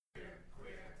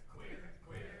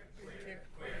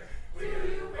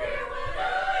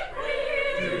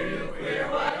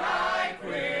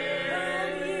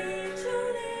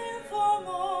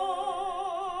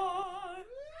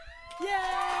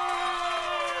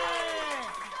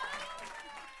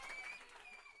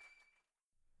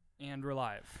And we're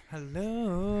live.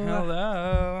 Hello.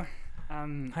 Hello.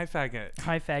 Hi, faggot.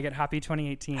 Hi, faggot. Happy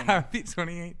 2018. Happy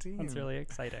 2018. That's really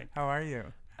exciting. How are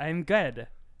you? I'm good.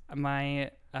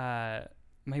 My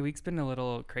week's been a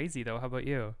little crazy, though. How about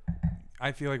you?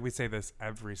 I feel like we say this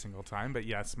every single time, but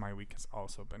yes, my week has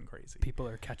also been crazy. People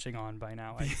are catching on by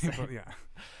now, I'd say.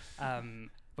 Yeah.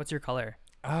 What's your color?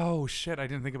 Oh, shit. I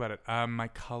didn't think about it. My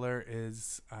color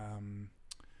is,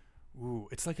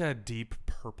 it's like a deep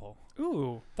purple.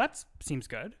 Ooh, that seems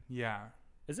good. Yeah.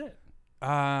 Is it?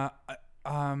 Yeah,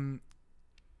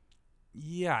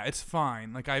 it's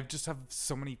fine. Like, I just have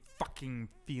so many fucking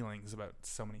feelings about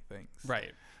so many things.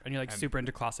 Right. And you're like super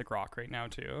into classic rock right now,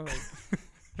 too.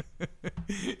 Like,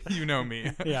 you know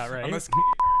me. yeah, right. Unless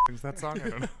sings that song, I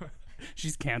don't know.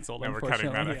 She's canceled, No, we're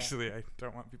cutting that, yeah. actually. I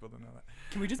don't want people to know that.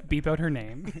 Can we just beep out her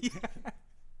name? Deep.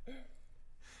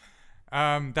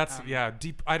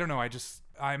 I don't know.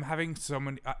 I'm having so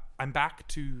many. I'm back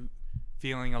to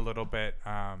feeling a little bit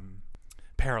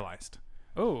paralyzed.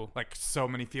 Oh, Like so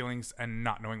many feelings and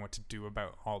not knowing what to do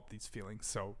about all these feelings.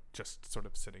 So just sort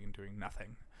of sitting and doing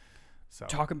nothing. So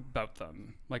talk about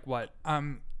them. Like what?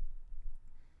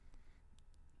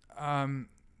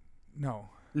 No,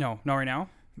 No, not right now.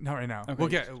 not right now.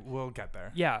 Okay. We'll get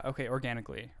there. Yeah. Okay.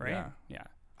 Organically, right? Yeah.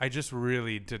 I just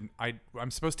really didn't.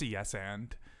 I'm supposed to yes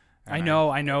and I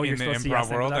know. in You're the supposed to improv yes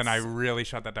and, world, but and I that's- really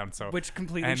shut that down. So which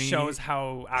completely shows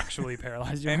how actually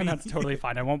paralyzed you are, and that's totally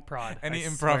fine. I won't prod. any I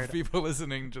improv swear to- people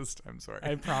listening, I'm sorry.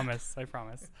 I promise.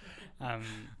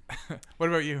 What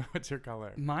about you? What's your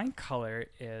color? My color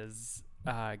is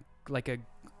like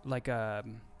a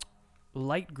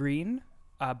light green,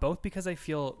 both because I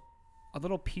feel a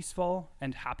little peaceful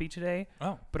and happy today,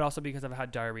 Oh. but also because I've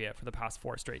had diarrhea for the past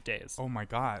 4 straight days. Oh my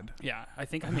God. Yeah, I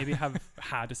think I maybe have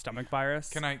had a stomach virus.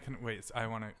 Can wait, I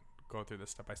want to go through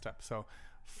this step by step. So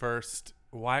first,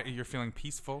 why you're feeling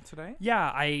peaceful today?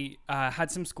 Yeah, I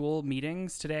had some school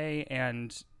meetings today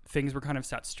and things were kind of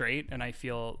set straight and I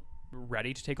feel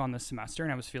ready to take on this semester,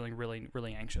 and I was feeling really,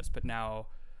 really anxious, but now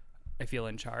I feel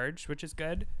in charge, which is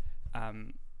good.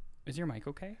 Is your mic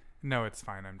okay? No, it's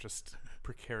fine. I'm just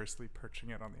precariously perching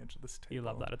it on the edge of this table. You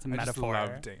love that. It's a I metaphor.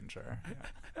 just love danger.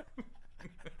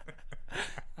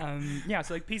 Yeah. Yeah,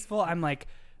 so like peaceful, I'm like,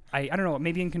 I don't know,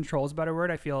 maybe in control is a better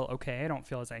word. I feel okay. I don't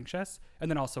feel as anxious. And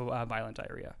then also violent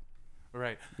diarrhea.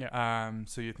 Right. Yeah.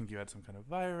 So you think you had some kind of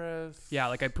virus? Yeah,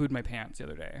 like I pooed my pants the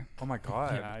other day. Oh my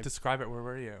God. Yeah, Describe it. Where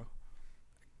were you?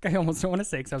 I almost don't want to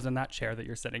say because I was in that chair that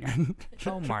you're sitting in.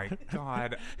 Oh my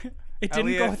God. It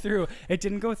didn't go Elliot. through. It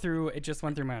didn't go through. It just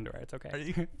went through my underwear. It's okay. Are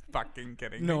you fucking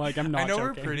kidding No, me? like, I'm not I know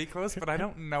joking. we're pretty close, but I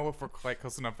don't know if we're quite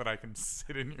close enough that I can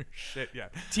sit in your shit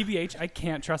yet. TBH, I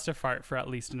can't trust a fart for at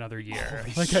least another year.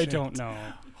 Holy like I shit. don't know.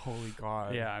 Holy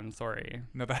God. Yeah, I'm sorry.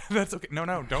 No, that's okay. No,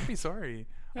 don't be sorry.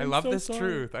 I I'm love so this sorry.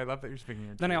 truth. I love that you're speaking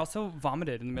your truth. Then I also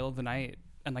vomited in the middle of the night,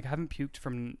 and like I haven't puked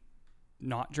from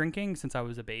not drinking since I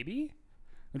was a baby,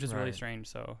 which is really Right. strange.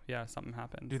 So yeah, something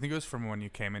happened. Do you think it was from when you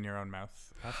came in your own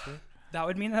mouth after? That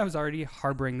would mean that I was already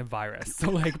harboring the virus. So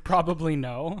like probably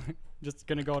no. Just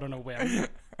gonna go out on a whim.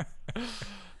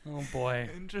 Oh boy.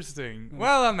 Interesting.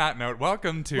 Well, on that note,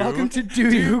 welcome to Do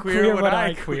You Queer What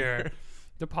I Queer. Queer,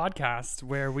 the podcast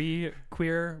where we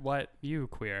queer what you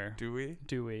queer. Do we?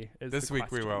 Do we? Is This the week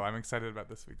we question. will. I'm excited about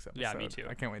this week's episode. Yeah, me too.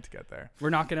 I can't wait to get there. We're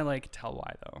not gonna like tell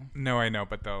why though. No, I know,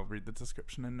 but they'll read the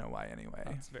description and know why anyway.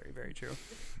 That's very, very true.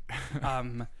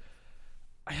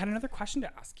 I had another question to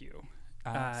ask you.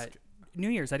 Ask. New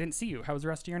Year's, I didn't see you. How was the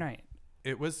rest of your night?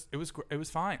 It was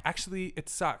fine. Actually, it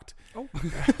sucked. Oh.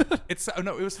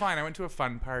 No, it was fine. I went to a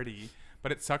fun party,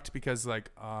 but it sucked because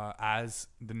as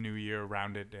the new year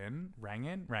rang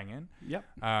in. Yep.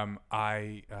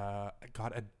 I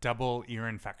got a double ear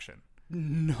infection.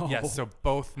 No. Yes, so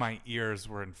both my ears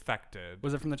were infected.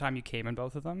 Was it from the time you came in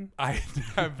both of them? I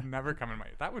have never come in my.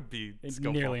 That would be It's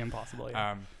skillful. nearly impossible.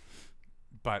 Yeah.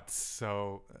 But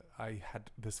so I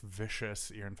had this vicious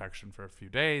ear infection for a few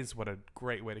days. What a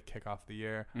great way to kick off the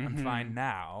year. I'm fine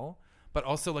now. But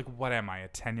also, like, what am I, a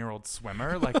 10-year-old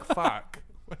swimmer? Like, fuck.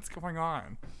 What's going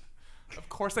on? Of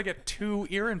course I get 2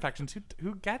 ear infections.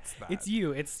 Who gets that? It's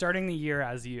you. It's starting the year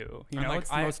as you. You I'm know, like, it's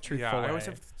the most truthful Yeah, way. I always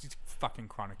have these fucking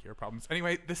chronic ear problems.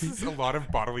 Anyway, this is a lot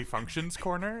of bodily functions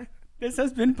corner. This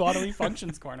has been Bodily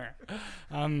Functions Corner.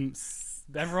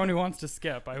 Everyone who wants to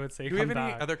skip, I would say, Do we come have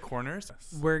any back. other corners?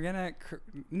 We're gonna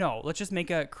no. Let's just make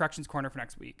a corrections corner for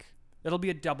next week. It'll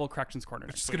be a double corrections corner.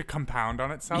 It's Next just week. going to compound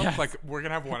on itself. Yes. Like, we're going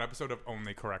to have one episode of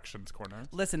only corrections corner.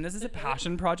 Listen, this is a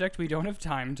passion project. We don't have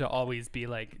time to always be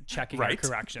like checking our Right.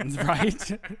 corrections,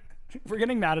 right? We're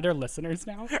getting mad at our listeners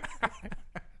now.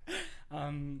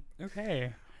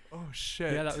 Okay. Oh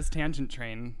shit. Yeah, that was Tangent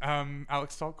Train.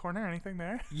 Alex Talk Corner, anything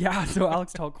there? Yeah, so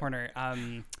Alex Talk Corner.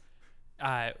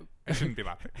 I shouldn't be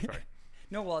laughing. Sorry.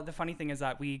 No, well, the funny thing is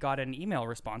that we got an email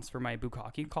response for my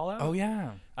Bukkake call out. Oh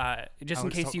yeah. Just Alex in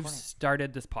case Talk you've Corner.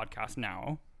 started this podcast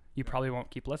now, you probably won't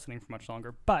keep listening for much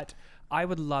longer. But I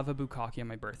would love a Bukkake on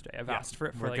my birthday. I've asked for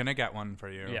it for We're gonna get one for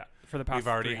you. for the past. We've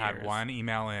already 3 had years. one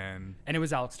email in, and it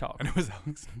was Alex Talk. and it was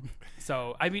Alex.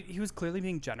 So I mean, he was clearly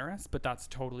being generous, but that's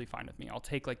totally fine with me. I'll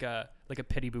take like a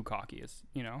pity Bukkake,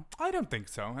 you know. I don't think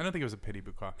so. I don't think it was a pity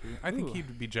bukkake. I think Ooh.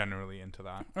 he'd be generally into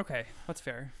that. Okay, that's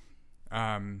fair.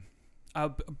 Um,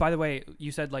 By the way,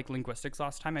 you said like linguistics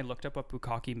last time. I looked up what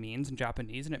Bukkake means in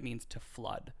Japanese, and it means to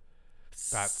flood.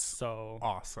 That's so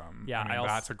awesome. Yeah, I mean, I also-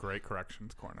 that's a great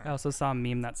corrections corner. I also saw a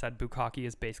meme that said Bukkake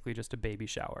is basically just a baby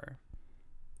shower.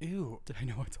 Ew. I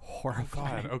know it's Oh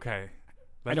horrifying. God. Okay.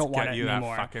 I Let's don't want get it you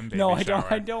anymore. that fucking baby No, I shower.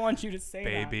 don't. I don't want you to say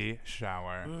Baby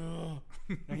shower.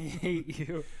 that. I hate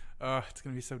you. It's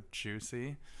gonna be so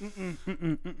juicy.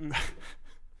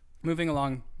 Moving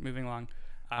along.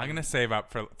 I'm gonna save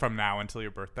up from now until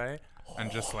your birthday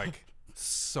and just like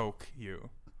soak you.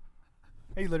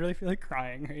 I literally feel like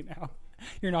crying right now.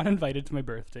 You're not invited to my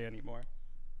birthday anymore.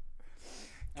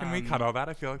 Can we cut all that?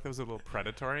 I feel like that was a little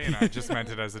predatory, and I just meant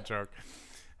it as a joke.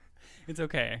 It's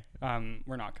okay.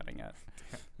 We're not cutting it,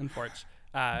 unfortunately.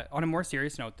 On a more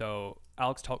serious note, though,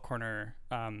 Alex Talk Corner.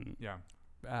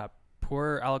 Yeah.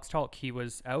 Poor Alex Talk. He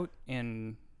was out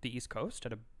in the East Coast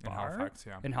at a bar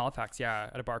In Halifax, yeah.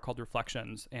 at a bar called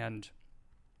Reflections, and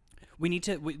we need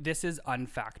to. This is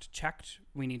unfact checked.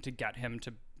 We need to get him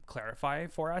to clarify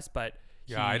for us, but.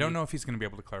 Yeah, I don't know if he's going to be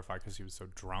able to clarify because he was so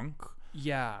drunk.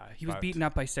 Yeah, he was But beaten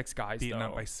up by 6 guys. Beaten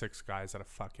up though. by 6 guys at a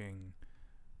fucking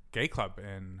gay club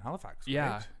in Halifax.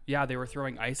 Yeah, right? yeah, they were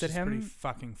throwing ice Which at is him. pretty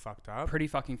fucking fucked up. Pretty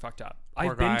fucking fucked up.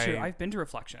 Poor I've been to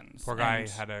Reflections. Poor guy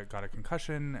and got a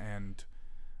concussion and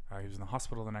he was in the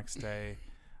hospital the next day.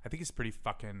 I think he's pretty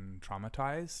fucking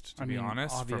traumatized, to be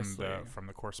honest, obviously. from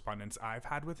the correspondence I've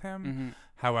had with him. Mm-hmm.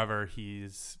 However, he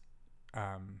is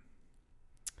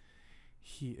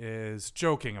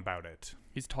joking about it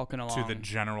He's talking along to the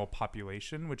general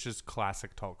population, which is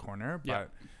classic Talk Corner. Yeah.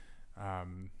 But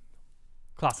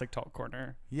classic Talk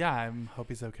Corner. yeah, I hope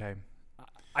he's okay.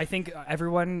 I think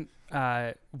everyone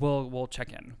will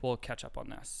check in. We'll catch up on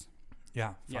this.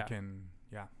 Yeah, Yeah. fucking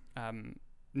yeah.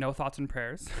 No thoughts and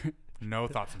prayers. No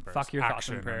thoughts and prayers. Fuck your thoughts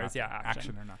and Action or prayers. nothing. Yeah,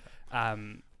 action. or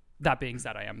nothing. That being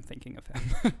said, I am thinking of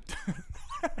him.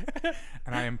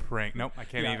 And I am praying. Nope, I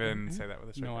can't Yeah. even say that with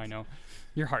a straight No, I face. know.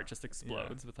 Your heart just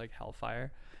explodes with like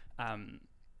hellfire. I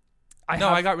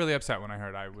got really upset when I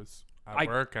heard I was at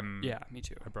work, and Yeah, me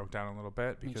too. I broke down a little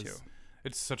bit Me because too.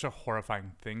 it's such a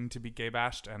horrifying thing to be gay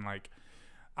bashed, and like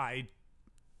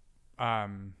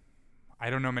I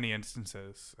don't know many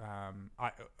instances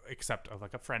except of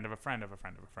like a friend of a friend of a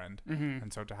friend of a friend, Mm-hmm.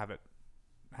 and so to have it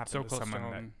happen So to close to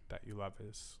someone home. that you love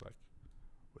was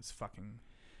fucking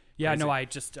Yeah, no,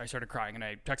 crazy. I started crying, and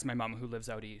I texted my mom who lives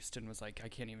out east and was like, I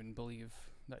can't even believe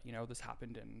that, this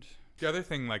happened. And The other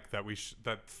thing, like that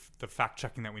the fact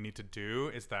checking that we need to do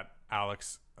is that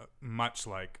Alex, much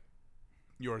like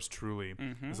yours truly,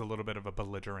 is a little bit of a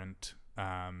belligerent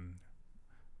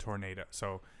tornado.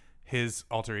 So his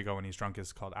alter ego when he's drunk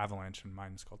is called Avalanche, and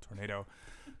mine is called Tornado.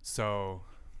 So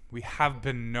we have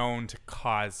been known to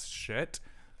cause shit.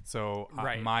 So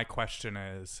Right. my question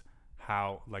is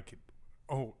how, like,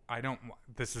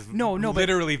 this is No, but-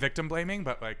 literally victim blaming,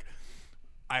 but like,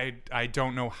 I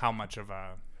don't know how much of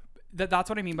a that's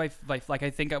what I mean by like, I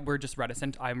think we're just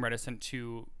reticent. I'm reticent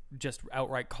to just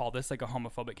outright call this like a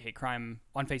homophobic hate crime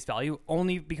on face value,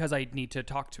 only because I need to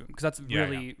talk to him, because that's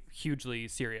really hugely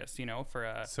serious, for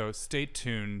a. So stay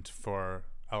tuned for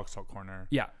Alex Talk Corner.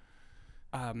 Yeah.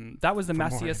 That was the For more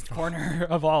messiest info. corner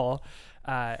of all.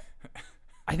 I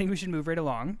think we should move right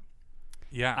along.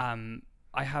 Yeah.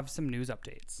 I have some news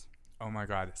updates. Oh my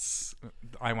God.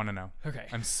 I want to know. Okay.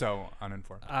 I'm so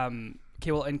uninformed.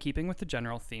 Okay, well, in keeping with the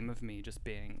general theme of me just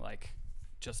being like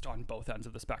just on both ends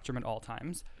of the spectrum at all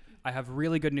times, I have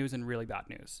really good news and really bad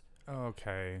news.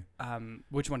 Okay.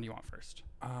 Which one do you want first?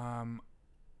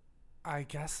 I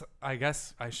guess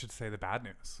I should say the bad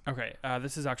news. Okay,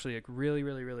 this is actually like really,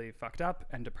 really, really fucked up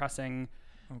and depressing.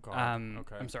 Oh God.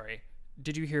 Okay. I'm sorry.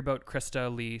 Did you hear about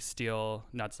Krista Lee Steele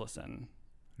Nudzlison?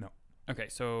 No. Okay,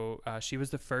 so she was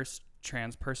the first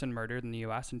trans person murdered in the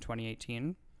U.S. in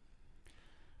 2018.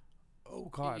 Oh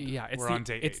God. Yeah, We're on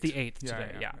day 8. It's the 8th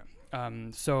today. Yeah.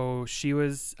 So she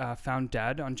was found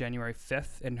dead on January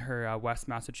 5th in her West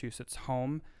Massachusetts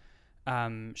home.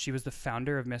 She was the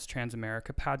founder of Miss Trans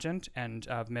America pageant and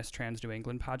of Miss Trans New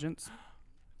England pageants.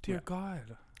 Dear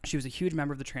God. She was a huge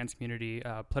member of the trans community,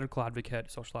 political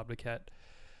advocate, social advocate.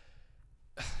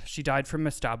 She died from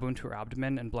a stab wound to her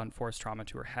abdomen and blunt force trauma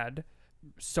to her head.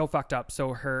 So fucked up.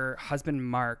 So her husband,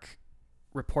 Mark,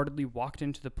 reportedly walked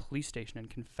into the police station and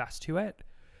confessed to it.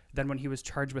 Then when he was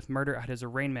charged with murder at his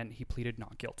arraignment, he pleaded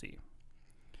not guilty.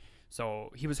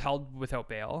 So he was held without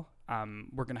bail.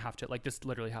 We're going to have to, like, this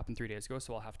literally happened 3 days ago,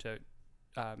 so I'll have to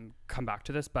come back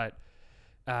to this. But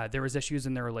there was issues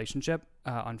in their relationship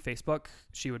on Facebook.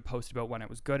 She would post about when it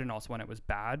was good and also when it was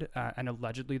bad. And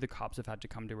allegedly the cops have had to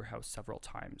come to her house several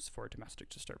times for domestic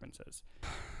disturbances.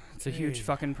 It's a huge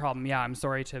fucking problem. Yeah, I'm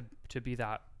sorry to be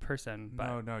that person,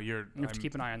 but no, you have to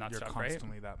keep an eye on that stuff, right? You're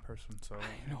constantly that person, so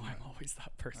I know, I'm always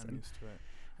that person. I'm used to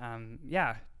it.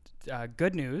 Yeah.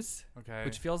 Good news, okay,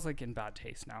 which feels like in bad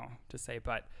taste now to say,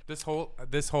 but this whole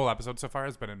episode so far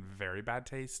has been in very bad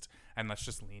taste, and let's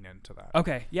just lean into that.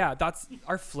 Okay, yeah, that's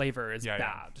our flavor is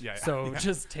bad. Yeah. So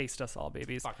just taste us all,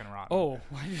 babies. Fucking rotten. Oh,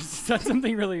 I just said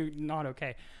something really not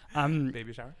okay.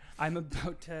 Baby shower. I'm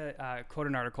about to quote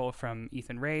an article from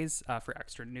Ethan Reyes for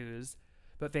Extra News.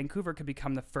 But Vancouver could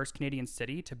become the first Canadian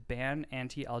city to ban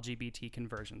anti-LGBT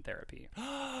conversion therapy,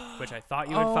 which I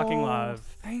thought you would fucking love.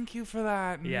 Thank you for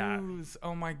that Yeah. news.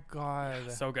 Oh my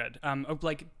God. So good.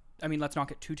 Let's not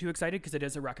get too excited because it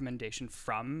is a recommendation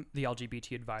from the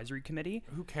LGBT Advisory Committee.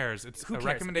 Who cares? It's Who a cares?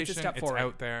 recommendation. It's a step it's forward.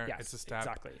 out there. Yes, it's a step.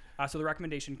 Exactly. So the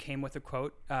recommendation came with a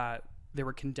quote. They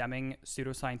were condemning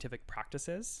pseudoscientific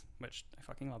practices, which I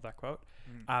fucking love that quote.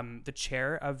 The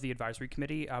chair of the advisory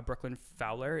committee, Brooklyn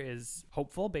Fowler, is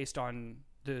hopeful based on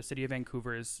the city of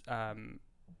Vancouver's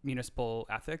municipal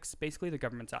ethics, basically the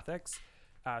government's ethics.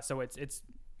 So it's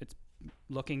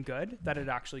looking good that it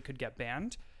actually could get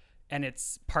banned, and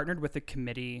it's partnered with the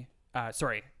committee.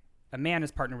 A man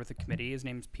is partnered with the committee. His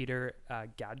name's Peter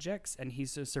Gadjiks, and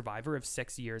he's a survivor of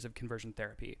 6 years of conversion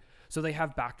therapy. So they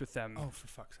have backed with them. Oh, for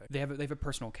fuck's sake! They have a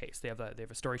personal case. They have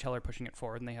a storyteller pushing it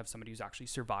forward, and they have somebody who's actually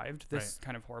survived this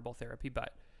kind of horrible therapy.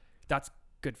 But that's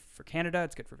good for Canada.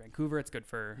 It's good for Vancouver. It's good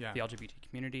for the LGBT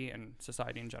community and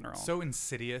society in general. So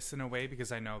insidious in a way,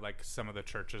 because I know like some of the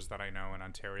churches that I know in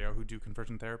Ontario who do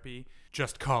conversion therapy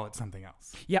just call it something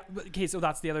else. Yeah. Okay. So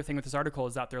that's the other thing with this article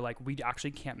is that they're like, we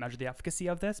actually can't measure the efficacy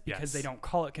of this because they don't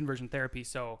call it conversion therapy.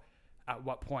 So at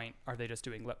what point are they just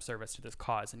doing lip service to this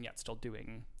cause and yet still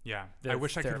doing? Yeah. I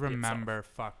wish I could remember.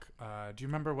 Itself. Do you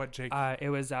remember what Jake? It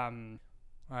was. I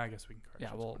guess we can correct.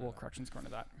 Yeah. We'll corrections go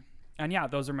into that. And yeah,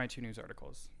 those are my 2 news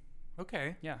articles.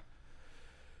 Okay. Yeah.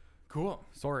 Cool.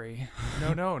 Sorry.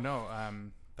 No.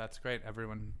 That's great.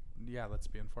 Everyone. Yeah. Let's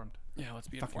be informed. Yeah. Let's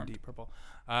be Fucking informed. Deep Purple.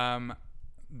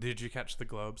 Did you catch the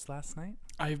Globes last night?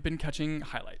 I've been catching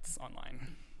highlights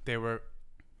online. They were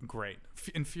great,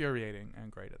 infuriating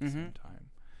and great at the same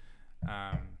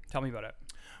time. Tell me about it.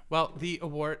 Well, the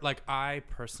award, like I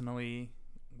personally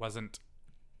wasn't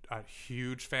a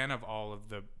huge fan of all of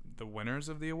the winners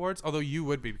of the awards, although you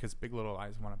would be because Big Little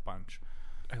Lies won a bunch.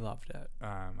 I loved it.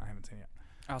 I haven't seen it yet.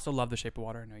 I also love The Shape of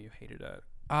Water. I know you hated it.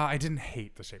 I didn't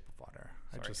hate The Shape of Water.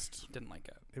 Sorry, I just didn't like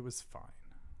it. It was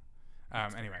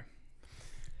fine. Anyway.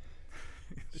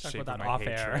 Talk about that off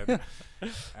air.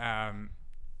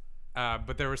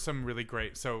 But there were some really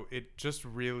great. So it just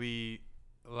really,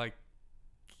 like,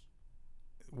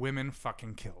 women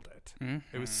fucking killed it.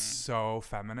 It was so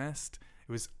feminist.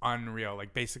 It was unreal.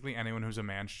 Like, basically anyone who's a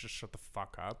man should just shut the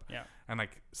fuck up. Yeah. And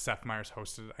like Seth Meyers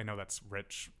hosted it. I know that's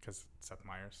rich because Seth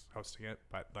Meyers hosting it,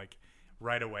 but like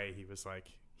right away he was like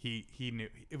he knew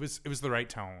it was the right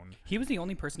tone. He was the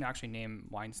only person to actually name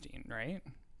Weinstein, right?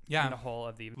 Yeah. In the whole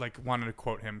of the like wanted to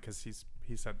quote him because he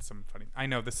said some funny. I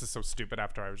know this is so stupid.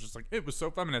 After I was just like, it was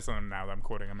so feminist, and now that I'm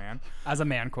quoting a man. As a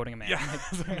man quoting a man. Yeah,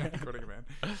 as a man quoting a man.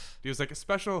 He was like, a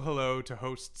special hello to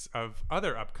hosts of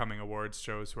other upcoming awards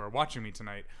shows who are watching me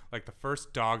tonight, like the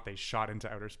first dog they shot into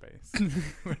outer space,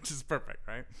 which is perfect,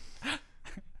 right?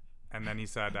 And then he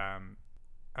said,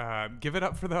 give it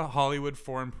up for the Hollywood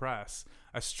Foreign Press,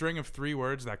 a string of 3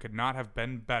 words that could not have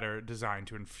been better designed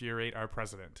to infuriate our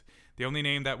president. The only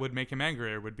name that would make him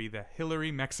angrier would be the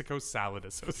Hillary Mexico Salad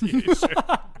Association.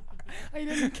 I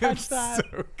didn't catch that.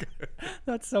 So good.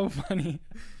 That's so funny.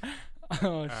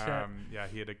 Oh, shit. Yeah,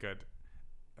 he had a good...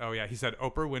 Oh, yeah, he said,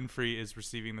 Oprah Winfrey is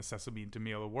receiving the Cecil B.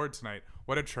 DeMille Award tonight.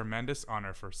 What a tremendous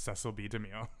honor for Cecil B.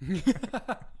 DeMille.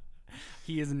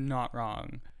 He is not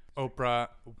wrong. Oprah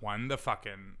won the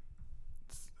fucking...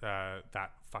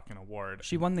 that fucking award.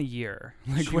 She won the year.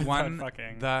 She won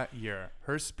the year.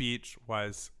 Her speech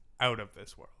was out of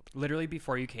this world. Literally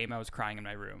before you came, I was crying in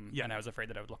my room, and I was afraid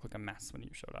that I would look like a mess when you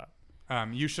showed up.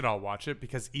 You should all watch it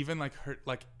because even like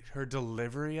her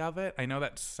delivery of it, I know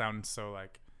that sounds so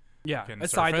like Yeah, fucking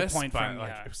aside the surface, point but from- like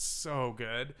yeah. it was so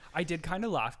good. I did kind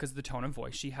of laugh because the tone of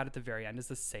voice she had at the very end is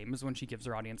the same as when she gives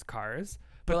her audience cars.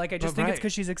 But like, I just think it's right.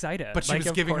 because she's excited. But she Like, was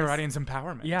of giving her course- audience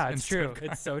empowerment. Yeah, it's instead true. of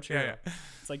It's so true. Yeah, yeah.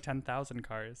 It's like 10,000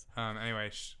 cars.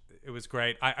 Anyway, it was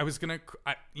great. I was gonna,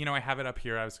 I have it up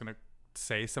here. I was gonna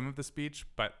say some of the speech,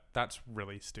 but that's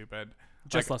really stupid.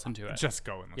 Just listen to it. Just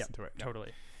go and listen Yep, to it. Yeah.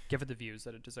 Totally. Give it the views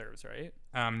that it deserves, right?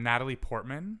 Natalie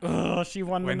Portman. Oh, she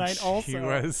won the When night she also.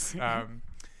 was,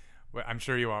 well, I'm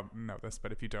sure you all know this,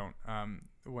 but if you don't,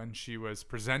 when she was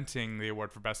presenting the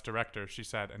award for Best Director, she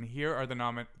said, "And here are the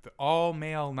all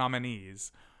male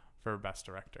nominees for Best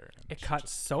Director." And It she cut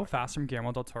just- so fast from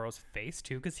Guillermo del Toro's face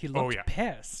too, because he looked yeah.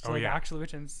 pissed. Oh, like yeah. actually,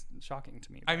 which is shocking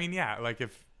to me. I but- mean, yeah, like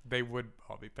if they would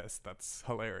all be pissed, that's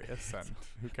hilarious. And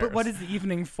who cares? but what is the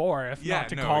evening for if Yeah, not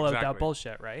to no, call out that exactly.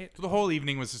 bullshit, right? So the whole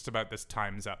evening was just about this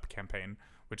Time's Up campaign,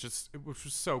 which was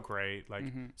so great. Like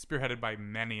Mm-hmm. spearheaded by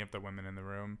many of the women in the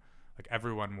room. Like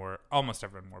almost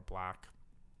everyone wore black.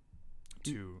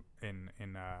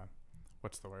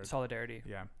 What's the word? Solidarity.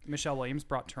 Yeah. Michelle Williams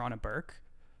brought Tarana Burke.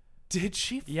 Did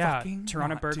she? Yeah, fucking Tarana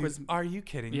not, Burke dude? was- Are you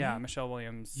kidding Yeah, me? Michelle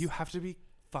Williams. You have to be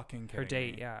fucking kidding her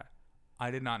date. me. Yeah. I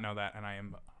did not know that, and I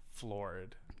am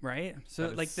floored. Right. So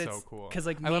That is like so that's cool. because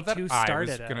like I Me love that Too I was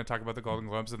started gonna it. talk about the Golden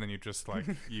Globes, and then you just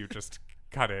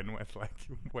cut in with like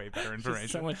way better Just information.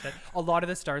 so much shit. A lot of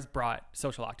the stars brought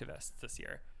social activists this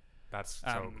year. That's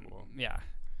so cool. Yeah.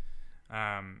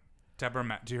 Do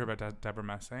you hear about Deborah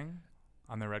Messing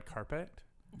on the red carpet?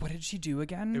 What did she do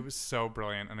again? It was so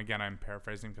brilliant. And again, I'm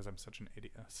paraphrasing because I'm such an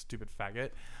idiot, a stupid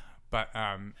faggot. But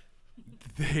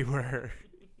they were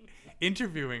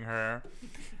interviewing her,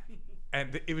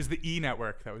 and it was the E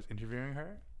Network that was interviewing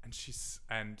her.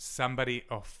 And somebody,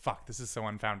 oh fuck, this is so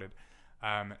unfounded.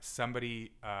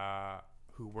 Somebody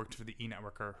who worked for the E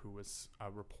Network or who was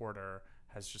a reporter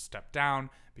has just stepped down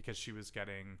because she was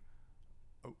getting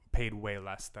paid way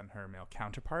less than her male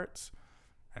counterparts.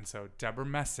 And so Deborah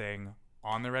Messing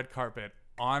on the red carpet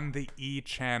on the E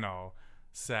channel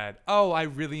said, "Oh, I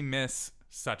really miss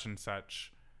such and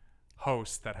such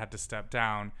host that had to step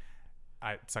down."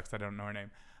 It sucks that I don't know her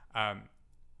name.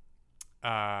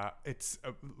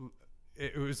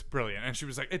 It was brilliant, and she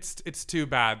was like, "It's too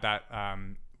bad that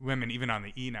women, even on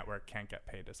the E Network, can't get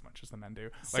paid as much as the men do."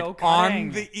 So Like cutting.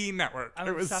 on the E Network, I'm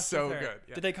it was obsessed so with her. good.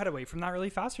 Yeah. Did they cut away from that really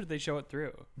fast, or did they show it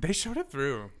through? They showed it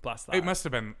through. Bless that. It must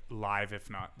have been live, if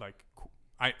not like.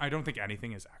 I don't think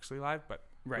anything is actually live, but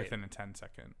Right. within a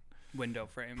 10-second, Window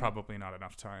frame. probably not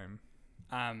enough time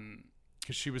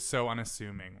because she was so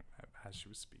unassuming as she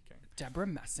was speaking. Deborah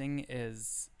Messing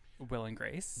is Will and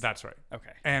Grace. That's right,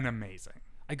 Okay. and amazing.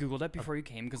 I googled it before you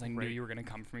came because I knew great- you were going to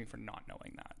come for me for not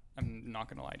knowing that. I'm not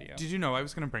going to lie to you. Did you know I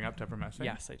was going to bring up Deborah Messing?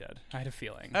 Yes, I did. I had a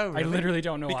feeling. Oh, I really? literally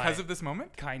don't know why. Because of this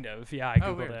moment. Kind of. Yeah, I googled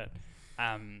Oh, weird. it.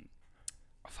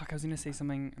 Fuck, I was going to say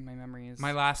something and my memory is...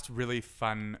 My last really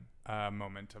fun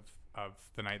moment of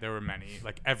the night. There were many.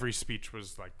 Like every speech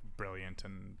was like brilliant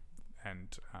and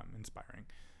inspiring.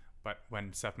 But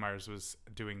when Seth Meyers was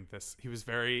doing this, he was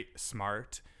very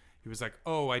smart. He was like,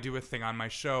 "Oh, I do a thing on my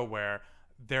show where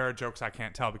there are jokes I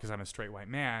can't tell because I'm a straight white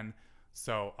man.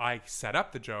 So I set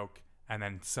up the joke, and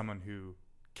then someone who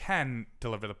can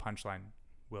deliver the punchline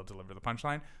will deliver the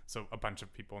punchline." So a bunch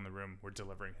of people in the room were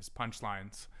delivering his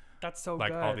punchlines. That's so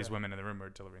Like good. all these women in the room were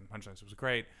delivering the punchlines. It was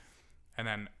great. And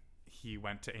then he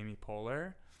went to Amy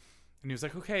Poehler, and he was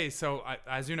like, "Okay, so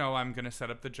as you know, I'm going to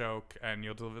set up the joke and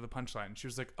you'll deliver the punchline." And she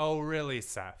was like, "Oh, really,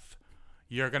 Seth?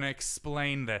 You're going to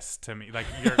explain this to me? Like,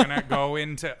 you're going to go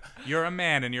into, you're a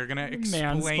man and you're going to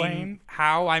explain Mansplain?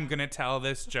 how I'm going to tell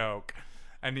this joke."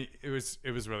 And it was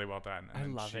really well done. And I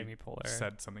then love she Amy Poehler.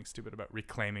 said something stupid about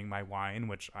reclaiming my wine,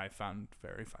 which I found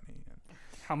very funny.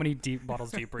 How many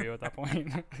bottles deep were you at that point?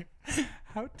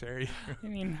 How dare you? I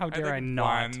mean, how I dare I, think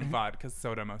not? one vodka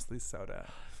soda, mostly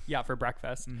soda. Yeah, for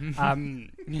breakfast.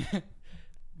 Mm-hmm.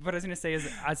 What I was going to say is,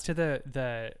 as to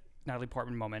the Natalie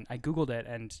Portman moment, I Googled it,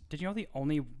 and did you know the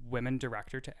only women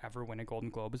director to ever win a Golden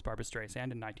Globe is Barbra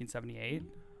Streisand in 1978?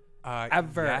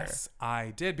 Ever. Yes,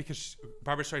 I did, because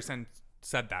Barbra Streisand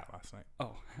said that last night.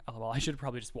 Oh, lol. I should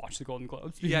probably just watch the Golden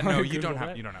Globes. Yeah, before no, I you don't Google have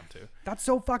it. you don't have to. That's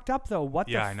so fucked up, though. What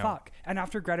Yeah, the I know. fuck? And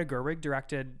after Greta Gerwig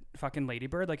directed fucking Lady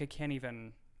Bird, like I can't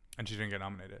even And she didn't get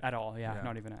nominated. at all. Yeah, Yeah.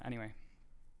 not even. Anyway,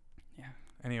 yeah.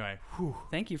 Anyway, whew,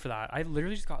 Thank you for that. I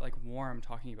literally just got like warm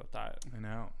talking about that. I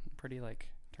know. I'm pretty like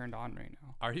turned on right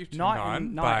now. Are you turned Not in-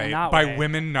 on not in that by way.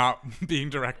 women not being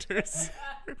directors?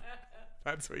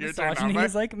 That's what you're turned on Misogyny by?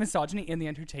 is like misogyny in the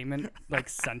entertainment like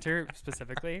center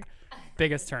specifically.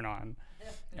 Biggest turn on.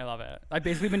 I love it. I've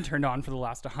basically been turned on for the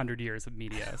last 100 years of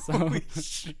media. So Holy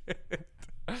shit.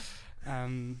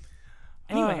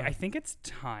 Anyway, I think it's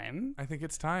time I think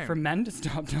it's time. for men to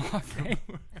stop talking.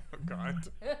 Oh God.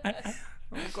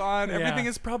 Oh God. Yeah. Everything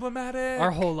is problematic.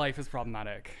 Our whole life is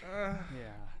problematic. Yeah.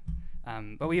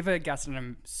 But we have a guest, and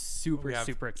I'm super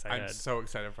excited. I'm so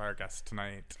excited for our guest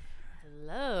tonight.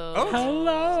 Hello. Oh,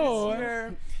 hello. she's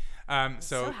here.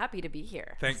 So happy to be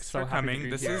here. Thanks So for happy to coming. be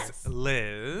This here. is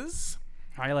Liz.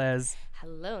 Hi, Liz.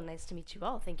 Hello. Nice to meet you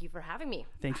all. Thank you for having me.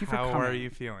 Thank you for How coming. are you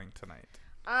feeling tonight?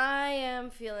 I am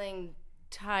feeling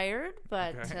tired,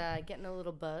 but Okay. getting a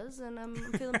little buzz, and I'm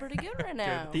feeling pretty good right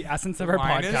now. The essence of our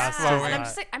wine is podcast. flowing. and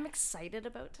I'm excited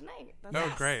about tonight. Oh,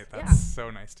 That's, great. yeah. That's so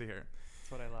nice to hear.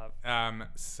 That's what I love.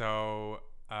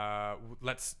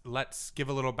 Let's give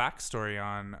a little backstory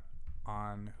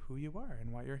on who you are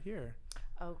and why you're here.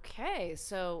 Okay,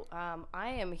 so I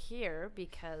am here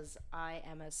because I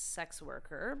am a sex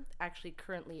worker, actually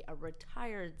currently a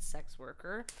retired sex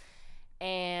worker.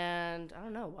 And I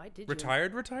don't know, why did you?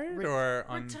 Retired, or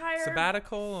on retired.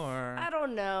 sabbatical, or I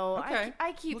don't know. Okay.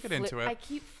 I keep We'll get into it. I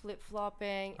keep flip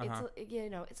flopping. Uh-huh.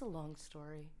 It's a long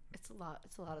story. It's a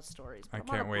lot of stories. I But I'm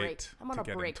on can't a wait. break. I'm on to a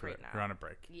get break into right it. now. You're on a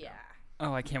break. Yeah.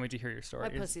 Oh, I can't wait to hear your My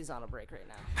stories. pussy's on a break right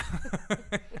now.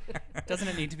 Doesn't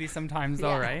it need to be sometimes, though,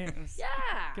 Yeah. right? Just Yeah.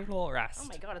 Give it a little rest. Oh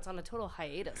my god, it's on a total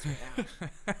hiatus right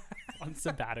now. On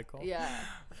sabbatical. Yeah.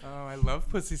 Oh, I love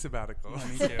pussy sabbatical.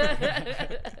 Me too.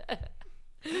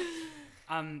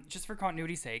 Just for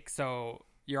continuity's sake, so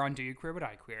you're on Do You Queer But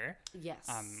I Queer, Yes.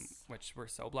 which we're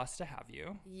so blessed to have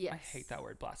you. Yes. I hate that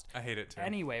word, blessed. I hate it too.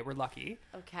 Anyway, we're lucky.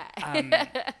 Okay.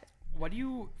 What do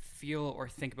you feel or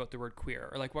think about the word queer,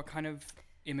 or like what kind of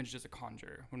image does it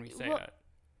conjure when we say Well, it?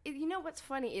 You know what's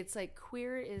funny? It's like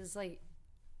queer is like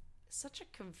such a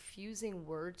confusing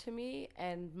word to me,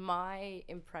 and my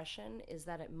impression is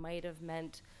that it might have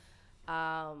meant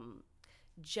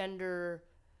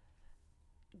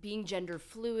being gender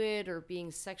fluid or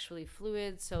being sexually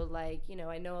fluid. So like, you know,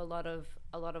 I know a lot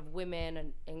of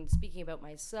women, and speaking about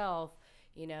myself,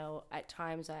 you know, at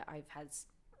times I've had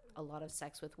a lot of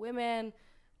sex with women.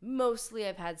 Mostly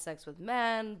I've had sex with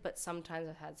men, but sometimes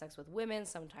I've had sex with women,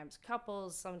 sometimes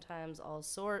couples, sometimes all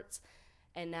sorts.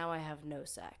 And now I have no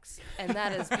sex. And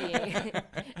that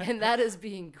is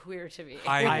being queer to me.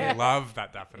 I love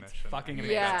that definition. fucking I think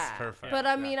amazing. yeah. That's perfect. But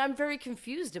I Yeah. mean, I'm very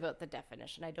confused about the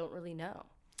definition. I don't really know.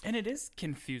 And it is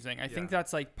confusing. I think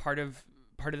that's like part of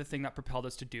the thing that propelled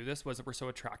us to do this was that we're so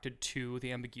attracted to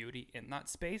the ambiguity in that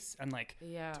space, and like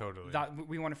Yeah. Totally. that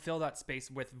we want to fill that space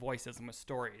with voices and with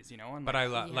stories, you know. And But like, I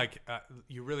love, Yeah.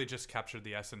 you really just captured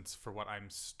the essence for what I'm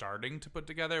starting to put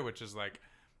together, which is like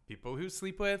people who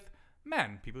sleep with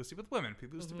men, people who sleep with women,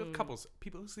 people who sleep with couples,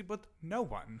 people who sleep with no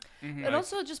one. Mm-hmm. And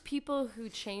also just people who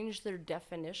change their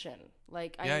definition.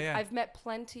 Like I've met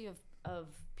plenty of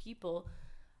people.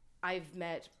 I've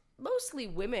met mostly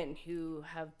women who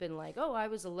have been like, oh, I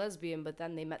was a lesbian, but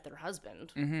then they met their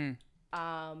husband. Mm-hmm.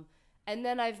 And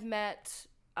then I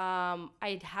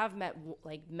have met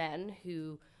like men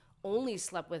who only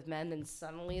slept with men, and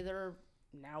suddenly they're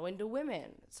now into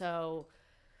women. So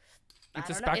It's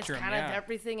I a don't know, spectrum, It's kind yeah. of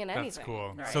everything and That's anything.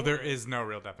 cool. Right. So there is no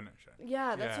real definition.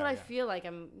 Yeah, that's Yeah, what I yeah. feel like.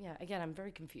 I'm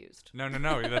very confused. No.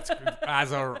 That's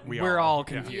as are we. We're all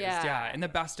Yeah. confused, Yeah. yeah, in the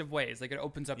best of ways. Like it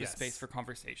opens up Yes. a space for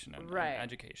conversation and Right.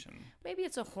 education. Maybe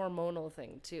it's a hormonal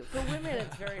thing too. For women,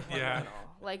 it's very hormonal. Yeah.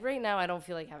 Like right now, I don't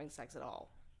feel like having sex at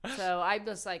all. So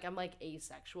I'm like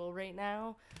asexual right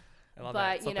now. I love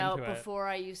But it. you know, Slip into it. before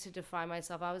I used to define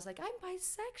myself, I was like, I'm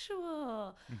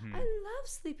bisexual. Mm-hmm. I love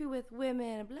sleeping with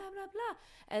women, blah blah blah.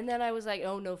 And then I was like,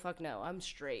 oh no, fuck no, I'm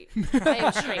straight. I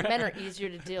am straight. Men are easier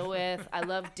to deal with. I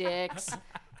love dicks.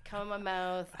 Come in my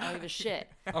mouth. I don't give a shit.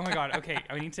 Oh my god. Okay,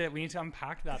 we need to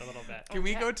unpack that a little bit. Can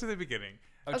we Okay. go to the beginning,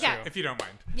 Oh, Okay. true. if you don't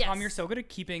mind? Yes. Tom, you're so good at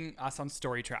keeping us on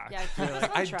story track. Yeah, keep us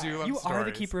on I track. do love You are the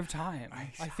stories. keeper of time. I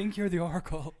think you're the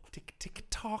oracle. Tick tick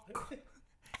tock.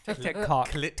 Tick tick tock.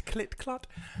 Clit clit clot.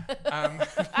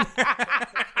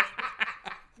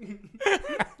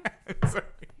 Sorry.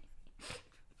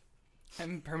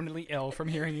 I'm permanently ill from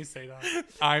hearing you say that.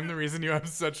 I'm the reason you have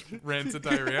such rancid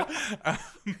diarrhea.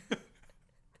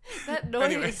 That noise.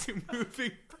 Anyways,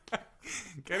 moving back,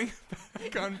 getting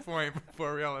back on point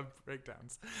before we all have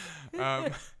breakdowns.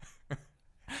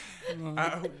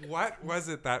 What was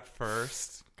it that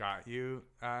first got you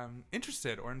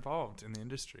interested or involved in the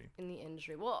industry? In the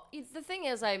industry. Well, the thing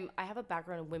is, I have a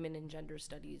background in women and gender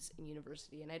studies in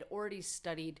university, and I'd already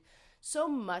studied so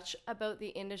much about the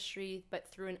industry, but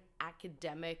through an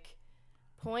academic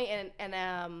point, and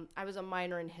I was a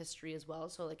minor in history as well,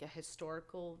 so like a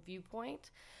historical viewpoint.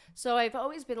 So I've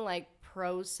always been like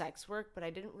pro sex work, but I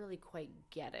didn't really quite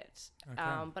get it.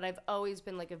 Okay. But I've always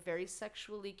been like a very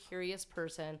sexually curious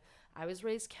person. I was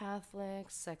raised Catholic.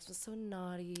 Sex was so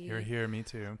naughty. Here, me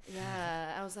too.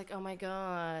 Yeah, I was like, oh my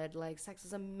God, like sex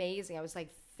is amazing. I was like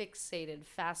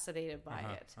fascinated by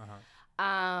it.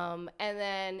 And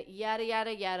then yada,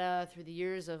 yada, yada, through the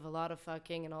years of a lot of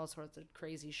fucking and all sorts of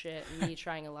crazy shit, and me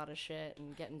trying a lot of shit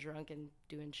and getting drunk and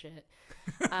doing shit.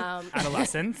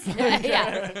 Adolescence.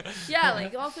 Yeah,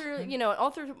 like all through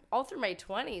my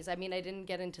 20s. I mean, I didn't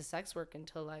get into sex work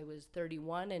until I was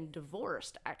 31 and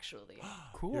divorced, actually.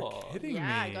 Cool. You're kidding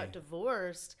Yeah, me. I got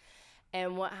divorced.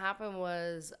 And what happened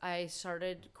was I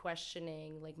started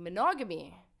questioning like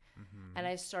monogamy. And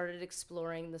I started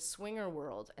exploring the swinger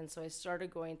world. And so I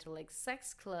started going to like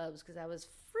sex clubs because I was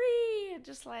free and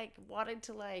just like wanted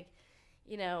to like,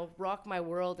 rock my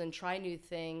world and try new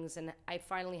things. And I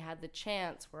finally had the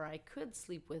chance where I could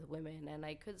sleep with women and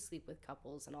I could sleep with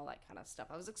couples and all that kind of stuff.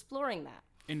 I was exploring that.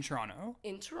 In Toronto?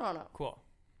 In Toronto. Cool.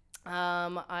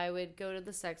 I would go to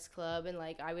the sex club and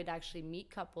like I would actually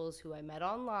meet couples who I met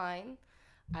online.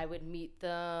 I would meet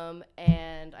them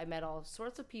and I met all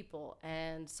sorts of people,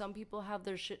 and some people have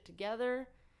their shit together.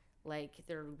 Like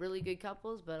they're really good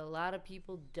couples, but a lot of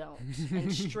people don't.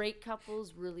 And straight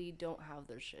couples really don't have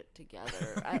their shit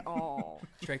together at all.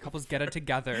 Straight couples get it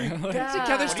together. Yeah.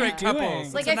 Together straight doing?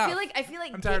 couples. Like It's I enough. feel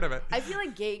like I'm tired of it. I feel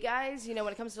like gay guys, when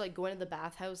it comes to like going to the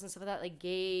bathhouse and stuff like that, like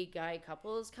gay guy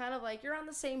couples, kind of like you're on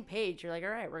the same page. You're like, all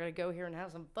right, we're gonna go here and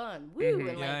have some fun, woo,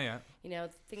 and Yeah, like, yeah.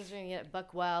 things are gonna get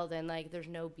buck wild, and like there's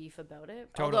no beef about it.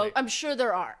 Totally. Although I'm sure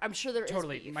there are. I'm sure there is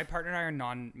Totally. beef. My partner and I are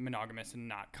non-monogamous in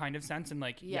that kind of sense. And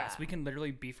like, yes, Yeah. we can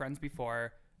literally be friends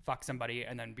before, fuck somebody,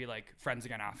 and then be like friends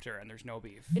again after, and there's no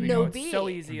beef. No It's so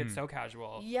beef. easy. It's so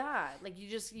casual. Yeah, like you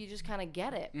just kind of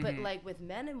get it. But like with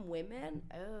men and women,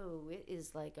 it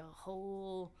is like a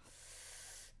whole.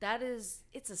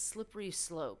 It's a slippery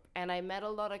slope. And I met a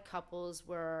lot of couples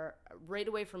where right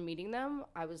away from meeting them,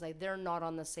 I was like, they're not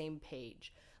on the same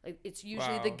page. Like it's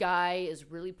usually the Wow. guy is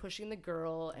really pushing the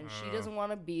girl and she doesn't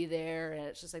want to be there, and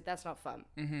it's just like that's not fun.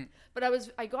 But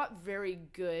I got very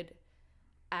good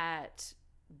at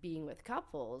being with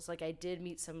couples. Like I did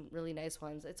meet some really nice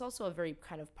ones. It's also a very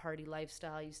kind of party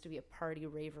lifestyle. I used to be a party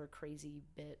raver, crazy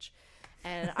bitch.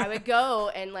 And I would go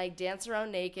and like dance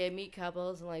around naked, meet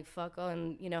couples and like fuck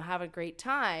and, have a great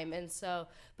time. And so,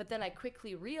 but then I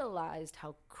quickly realized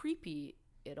how creepy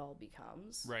it all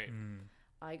becomes. Right.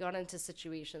 I got into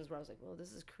situations where I was like, well,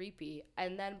 this is creepy.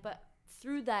 And then, but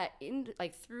through that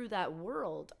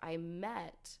world, I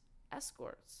met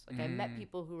escorts. Like I met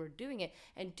people who were doing it,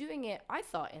 I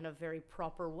thought, in a very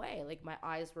proper way. Like my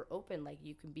eyes were open. Like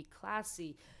you can be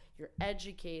classy, you're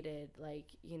educated. Like,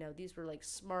 these were like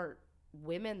smart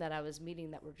women that I was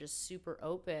meeting that were just super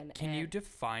open. Can you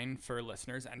define for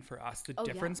listeners and for us the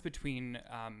difference between,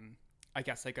 I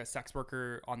guess, like a sex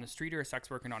worker on the street or a sex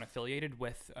worker non-affiliated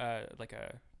with like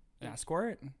an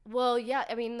escort? Well, yeah,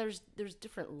 I mean, there's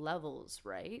different levels,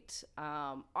 right?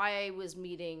 I was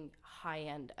meeting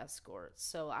high-end escorts,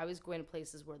 so I was going to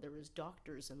places where there was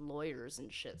doctors and lawyers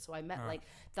and shit. So I met like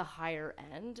the higher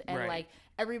end, and Right. like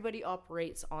everybody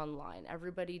operates online.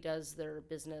 Everybody does their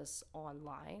business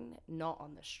online, not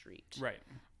on the street. Right.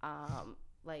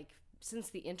 Like since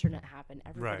the internet happened,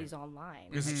 everybody's online.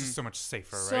 It's just so much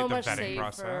safer, right? So much the vetting safer.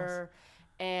 process.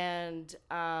 And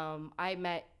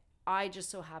I just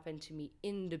so happened to meet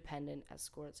independent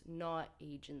escorts, not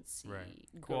agency Right.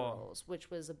 Cool. girls, which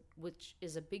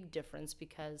is a big difference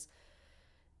because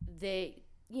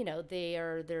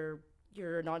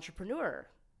you're an entrepreneur.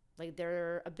 Like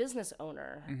they're a business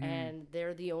owner and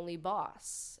they're the only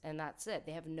boss, and that's it.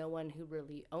 They have no one who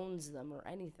really owns them or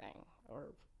anything. Or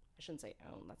I shouldn't say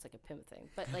own, that's like a pimp thing.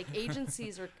 But like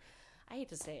agencies are, I hate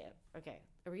to say it. Okay.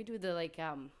 Are we gonna do the like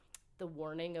the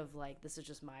warning of like this is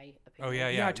just my opinion? Oh yeah.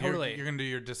 Yeah, totally. You're gonna do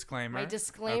your disclaimer. My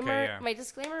disclaimer Okay, yeah. my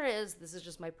disclaimer is this is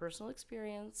just my personal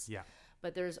experience. Yeah.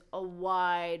 But there's a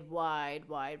wide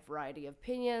variety of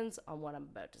opinions on what I'm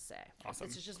about to say. Awesome.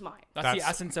 It's just mine. That's the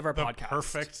essence of our the podcast.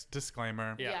 perfect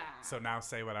disclaimer. Yeah. So now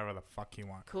say whatever the fuck you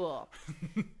want. Cool.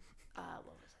 What was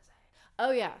I saying?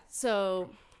 Oh yeah. So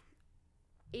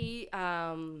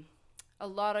a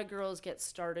lot of girls get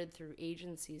started through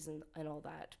agencies and all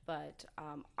that, but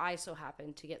I so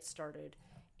happened to get started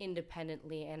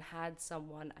independently and I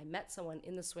met someone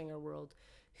in the swinger world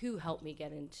who helped me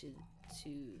get into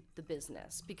the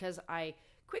business, because I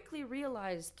quickly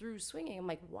realized through swinging, I'm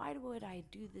like, why would I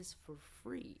do this for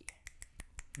free?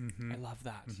 I love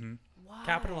that. Why?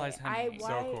 Capitalize, honey. So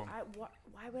cool.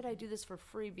 Why would I do this for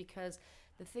free? Because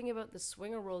the thing about the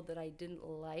swinger world that I didn't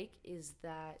like is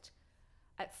that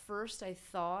at first I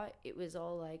thought it was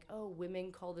all like, oh,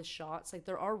 women call the shots. Like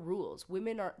there are rules.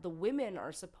 The women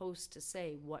are supposed to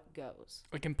say what goes.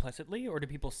 Like implicitly, or do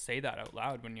people say that out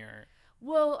loud when you're?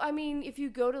 Well, I mean, if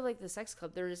you go to like the sex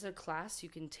club, there is a class you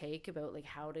can take about like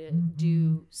how to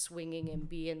do swinging and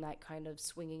be in that kind of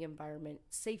swinging environment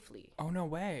safely. Oh no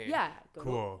way. Yeah,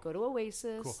 Cool. Go to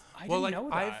Oasis. Cool. I Well, didn't like know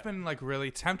that. I've been like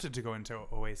really tempted to go into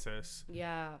Oasis.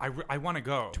 Yeah. I want to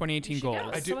go. 2018 You should go.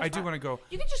 goals. It's so much I do fun. want to go.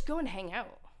 You can just go and hang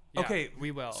out. Yeah, Okay, we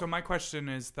will. So my question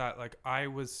is that like I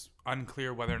was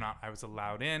unclear whether or not I was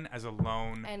allowed in as a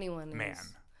lone Anyone man.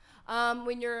 is.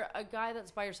 When you're a guy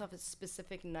that's by yourself, it's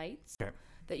specific nights Okay.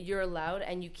 that you're allowed,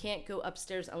 and you can't go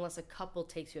upstairs unless a couple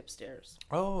takes you upstairs.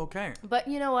 Oh, okay. But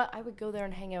you know what? I would go there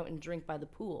and hang out and drink by the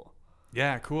pool.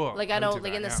 Yeah, cool. Like I would know, do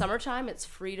like that, in the yeah. summertime, it's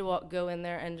free to go in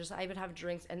there and just I would have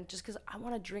drinks, and just because I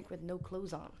want to drink with no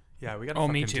clothes on. Yeah, we gotta Oh,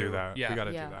 fucking me too. do that. Yeah. We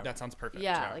gotta Yeah. do that. That sounds perfect.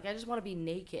 Yeah, like I just want to be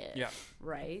naked. Yeah.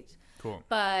 Right. Cool.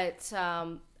 But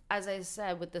as I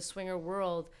said, with the swinger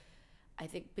world, I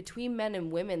think between men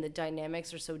and women, the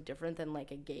dynamics are so different than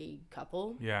like a gay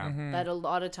couple. Yeah. Mm-hmm. That a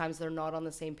lot of times they're not on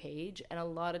the same page, and a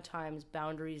lot of times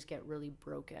boundaries get really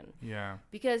broken Yeah.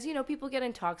 because people get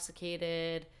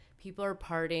intoxicated, people are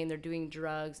partying, they're doing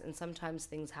drugs, and sometimes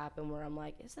things happen where I'm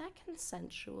like, is that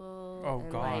consensual? Oh,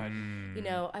 and God.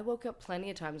 like, I woke up plenty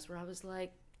of times where I was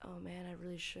like, oh man, I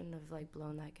really shouldn't have like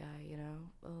blown that guy,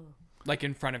 oh. Like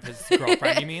in front of his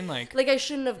girlfriend, you mean? Like Like I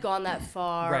shouldn't have gone that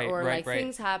far, Right, or right, like right.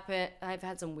 things happen. I've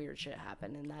had some weird shit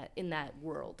happen in that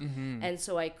world, Mm-hmm. and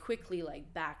so I quickly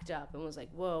like backed up and was like,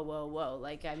 whoa.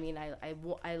 Like I mean,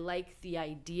 I like the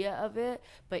idea of it,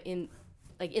 but in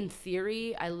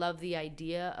theory, I love the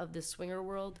idea of the swinger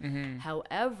world. Mm-hmm.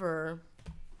 However,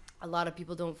 a lot of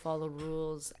people don't follow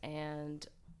rules, and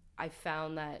I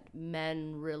found that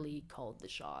men really called the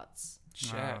shots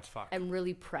shit. Oh, fuck. and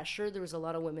really pressured. There was a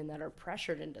lot of women that are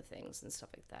pressured into things and stuff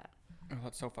like that. Oh,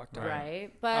 that's so fucked up.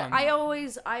 Right. But I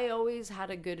always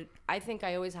had a good, I think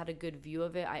I always had a good view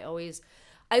of it.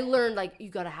 I learned like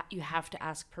you have to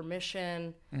ask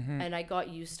permission, and I got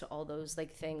used to all those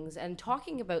like things, and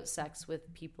talking about sex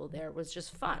with people there was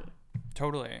just fun,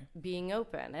 Totally. being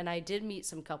open. And I did meet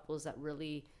some couples that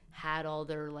really had all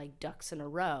their like ducks in a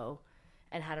row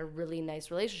and had a really nice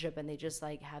relationship, and they just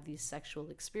like have these sexual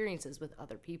experiences with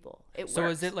other people. So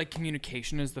works. is it like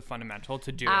communication is the fundamental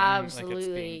to doing? Absolutely. Like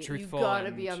it's being truthful. You gotta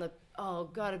and- be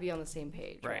on the same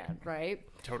page, Right. man, right?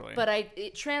 Totally. But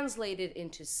it translated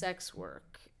into sex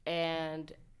work,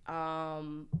 and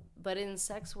but in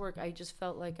sex work I just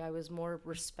felt like I was more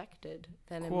respected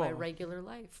than in my Cool. regular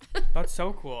life. That's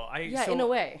so cool. In a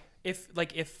way. If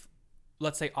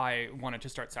let's say I wanted to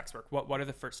start sex work, what are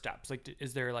the first steps? Like,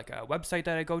 is there like a website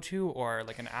that I go to, or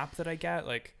like an app that I get?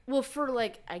 Like, Well, for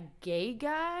like a gay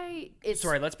guy, it's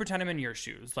sorry, let's pretend I'm in your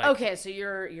shoes. Like, okay. So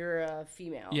you're a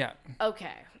female. Yeah.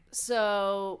 Okay.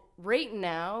 So right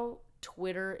now,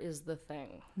 Twitter is the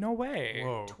thing. No way.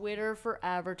 Whoa. Twitter for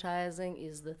advertising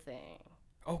is the thing.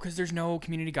 Oh, because there's no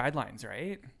community guidelines,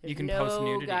 right? You can no post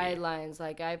nudity. guidelines.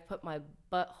 Like I put my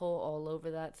butthole all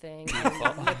over that thing,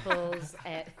 and nipples,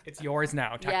 and It's yours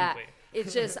now, yeah, technically.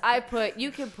 it's just you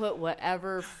can put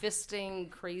whatever fisting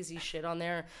crazy shit on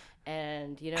there,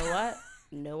 and you know what?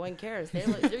 No one cares. You're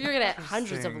gonna get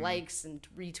hundreds of Fisting. likes and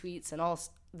retweets and all.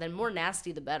 Then more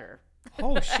nasty, the better.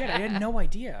 Oh shit! I had no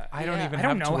idea. I don't Yeah. even I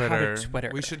don't have know how Twitter. to Twitter.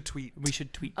 We should tweet. We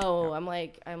should tweet. Oh, I'm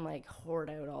like whored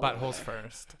out all over. Buttholes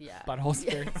first. Yeah, Buttholes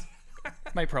first.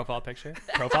 My profile picture.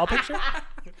 Profile picture?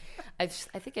 I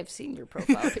think I've seen your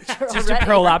profile picture. Just a already.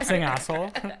 prolapsing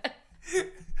asshole.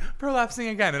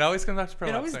 Prolapsing again. It always comes back to prolapsing.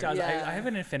 It always does. Yeah. I have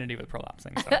an affinity with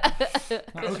prolapsing. So.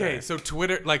 Okay, so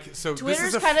Twitter, so Twitter's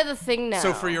this is kind of the thing now.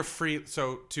 So for your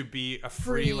to be a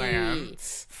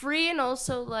freelance. Free, and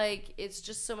also like it's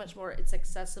just so much more. It's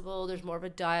accessible. There's more of a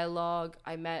dialogue.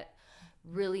 I met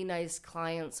really nice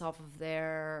clients off of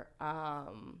there.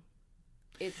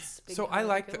 It's So become I a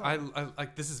like good I one.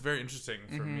 like this is very interesting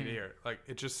for me to hear. Like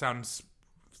it just sounds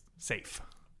safe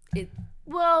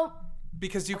Well,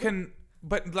 because you can,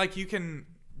 but like you can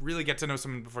really get to know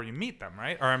someone before you meet them,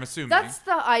 right? Or I'm assuming that's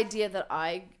the idea that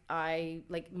I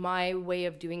like my way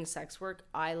of doing sex work.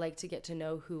 I like to get to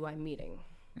know who I'm meeting.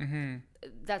 Mm-hmm.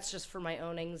 That's just for my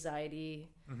own anxiety.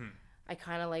 Mm-hmm. I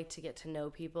kind of like to get to know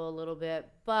people a little bit,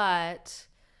 but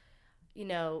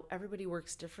everybody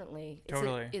works differently.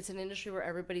 Totally. It's an industry where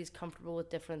everybody's comfortable with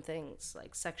different things.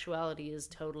 Like sexuality is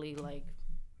totally like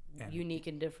unique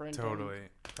and different. totally.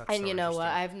 That's And so you know what?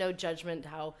 interesting. I have no judgment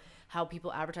how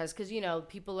people advertise, because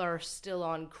people are still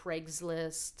on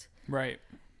Craigslist. Right.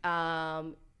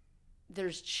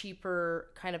 there's cheaper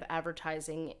kind of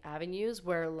advertising avenues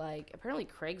where like apparently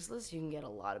Craigslist you can get a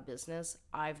lot of business.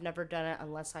 I've never done it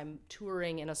unless I'm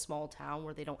touring in a small town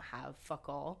where they don't have fuck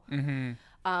all.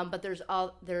 But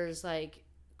there's like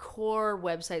core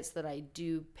websites that I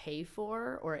do pay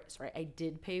for, or sorry, I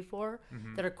did pay for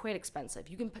that are quite expensive.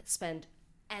 You can spend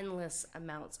endless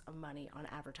amounts of money on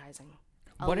advertising.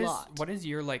 What is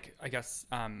your, like, I guess,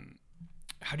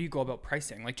 how do you go about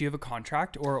pricing? Like, do you have a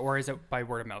contract or is it by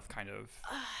word of mouth kind of?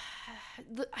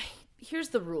 Here's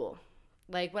the rule.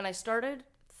 Like when I started,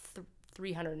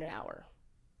 $300 an hour.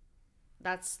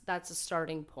 That's a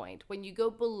starting point. When you go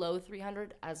below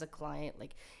 300 as a client,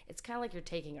 like it's kind of like you're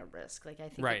taking a risk. Like I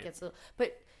think it gets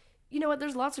but you know what?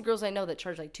 There's lots of girls I know that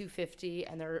charge like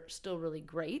 $250 and they're still really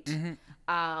great.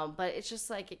 But it's just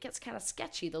like it gets kind of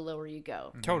sketchy the lower you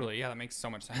go. Totally, yeah, that makes so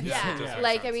much sense. Yeah,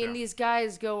 like I mean, these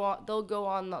guys they'll go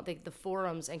on the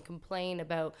forums and complain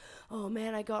about, oh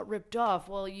man, I got ripped off.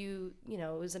 Well, you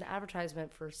know, it was an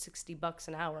advertisement for $60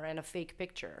 an hour and a fake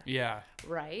picture. Yeah.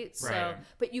 Right. So,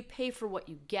 but you pay for what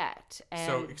you get. And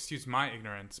so, excuse my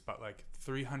ignorance, but like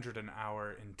 $300 an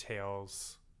hour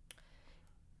entails.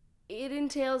 It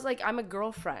entails like I'm a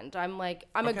girlfriend. I'm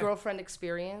a girlfriend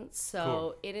experience.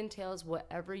 So it entails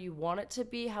whatever you want it to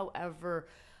be. However,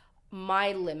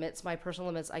 my personal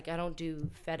limits, like I don't do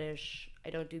fetish. I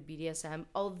don't do BDSM.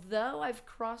 Although I've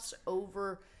crossed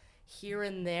over here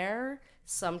and there.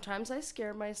 Sometimes I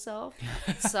scare myself.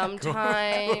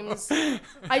 Sometimes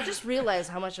I just realize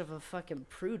how much of a fucking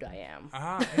prude I am.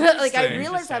 Like I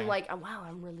realize I'm like, oh, wow,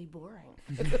 I'm really boring.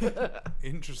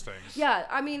 Interesting. Yeah,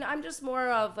 I mean, I'm just more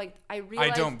of like I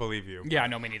don't believe you. Yeah,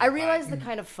 no, me neither. I realize the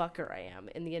kind of fucker I am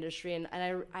in the industry, and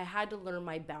I had to learn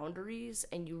my boundaries.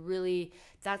 And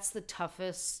that's the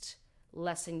toughest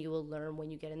lesson you will learn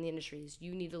when you get in the industry is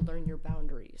you need to learn your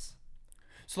boundaries.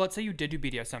 So let's say you did do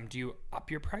BDSM. Do you up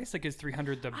your price? Like, is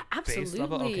 300 the Absolutely. base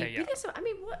level? Okay, yeah. BDSM, I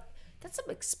mean, what? That's some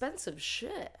expensive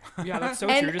shit. Yeah, that's so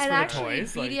true. Just for actually, the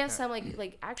toys. BDSM,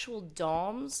 like actual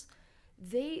DOMs,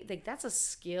 that's a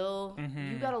skill.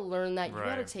 You gotta learn that. You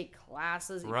gotta take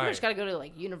classes. You just gotta go to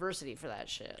like university for that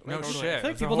shit. No like, shit. I feel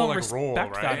like people don't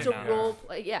respect that. It's a role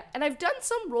play, yeah. And I've done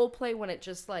some role play when it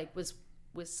just like was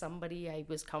with somebody I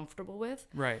was comfortable with.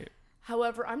 Right.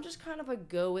 However, I'm just kind of a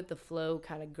go with the flow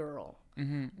kind of girl.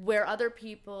 Where other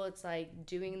people, it's like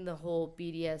doing the whole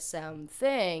BDSM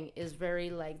thing is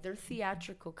very like they're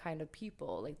theatrical kind of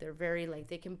people. Like they're very like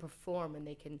they can perform and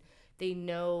they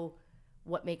know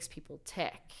what makes people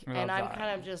tick. And I'm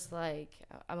kind of just like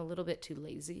I'm a little bit too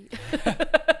lazy.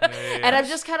 And I'm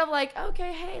just kind of like,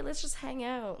 okay, hey, let's just hang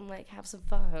out and like have some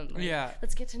fun. Like,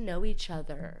 let's get to know each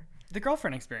other. The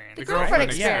girlfriend experience. The girlfriend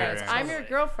experience. I'm your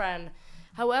girlfriend.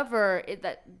 However,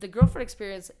 the girlfriend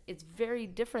experience, it's very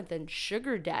different than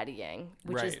sugar daddying,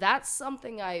 which that's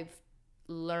something I've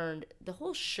learned. The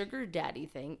whole sugar daddy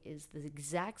thing is the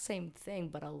exact same thing,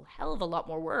 but a hell of a lot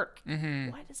more work.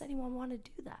 Why does anyone want to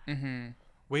do that?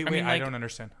 Wait, I don't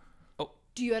understand. Oh,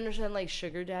 do you understand like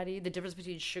sugar daddy? The difference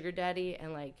between sugar daddy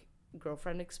and like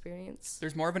girlfriend experience?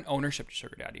 There's more of an ownership to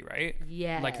sugar daddy, right?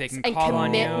 Yes. Like they can and call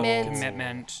on you. Commitment.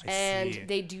 Commitment.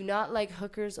 They do not like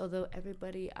hookers, although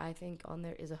everybody I think on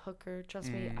there is a hooker. Trust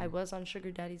me, I was on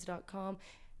sugardaddies.com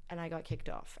and I got kicked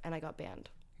off and I got banned.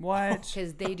 What?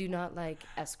 Because they do not like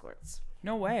escorts.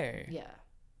 No way. Yeah.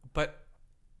 But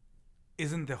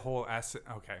isn't the whole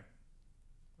okay.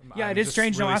 Yeah, it is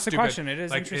strange. Really ask the question. It is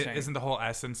like, interesting. Isn't the whole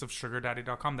essence of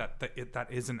sugardaddy.com that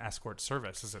is an escort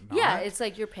service, is it not? Yeah, it's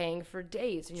like you're paying for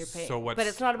dates and you're paying. So what's, but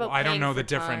it's not about. I don't know the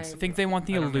time. difference. I think they want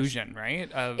the illusion,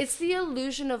 right? It's the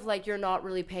illusion of like you're not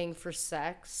really paying for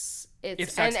sex. If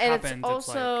sex happens, it's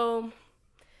also.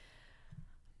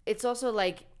 It's also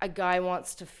like a guy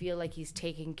wants to feel like he's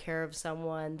taking care of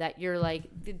someone, that you're like,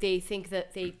 they think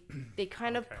that they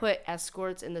kind of put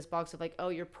escorts in this box of like, oh,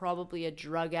 you're probably a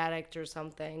drug addict or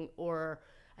something, or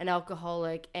an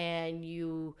alcoholic, and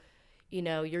you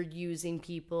know, you're using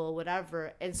people,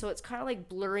 whatever. And so it's kind of like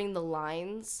blurring the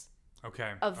lines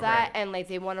of that. And like,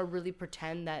 they want to really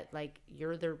pretend that like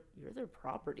you're their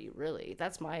property, really.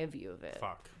 That's my view of it.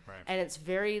 Fuck, right. And it's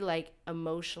very like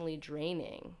emotionally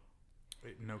draining.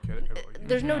 No kidding.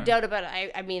 There's no doubt about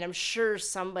it. I mean, I'm sure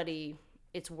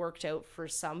it's worked out for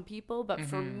some people, but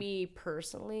for me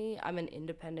personally, I'm an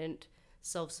independent,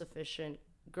 self-sufficient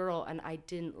girl, and I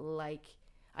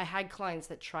had clients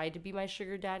that tried to be my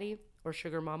sugar daddy or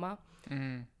sugar mama,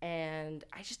 and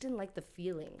I just didn't like the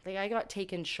feeling. Like, I got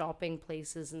taken shopping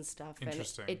places and stuff, and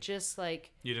it just like...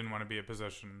 You didn't want to be a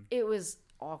position. It was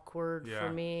awkward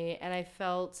for me, and I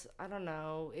felt, I don't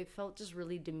know, it felt just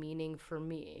really demeaning for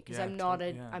me because I'm not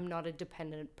a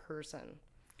dependent person.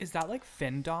 Is that like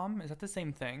FinDom? Is that the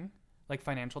same thing? like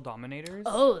financial dominators.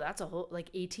 Oh, that's a whole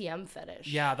like ATM fetish.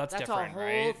 Yeah, that's a different, whole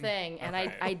right? thing. And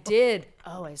Okay. I did.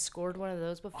 Oh, I scored one of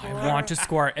those before. I want to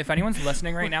score. If anyone's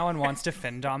listening right now and wants to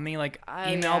FinDom me, like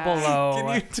email yeah. below.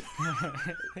 Can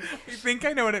you think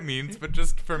I know what it means, but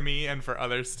just for me and for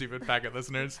other stupid faggot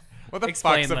listeners, what the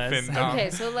Explain, fuck's a Liz. FinDom? Okay,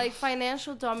 so like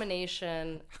financial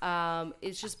domination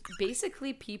is just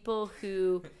basically people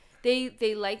who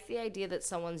they like the idea that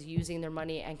someone's using their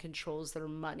money and controls their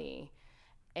money,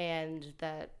 and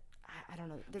that I don't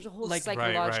know. There's a whole Like-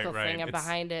 psychological right. thing It's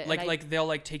behind it. Like they'll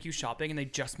like take you shopping and they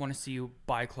just want to see you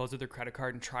buy clothes with their credit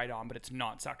card and try it on, but it's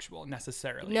not sexual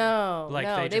necessarily. no, like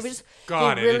no, they would just-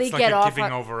 Got they it. really It's like get a off giving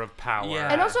on, over of power.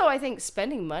 Yeah. And also, I think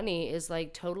spending money is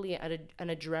like totally an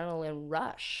adrenaline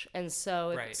rush. And so,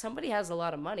 if Right. somebody has a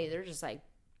lot of money, they're just like,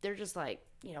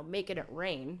 making it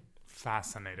rain,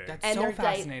 Fascinating. That's and so they're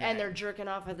fascinating. and they're jerking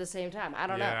off at the same time. I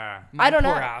don't Yeah. know. My I don't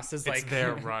poor know. ass is It's like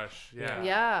their rush. Yeah.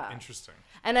 Yeah. Interesting.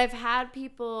 And I've had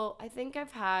people. I think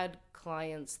I've had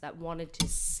clients that wanted to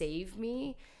save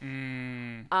me.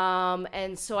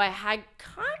 And so I had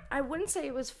I wouldn't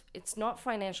say it's not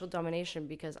financial domination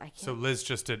because I can't. So Liz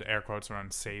just did air quotes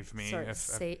around "save me." sorry, If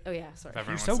oh yeah, sorry. everyone You're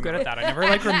wants so to good know. at that. I never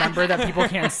like remember that people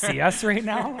can't see us right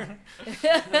now.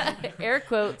 Air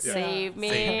quotes, save me.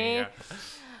 Save me, yeah.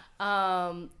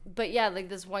 But yeah, like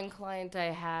this one client I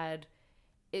had,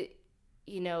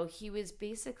 he was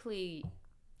basically,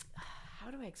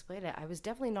 how do I explain it? I was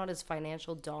definitely not his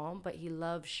financial dom, but he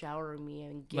loved showering me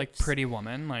and gifts. Like Pretty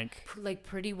Woman, like Like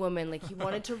Pretty Woman. Like he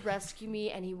wanted to rescue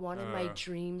me and he wanted my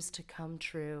dreams to come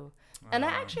true. And I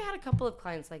actually had a couple of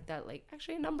clients like that. Like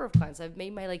actually a number of clients. I've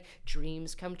made my like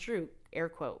dreams come true. Air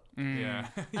quote. Yeah.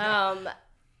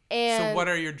 And So what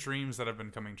are your dreams that have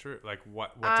been coming true? Like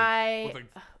what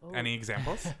any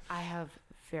examples? I have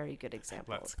very good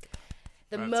examples.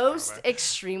 The let's most go there.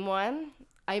 extreme one,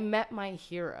 I met my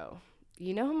hero.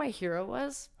 You know who my hero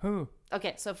was? who?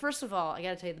 Okay, so first of all, I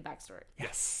gotta tell you the backstory.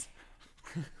 Yes.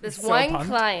 This So one pumped.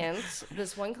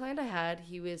 client I had,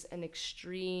 he was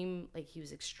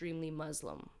extremely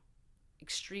Muslim.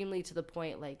 Extremely to the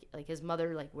point like his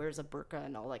mother like wears a burqa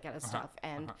and all that kind of stuff.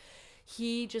 And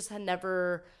he just had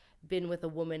never been with a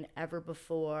woman ever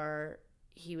before.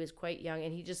 He was quite young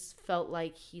and he just felt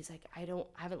like he's like, I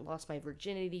haven't lost my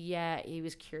virginity yet. He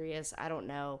was curious. I don't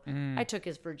know. I took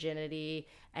his virginity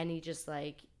and he just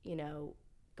like,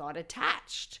 got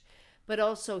attached. But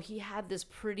also he had this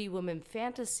Pretty Woman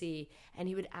fantasy and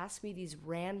he would ask me these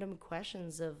random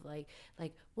questions of like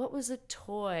what was a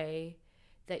toy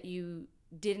that you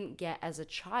didn't get as a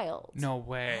child? No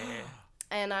way.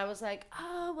 And I was like,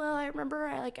 oh, well, I remember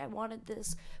I wanted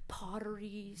this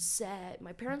pottery set.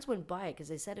 My parents wouldn't buy it because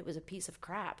they said it was a piece of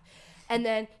crap. And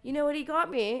then, you know what he got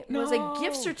me? Was a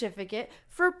gift certificate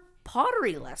for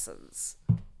pottery lessons.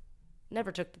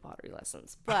 Never took the pottery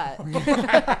lessons, but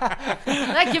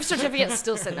that gift certificate's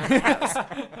still sitting at the house.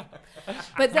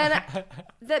 But then,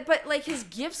 but like his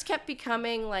gifts kept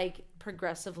becoming like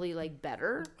progressively like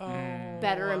better and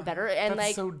better. And That's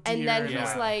like, so and then dear. he's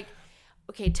Yeah. like,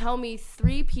 okay, tell me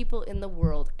 3 people in the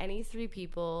world, any 3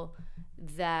 people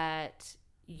that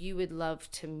you would love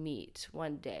to meet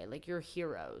one day, like your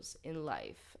heroes in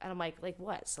life. And I'm like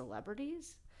what,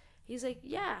 celebrities? He's like,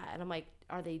 yeah. And I'm like,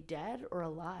 are they dead or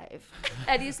alive?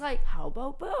 And he's like, how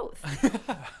about both?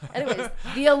 Anyways,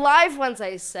 the alive ones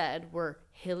I said were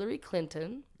Hillary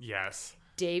Clinton, Yes.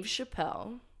 Dave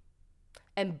Chappelle,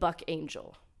 and Buck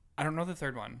Angel. I don't know the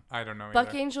third one. I don't know Buck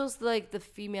either. Angel's like the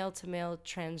first female to male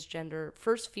transgender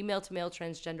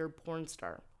porn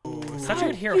star. Such a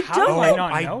good hero. You How do don't? I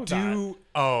not I know do.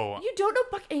 Oh. You don't know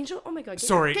Buck Angel? Oh my god!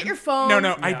 Sorry. Get your phone.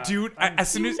 No, I Yeah. do. As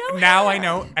soon as know now him. I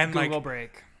know, and that? Google like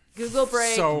break. Google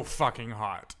break. so fucking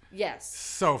hot, Yes.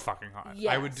 so fucking hot.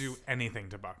 I would Yes. do anything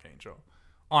to Buck Angel,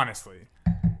 honestly.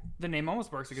 The name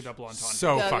almost works like a double entendre.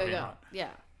 So Go, fucking go, go. hot. Yeah.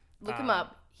 Look him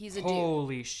up. He's a dude.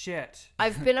 Holy shit.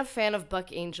 I've been a fan of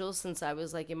Buck Angel since I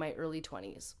was like in my early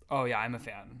 20s. Oh yeah, I'm a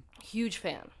fan. Huge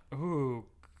fan. Ooh,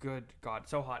 good God,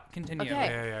 so hot. Continue.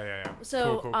 Okay. Yeah.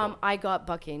 So, Cool. I got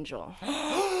Buck Angel.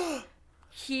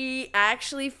 He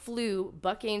actually flew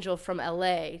Buck Angel from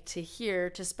LA to here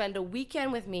to spend a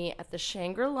weekend with me at the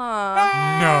Shangri-La.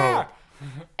 No.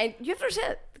 And you have to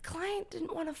understand, the client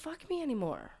didn't want to fuck me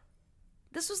anymore.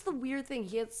 This was the weird thing.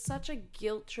 He had such a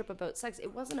guilt trip about sex.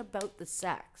 It wasn't about the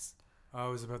sex. Oh,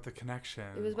 it was about the connection.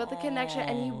 It was about the connection,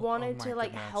 and he wanted my to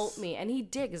like goodness. help me, and he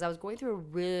did because I was going through a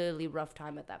really rough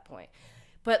time at that point.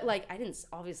 But like, I didn't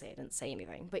say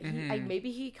anything, but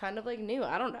maybe he kind of like knew.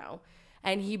 I don't know.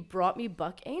 And he brought me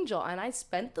Buck Angel, and I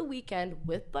spent the weekend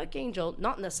with Buck Angel,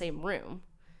 not in the same room,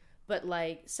 but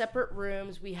like separate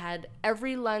rooms. We had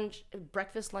every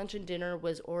breakfast, lunch, and dinner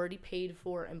was already paid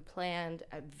for and planned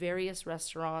at various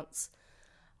restaurants.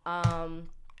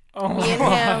 Me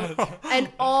and him, and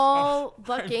all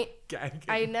Buck.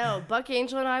 I know Buck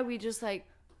Angel and I. We just like,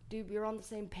 dude, we were on the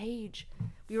same page.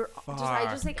 We were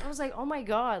I was like, oh my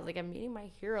god, like I'm meeting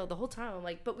my hero the whole time. I'm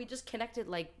like, but we just connected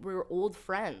like we were old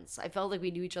friends. I felt like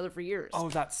we knew each other for years. Oh,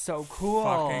 that's so cool.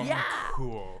 Fucking Yeah.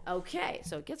 cool. Okay,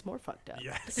 so it gets more fucked up.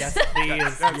 Yes. Yes,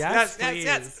 please. Yes,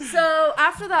 please. So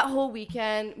after that whole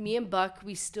weekend, me and Buck,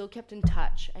 we still kept in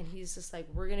touch, and he's just like,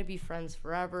 we're gonna be friends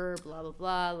forever, blah blah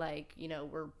blah. Like, you know,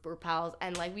 we're pals,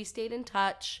 and like we stayed in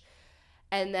touch.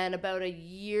 And then about a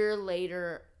year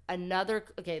later,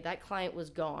 that client was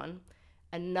gone.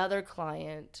 Another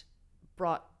client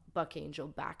brought Buck Angel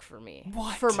back for me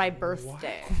for my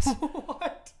birthday.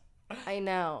 What? I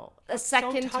know. A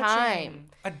second time.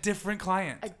 A different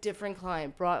client. A different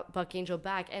client brought Buck Angel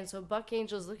back. And so Buck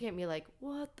Angel's looking at me like,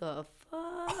 what the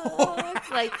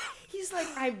fuck? Like, he's like,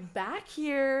 I'm back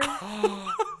here.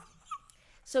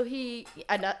 So we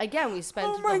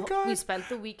spent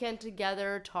the weekend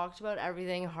together, talked about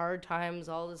everything, hard times,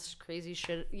 all this crazy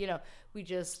shit. You know,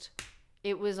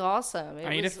 it was awesome. I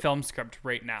need a film script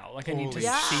right now. Like, I need to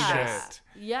Holy see shit. this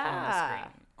Yeah. on the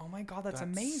screen. Oh my god, that's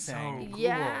amazing. So cool.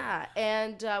 Yeah,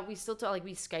 and we still talk, like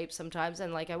we Skype sometimes,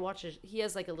 and like he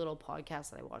has like a little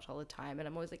podcast that I watch all the time, and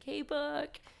I'm always like, hey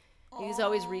Buck. He's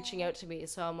always reaching out to me,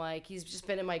 so I'm like, he's just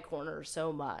been in my corner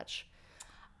so much.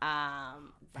 I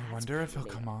wonder if he'll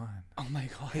come on. Oh my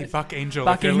god. Hey, Buck Angel,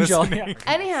 Buck if you're Angel, listening. yeah.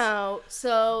 Anyhow,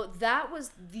 so that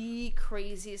was the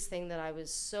craziest thing that I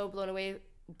was so blown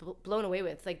away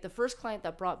with. Like the first client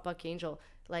that brought Buck Angel,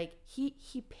 like he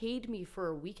paid me for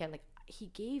a weekend. Like he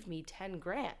gave me 10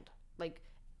 grand. Like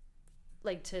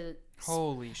to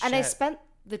Holy shit. and I spent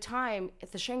the time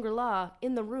at the Shangri-La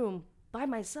in the room by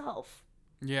myself.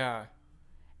 Yeah.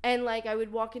 And like I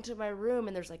would walk into my room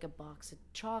and there's like a box of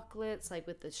chocolates, like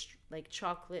with this like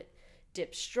chocolate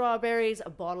dipped strawberries, a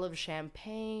bottle of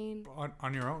champagne.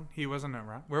 On your own? He wasn't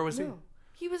around? Where was No,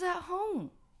 he was at home.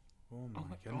 he? Oh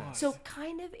my goodness. So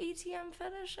kind of ATM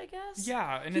fetish, I guess.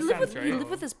 Yeah, in He a lived sense, with right? he lived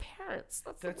with his parents.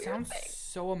 That's That the weird sounds thing.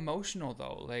 so emotional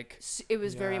though. Like, It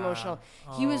was very Yeah. emotional.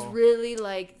 He was really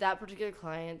like that particular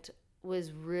client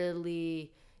was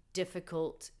really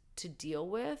difficult to deal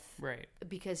with right.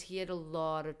 because he had a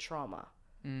lot of trauma.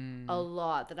 A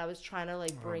lot that I was trying to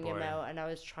like bring him boy. out, and I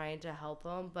was trying to help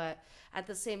him, but at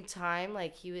the same time,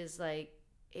 like he was like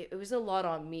it was a lot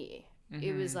on me.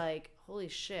 It was like, holy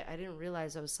shit, I didn't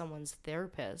realize I was someone's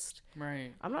therapist.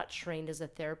 Right. I'm not trained as a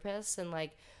therapist, and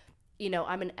like, you know,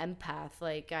 I'm an empath.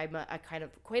 Like I'm a kind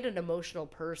of quite an emotional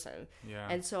person. Yeah.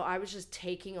 And so I was just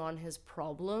taking on his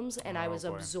problems, and I Oh, was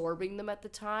boy. absorbing them at the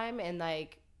time, and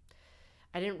like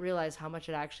I didn't realize how much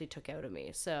it actually took out of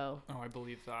me. So Oh, I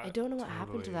believe that. I don't know what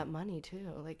happened to totally. that money too.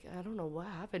 Like I don't know what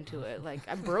happened to it. Like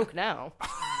I'm broke now.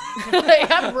 Like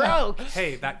I'm broke.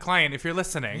 Hey, that client, if you're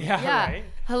listening, Yeah, Yeah. right.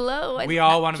 Hello. we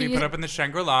all want to Can be you- put up in the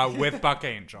Shangri-La with Buck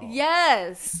Angel.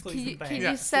 Yes. Please Can you, and thank can you.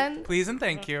 you send? Please and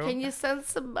thank you. Can you send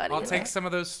some money? I'll take some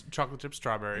of those chocolate chip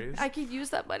strawberries. I could use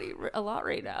that money a lot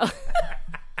right now.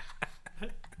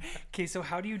 Okay, so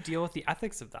how do you deal with the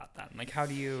ethics of that then? Like, how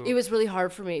do you? It was really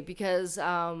hard for me because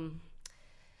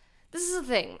this is the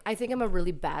thing. I think I'm a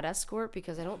really bad escort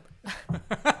because I don't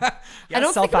I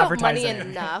don't think about money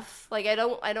enough. Like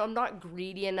I'm not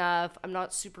greedy enough. I'm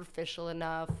not superficial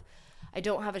enough. I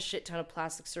don't have a shit ton of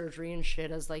plastic surgery and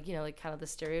shit as like, you know, like kind of the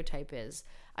stereotype is.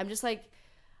 I'm just like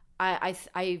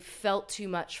I felt too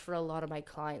much for a lot of my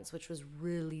clients, which was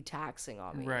really taxing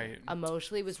on me. Right.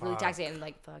 Emotionally, it was really taxing. And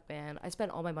like, fuck, man, I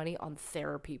spent all my money on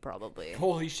therapy probably.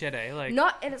 Holy shit, eh? Like,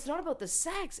 And it's not about the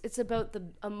sex. It's about the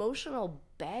emotional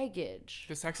baggage.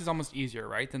 the sex is almost easier,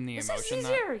 right, than the It's emotion.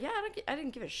 easier. Yeah, I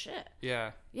didn't give a shit.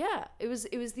 Yeah. Yeah, it was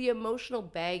the emotional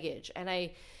baggage, and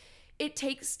it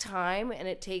takes time and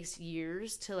it takes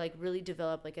years to like really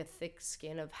develop like a thick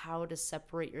skin of how to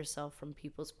separate yourself from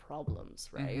people's problems,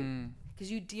 right?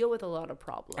 Because you deal with a lot of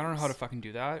problems. I don't know how to fucking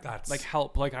do that. That's- like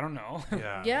help. Like, I don't know.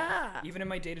 Yeah. Yeah. Even in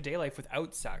my day-to-day life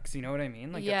without sex, you know what I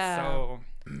mean? Like, Yeah. it's so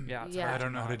yeah, it's Yeah. hard I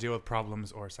don't know how to not. deal with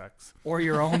problems or sex. Or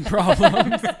your own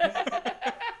problems.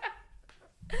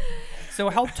 So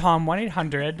help Tom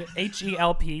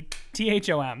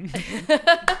 1-800-HELPTHOM.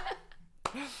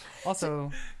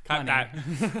 Also, Cut money.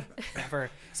 that. Never.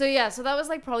 So yeah, so that was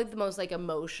like probably the most like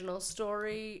emotional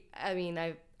story. I mean,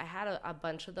 I had a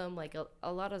bunch of them, like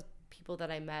a lot of people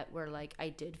that I met where like I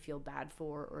did feel bad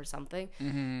for or something.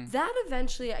 That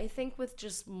eventually, I think with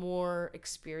just more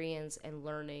experience and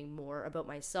learning more about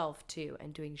myself too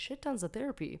and doing shit tons of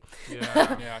therapy,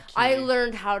 Yeah. Yeah. I key.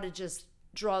 learned how to just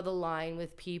draw the line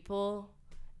with people,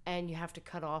 and you have to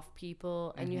cut off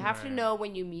people, and you have to know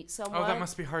when you meet someone. Oh, that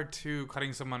must be hard too,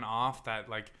 cutting someone off that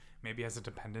like maybe has a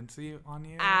dependency on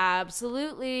you.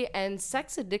 Absolutely. And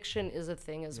sex addiction is a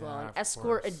thing as well. Yeah, And of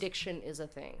escort course. addiction is a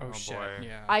thing. Oh, Oh, shit. boy.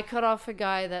 Yeah. I cut off a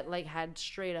guy that like had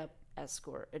straight up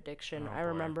escort addiction. Oh, I boy.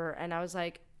 remember, and I was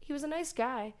like, he was a nice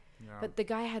guy, Yeah. but the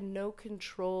guy had no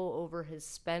control over his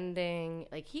spending.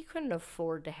 Like he couldn't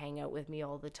afford to hang out with me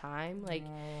all the time. Like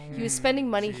he was spending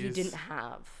money he jeez. didn't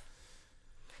have.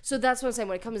 So that's what I'm saying.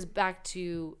 When it comes back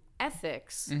to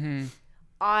ethics, Mm-hmm.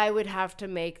 I would have to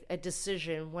make a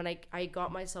decision when I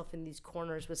got myself in these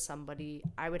corners with somebody.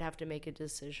 I would have to make a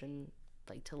decision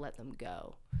like to let them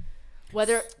go.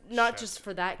 Whether not Shit. just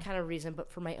for that kind of reason,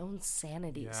 but for my own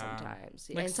sanity Yeah. sometimes.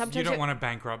 Like, And sometimes you don't want to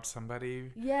bankrupt somebody.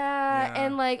 yeah, Yeah.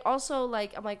 and like also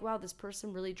like I'm like, wow, this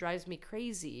person really drives me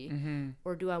crazy, Mm-hmm.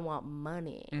 or do I want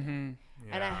money? Mm-hmm.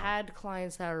 And I Yeah. had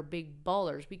clients that are big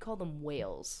ballers. We call them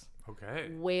whales. Okay.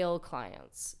 Whale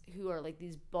clients who are like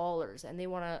these ballers, and they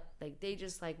want to like they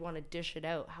just like want to dish it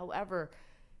out. However,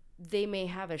 they may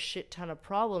have a shit ton of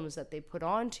problems that they put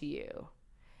onto you,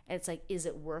 and it's like, is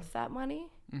it worth that money?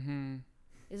 Mm-hmm.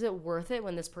 Is it worth it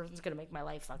when this person's gonna make my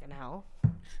life fucking hell?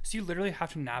 So you literally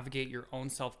have to navigate your own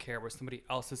self-care with somebody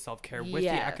else's self-care with the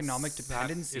Yes. economic That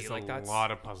dependency. is Like a that's lot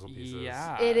of puzzle pieces.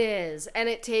 Yeah. It is, and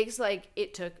it takes like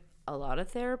it took a lot of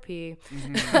therapy,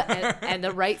 and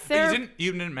the right But therapist,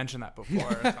 you didn't mention that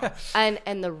before. so-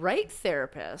 and the right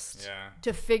therapist yeah.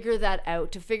 to figure that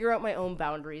out, to figure out my own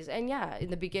boundaries. And yeah, in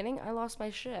the beginning, I lost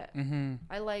my shit. Mm-hmm.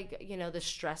 I like, the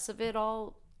stress of it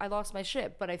all. I lost my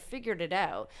shit, but I figured it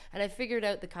out, and I figured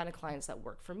out the kind of clients that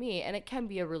work for me, and it can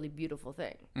be a really beautiful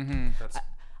thing. Mm-hmm. That's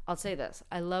I'll say this: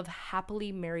 I love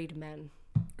happily married men.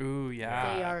 Ooh,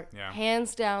 yeah. They are yeah.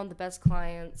 hands down the best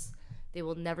clients. They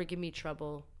will never give me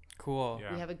trouble. Cool.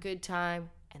 Yeah. We have a good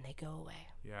time, and they go away.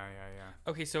 yeah.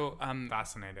 Okay, so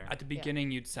Fascinating. at the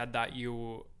beginning you'd said that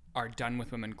you are done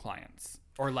with women clients,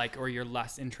 or you're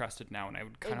less interested now, and I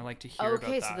would kind of like to hear about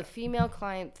Okay, that. so the female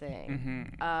client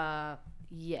thing. Mm-hmm.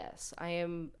 Yes, I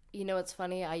am. It's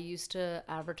funny. I used to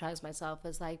advertise myself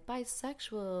as like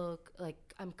bisexual, like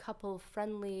I'm couple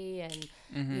friendly and,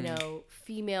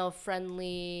 female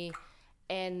friendly.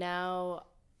 And now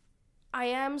I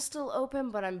am still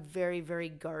open, but I'm very, very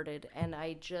guarded. And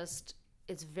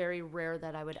it's very rare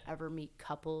that I would ever meet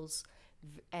couples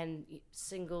and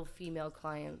single female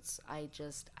clients. I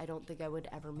don't think I would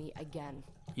ever meet again.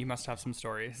 You must have some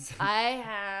stories. I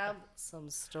have some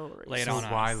stories. Lay it So on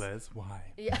why, us. Liz? Why?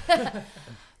 Yeah.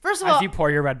 First of all, As you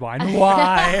pour your red wine,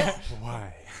 why?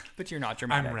 Why? But you're not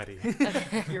dramatic. I'm ready.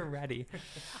 You're ready.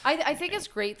 I think it's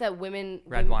great that women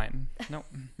Red wine. No,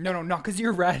 not because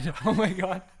you're red. Oh my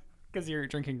god, because you're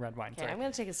drinking red wine. Okay, Sorry. I'm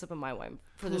gonna take a sip of my wine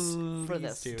for this. For Please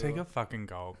this. do. Take a fucking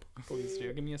gulp. Please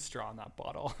do. Give me a straw in that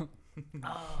bottle.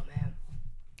 Oh man.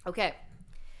 Okay,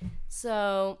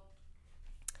 so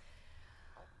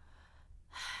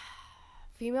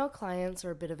female clients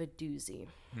are a bit of a doozy.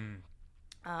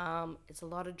 It's a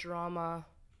lot of drama.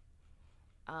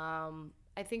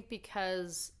 I think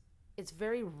because it's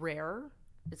very rare.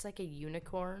 It's like a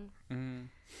unicorn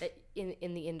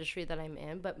in the industry that I'm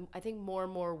in. But I think more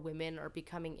and more women are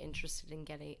becoming interested in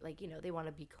getting, they want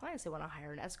to be clients. They want to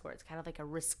hire an escort. It's kind of like a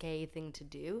risque thing to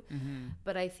do.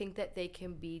 But I think that they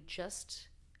can be just,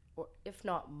 or if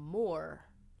not more,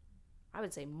 I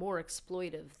would say more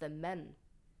exploitive than men.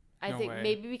 I No think way.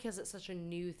 maybe because it's such a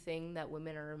new thing that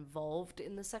women are involved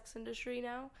in the sex industry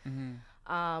now,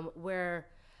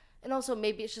 and also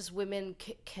maybe it's just women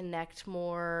connect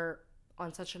more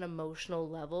on such an emotional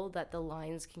level that the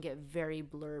lines can get very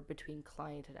blurred between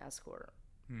client and escort.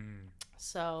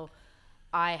 So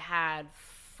I had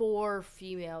 4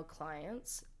 female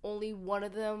clients. Only one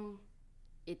of them,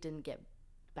 it didn't get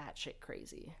batshit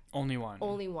crazy. Only one.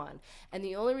 Only one. And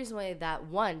the only reason why that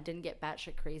one didn't get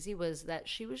batshit crazy was that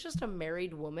she was just a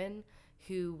married woman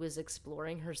who was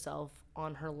exploring herself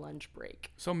on her lunch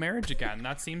break. So marriage again.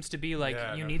 That seems to be like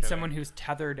Yeah, you no need kidding. someone who's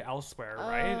tethered elsewhere,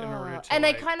 right? In order to And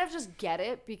like, I kind of just get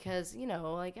it because,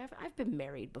 I've been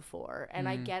married before, and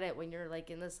I get it when you're like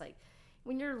in this, like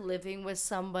when you're living with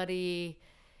somebody,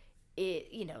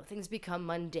 things become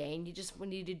mundane. You just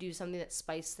need to do something that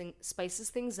spices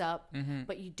things up,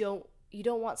 but you don't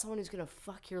want someone who's going to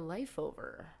fuck your life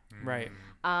over. right.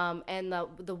 And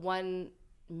the one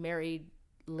married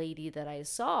lady that I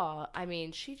saw, I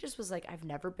mean, she just was like, I've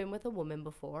never been with a woman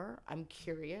before. I'm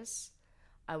curious.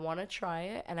 I want to try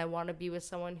it, and I want to be with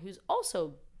someone who's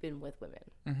also been with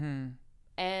women.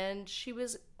 And she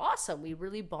was awesome. We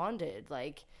really bonded.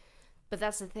 But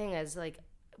that's the thing is, like,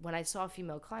 when I saw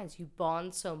female clients, you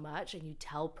bond so much and you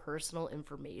tell personal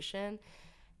information.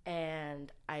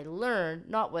 And I learned,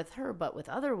 not with her, but with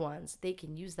other ones, they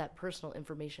can use that personal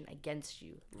information against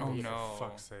you. Oh, later. no. For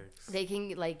fuck's sakes. They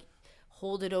can like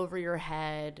hold it over your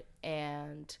head,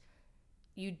 and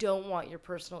you don't want your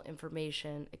personal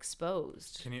information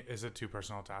exposed. Is it too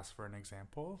personal to ask for an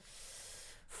example?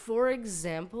 For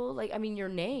example, like, I mean, your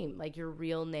name, like your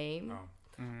real name,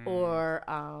 or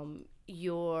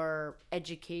your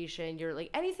education, your like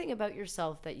anything about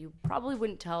yourself that you probably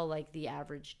wouldn't tell like the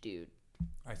average dude.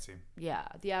 I see. Yeah,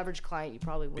 the average client you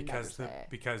probably wouldn't say.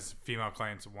 Because female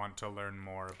clients want to learn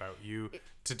more about you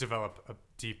to develop a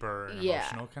deeper and Yeah.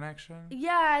 emotional connection.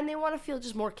 Yeah, and they want to feel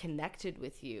just more connected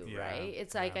with you, Yeah, right?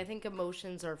 It's like, yeah. I think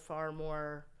emotions are far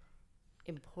more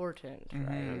important, Yeah,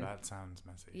 right? that sounds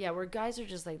messy. Yeah, where guys are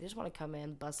just like, they just want to come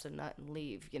in, bust a nut, and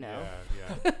leave, you know?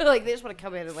 Yeah. Like, they just want to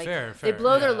come in and like, Fair, they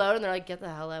blow their yeah. load and they're like, get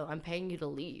the hell out. I'm paying you to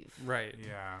leave, Right.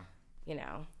 Yeah. you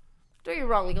know? Don't get me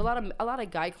wrong, like a lot of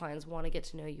guy clients want to get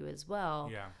to know you as well.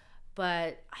 Yeah.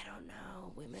 But I don't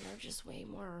know, women are just way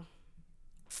more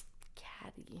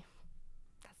catty.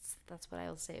 That's what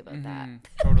I'll say about that.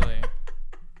 Totally.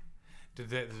 Did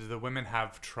the women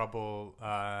have trouble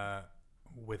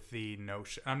with the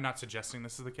notion? I'm not suggesting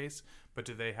this is the case, but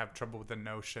do they have trouble with the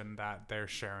notion that they're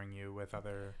sharing you with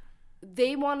other?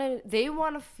 They want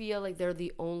to feel like they're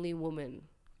the only woman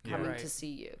coming right. to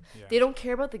see you. Yeah. They don't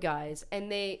care about the guys,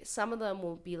 and some of them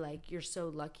will be like, "You're so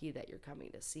lucky that you're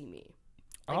coming to see me."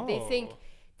 Like they think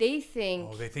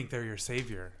Oh, they think they're your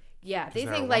savior. yeah, they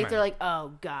they're a think like woman. they're like,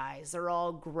 "Oh, guys, they're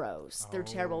all gross. They're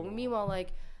terrible." Oh. Meanwhile, like,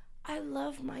 I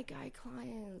love my guy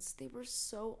clients. They were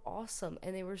so awesome,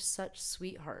 and they were such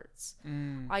sweethearts.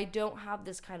 I don't have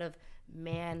this kind of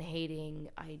man-hating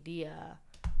idea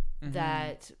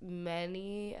that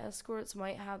many escorts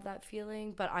might have that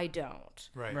feeling, but I don't.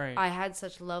 Right. Right. I had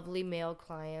such lovely male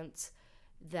clients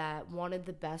that wanted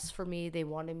the best for me. They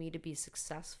wanted me to be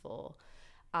successful.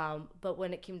 But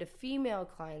when it came to female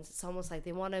clients, it's almost like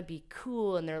they want to be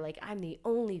cool, and they're like, I'm the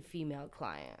only female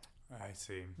client. I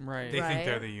see. Right. They think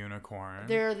they're Right? the unicorn.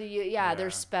 They're Yeah. they're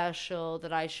special,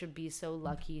 that I should be so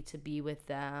lucky to be with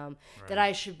them, that Right.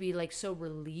 I should be like so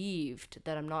relieved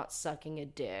that I'm not sucking a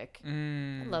dick.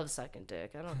 I love sucking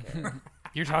dick. I don't care.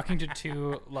 You're talking to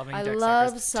two loving I dick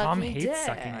love suckers. Tom sucking hates dick.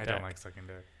 sucking I dick. don't like sucking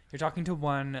dick. You're talking to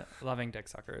one loving dick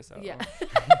sucker, so Yeah.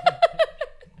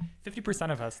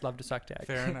 50% of us love to suck dick.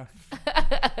 Fair enough.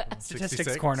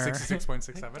 Statistics corner.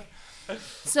 66.67.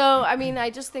 So, I mean, I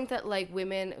just think that like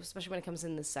women, especially when it comes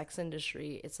in the sex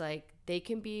industry, it's like they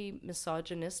can be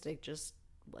misogynistic, just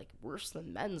like worse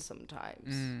than men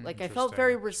sometimes. Like I felt Interesting.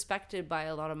 very respected by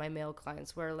a lot of my male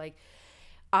clients where like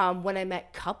when I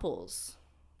met couples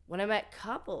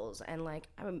and like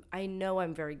I know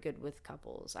I'm very good with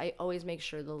couples. I always make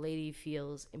sure the lady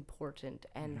feels important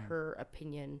and her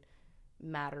opinion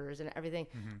matters and everything.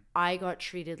 I got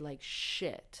treated like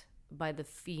shit by the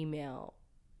female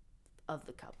of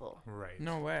the couple. Right.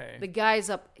 No way. The guy's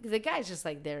just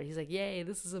like there. He's like, yay,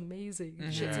 this is amazing.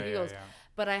 Shits and giggles.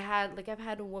 But I've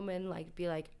had a woman like be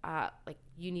like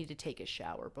you need to take a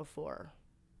shower before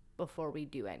we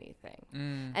do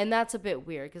anything. And that's a bit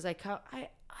weird because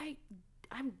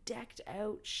I'm decked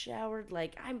out, showered,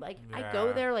 like I'm like I go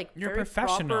Yeah. there like You're very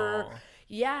professional. proper.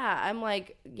 Yeah, I'm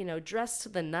like, dressed to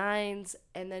the nines,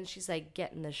 and then she's like,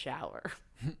 get in the shower.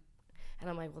 And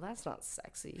I'm like, well, that's not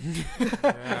sexy.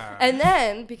 Yeah. And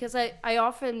then because I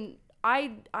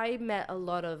met a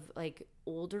lot of like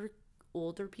older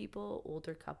people,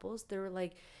 older couples. They were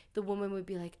like, the woman would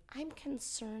be like, I'm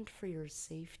concerned for your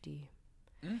safety.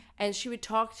 And she would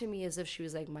talk to me as if she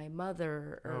was like my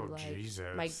mother or Oh, like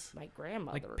Jesus. my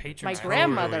grandmother. Like my patronizing.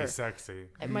 grandmother. Totally sexy.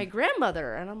 And my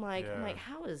grandmother. And I'm like, Yeah.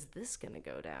 how is this gonna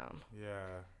go down? Yeah.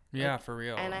 Yeah, for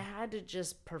real. And I had to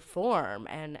just perform,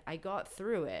 and I got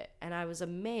through it. And I was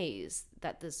amazed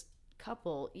that this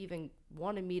couple even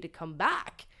wanted me to come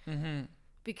back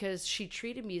because she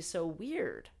treated me so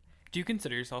weird. Do you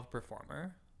consider yourself a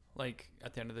performer? Like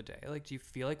at the end of the day, like do you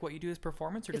feel like what you do is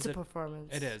performance, or It's does a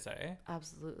performance. It is, eh?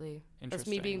 Absolutely. That's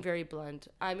Interesting. me being very blunt.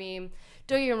 I mean,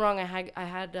 don't get me wrong. I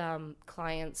had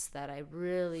clients that I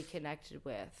really connected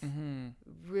with,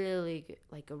 really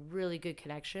like a really good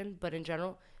connection. But in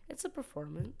general, it's a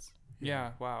performance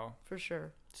Yeah. Wow. for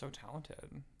sure. So talented.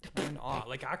 I'm in awe.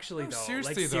 Like actually, though.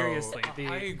 Seriously, like, though. seriously.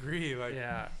 I agree. Like,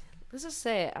 Yeah. Let's just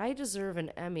say it. I deserve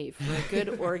an Emmy for a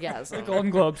good orgasm. The Golden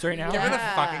Globes right now. give her the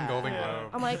Yeah. fucking Golden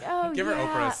Globe. I'm like, oh Give her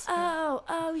yeah, Oprah's.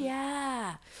 oh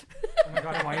yeah. Oh my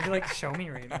god, I want you to like show me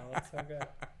right now. That's so good.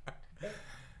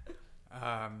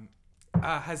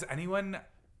 Has anyone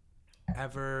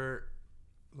ever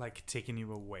like taken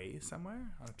you away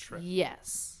somewhere on a trip?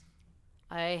 Yes.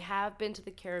 I have been to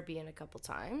the Caribbean a couple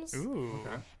times. Ooh.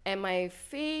 Okay. And my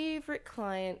favorite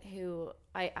client, who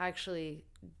I actually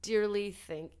dearly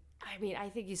think, I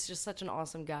think he's just such an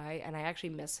awesome guy, and I actually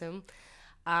miss him.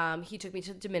 He took me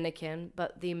to the Dominican,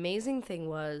 but the amazing thing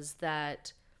was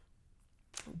that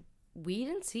we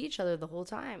didn't see each other the whole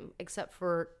time, except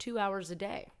for 2 hours a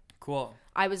day. Cool.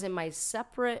 I was in my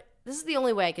separate, this is the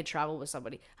only way I could travel with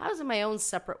somebody. I was in my own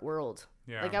separate world.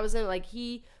 Yeah. Like I was in, like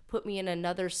he put me in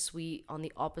another suite on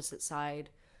the opposite side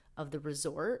of the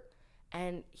resort,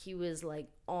 and he was like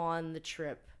on the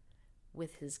trip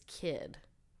with his kid.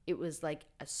 It was like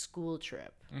a school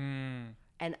trip.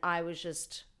 And I was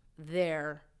just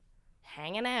there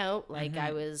hanging out. Like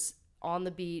I was on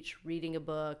the beach reading a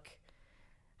book,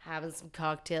 having some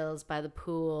cocktails by the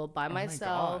pool by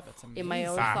myself that's in my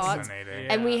own thoughts. Fascinating.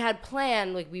 And we had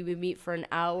planned, like, we would meet for an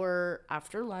hour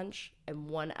after lunch and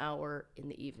 1 hour in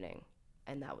the evening.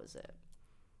 And that was it.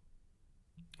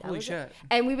 Holy shit.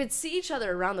 And we would see each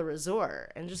other around the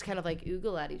resort and just kind of like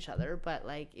oogle at each other. But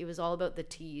like, it was all about the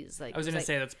tease. Like, I was it going to like,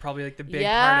 say that's probably like the big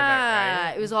part of it,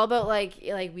 right? it was all about like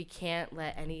we can't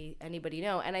let anybody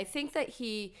know. And I think that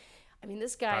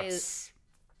this guy is.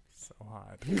 That's so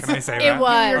hot. Can I say that? It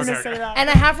was. You're gonna Okay. say that. And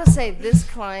I have to say, this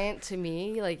client to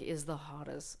me, like, is the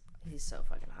hottest. He's so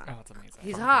fucking hot. Oh, that's amazing.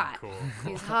 He's hot. Cool.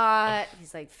 He's hot.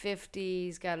 He's like 50.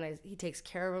 He's got he takes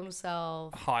care of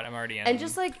himself. Hot. I'm already in. And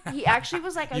just like, he actually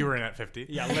was like, You were in at 50.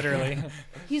 yeah, literally.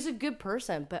 he's a good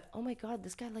person, but oh my God,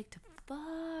 this guy liked to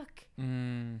fuck.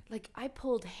 Like, I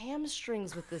pulled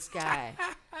hamstrings with this guy.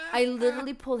 I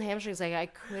literally pulled hamstrings. Like, I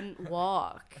couldn't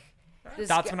walk. This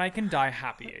That's guy- when I can die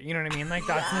happy. You know what I mean? Like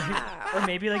that's like, or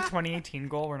maybe like 2018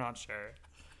 goal. We're not sure.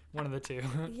 One of the two.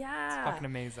 yeah. Fucking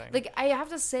amazing. Like, I have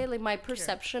to say, like, my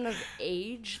perception of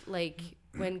age, like,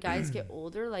 when guys get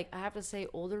older, like, I have to say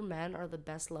older men are the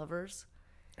best lovers.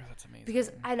 oh, that's amazing. Because,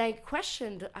 and I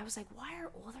questioned, I was like, why are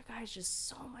older guys just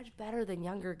so much better than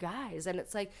younger guys? And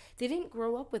it's like, they didn't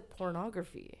grow up with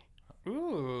pornography.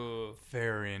 Ooh.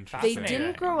 Very They interesting.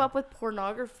 didn't grow up with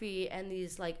pornography and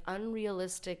these, like,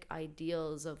 unrealistic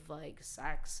ideals of, like,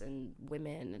 sex and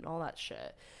women and all that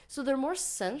shit. So they're more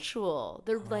sensual.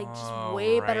 They're, like, just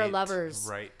way better lovers.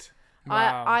 Right.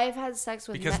 Wow. I've had sex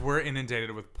with Because men- we're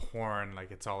inundated with porn. Like,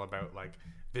 it's all about, like,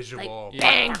 visual. like,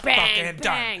 bang, fuck, bang, fucking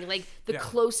bang. done. Like, the Yeah.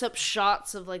 close-up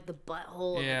shots of, like, the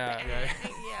butthole. and the Yeah. bang,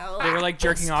 you know, They were like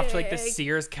jerking off to like the stick.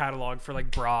 Sears catalog for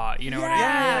like bra. You know what I mean?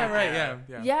 Yeah, right. Yeah.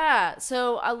 Yeah. Yeah,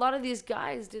 so a lot of these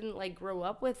guys didn't like grow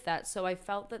up with that, so I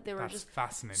felt that they were That's just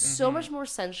fascinating. so much more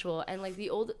sensual. And like the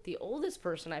oldest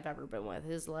person I've ever been with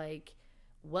is like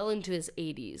well into his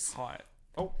 80s. Hot.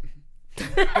 Oh.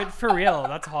 But for real,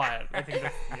 that's hot. I think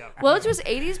that's, yeah. Well into his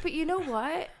 80s, but you know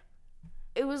what?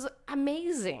 It was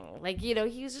amazing. Like, you know,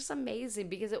 he was just amazing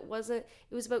because it was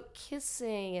about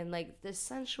kissing and like the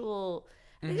sensual.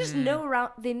 They just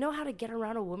they know how to get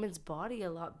around a woman's body a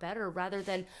lot better rather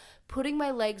than putting my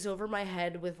legs over my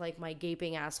head with like my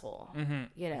gaping asshole.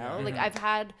 You know, like I've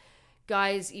had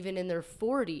guys even in their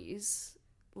 40s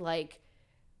like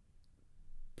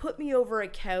put me over a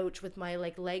couch with my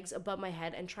like legs above my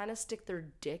head and trying to stick their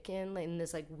dick in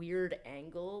this like weird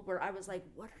angle where I was like,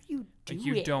 what are you doing? Like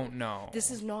you don't know.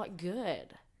 This is not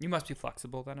good. You must be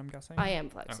flexible then, I'm guessing. I am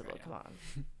flexible. Okay, Come on.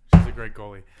 She's a great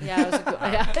goalie. Yeah, I was a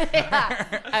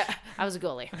goalie. I was a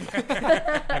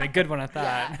goalie. And a good one at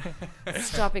that.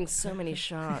 Stopping so many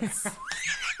shots.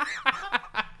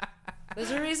 There's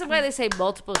a reason why they say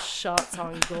multiple shots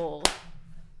on goal.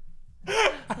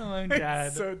 Oh my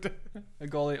god. So A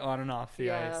goalie on and off the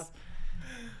Yeah. ice.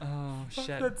 Oh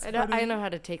shit. that's I know how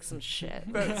to take some shit.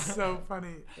 That's so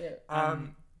funny.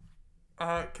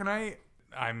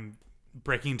 I'm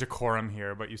breaking decorum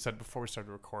here, but you said before we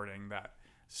started recording that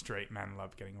straight men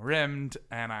love getting rimmed,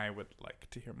 and I would like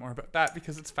to hear more about that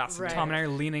because it's fascinating. Right. Tom and I are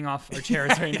leaning off our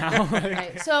chairs right now.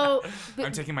 Right. So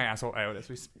I'm taking my asshole out as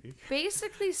we speak.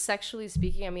 basically, sexually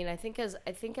speaking, I mean, I think as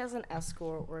an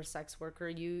escort or a sex worker,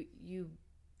 you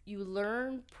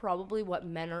learn probably what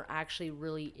men are actually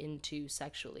really into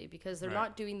sexually because they're Right.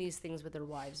 not doing these things with their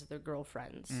wives or their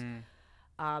girlfriends.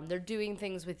 They're doing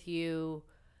things with you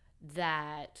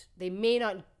that they may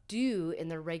not do in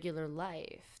their regular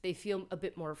life. They feel a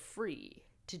bit more free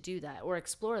to do that or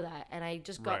explore that. And I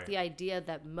just got Right. the idea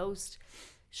that most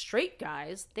straight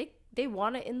guys, they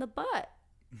want it in the butt.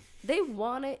 They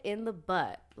want it in the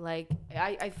butt. Like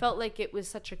I felt like it was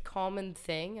such a common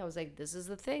thing. I was like, this is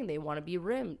the thing. They want to be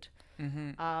rimmed.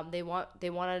 They want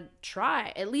to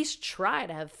at least try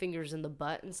to have fingers in the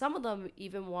butt, and some of them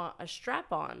even want a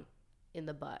strap on in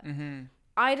the butt.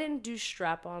 I didn't do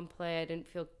strap on play. I didn't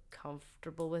feel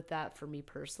comfortable with that for me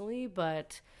personally,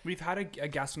 but We've had a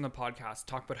guest on the podcast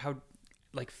talk about how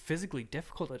like physically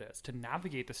difficult it is to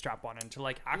navigate the strap-on and to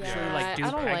like actually like do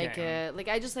I don't like pegging. it. Like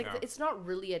I just like Yeah. it's not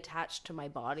really attached to my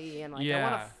body, and like I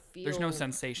Yeah, want to feel. there's no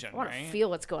sensation, I want right? to feel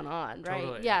what's going on, right?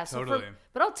 Totally. Yeah. So Totally.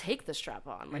 but I'll take the strap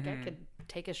on. Like I could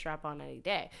take a strap on any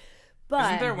day. But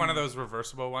Isn't there one of those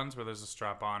reversible ones where there's a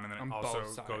strap on and then On it also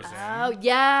both sides. goes in? Oh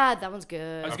yeah, that one's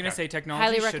good. I was gonna Okay. say technology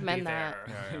Highly should recommend be that.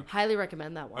 there. Yeah, Highly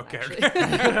recommend that one. Okay.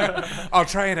 Actually. I'll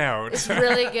try it out. It's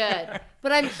really good.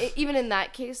 But even in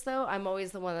that case though, I'm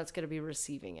always the one that's going to be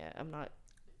receiving it. I'm not.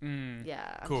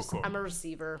 Yeah. Cool, cool. I'm a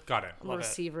receiver. Got it. I'm Love a it.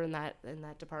 receiver in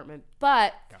that department.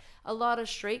 But Yeah. a lot of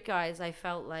straight guys, I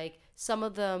felt like some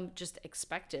of them just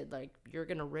expected like you're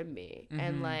gonna rim me,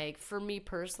 and like for me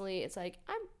personally, it's like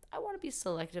I want to be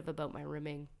selective about my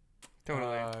rimming.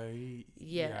 Totally.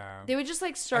 Yeah. They would just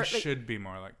like I start like should be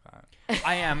more like that.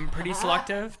 I am pretty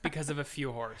selective because of a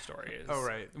few horror stories. Oh,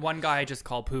 right. One guy I just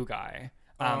call Pooh Guy.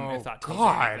 Oh, if that tells you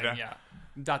God. anything, yeah.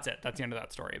 That's it. That's the end of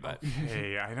that story, but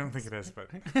Hey, I don't think it is, but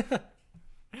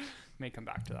may come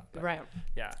back to that. But right.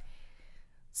 Yeah.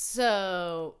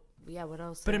 So yeah, what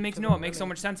else? But do I it makes have no, for it makes so rimming?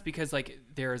 much sense because like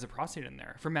there is a prostate in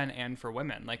there for men and for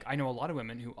women. Like I know a lot of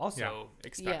women who also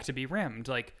expect Yeah. to be rimmed.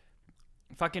 Like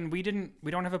fucking we don't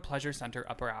have a pleasure center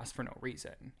up our ass for no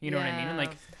reason. You know what I mean? And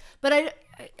like but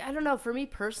I don't know. For me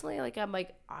personally, like I'm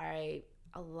like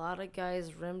a lot of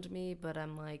guys rimmed me, but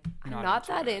I'm like I'm Not not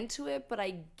into that into it. But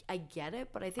I get it.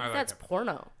 But I think I like that's it.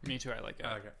 porno. me too, I like it.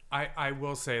 I like it. I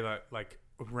will say that like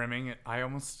rimming, I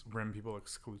almost rim people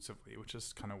exclusively, which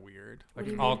is kind of weird. Like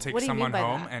do you I'll mean? take What do you mean someone by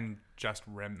home that? and just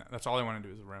rim them. That's all I want to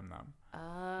do is rim them.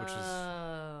 Oh, Which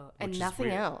and is nothing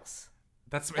weird. else.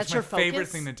 That's That's it's my your favorite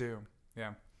focus? thing to do.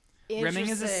 Yeah. Rimming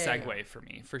is a Interesting. segue for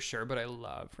me, for sure, but I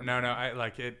love No, I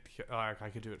like it. I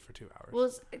could do it for 2 hours. Well,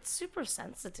 it's super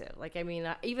sensitive. Like I mean,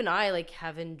 even I like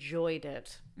have enjoyed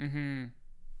it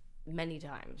many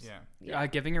times. yeah.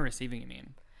 Giving or receiving, you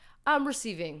mean? I'm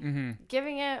receiving,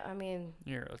 giving it. I mean,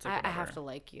 Here, let's take I whatever. have to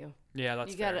like you. Yeah,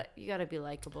 that's You fair. gotta be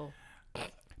likable.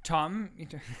 Tom,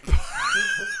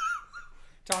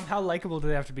 Tom, how likable do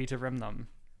they have to be to rim them?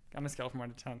 On a scale from 1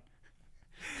 to 10.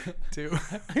 2.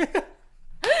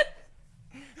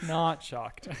 Not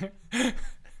shocked. That's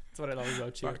what I love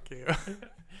about you. Fuck you.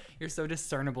 You're so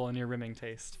discernible in your rimming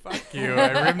taste. Fuck you.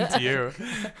 I rimmed you.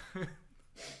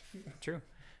 True,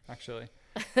 actually.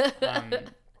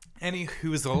 Any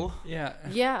hoozle, Yeah.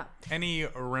 Yeah, any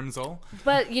rimsel.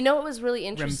 but you know what was really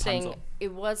interesting? Rapunzel.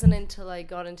 It wasn't until I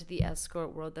got into the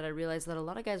escort world that I realized that a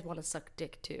lot of guys want to suck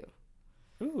dick too.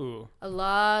 Ooh. A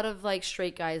lot of like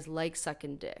straight guys like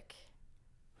sucking dick.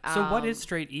 So what is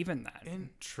straight even then?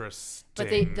 Interesting.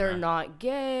 But they're not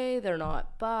gay, they're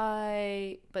not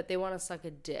bi, but they want to suck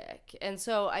a dick. And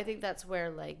so I think that's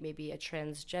where like maybe a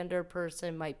transgender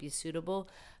person might be suitable.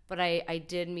 But I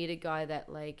did meet a guy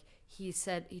that like he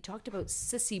talked about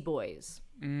sissy boys.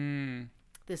 The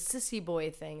sissy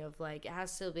boy thing of like it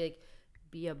has to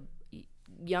be a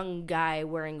young guy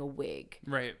wearing a wig.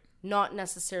 Right. Not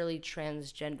necessarily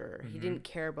transgender. He didn't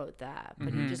care about that,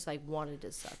 but he just like wanted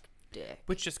to suck dick.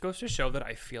 Which just goes to show that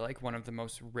I feel like one of the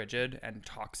most rigid and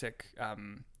toxic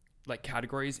like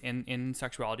categories in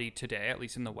sexuality today, at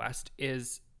least in the West,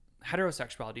 is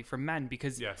heterosexuality for men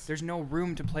because Yes. there's no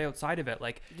room to play outside of it.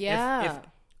 Like Yeah. if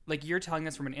like you're telling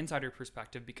this from an insider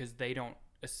perspective because they don't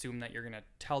assume that you're gonna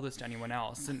tell this to anyone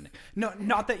else. And no,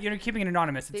 not that you're keeping it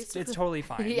anonymous. It's totally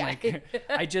fine. Yeah. Like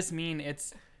I just mean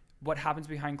it's what happens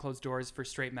behind closed doors for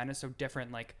straight men is so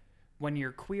different. Like when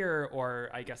you're queer or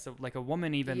I guess like a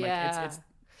woman even Yeah. like it's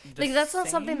the Like that's not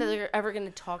something that same. they're ever going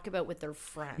to talk about with their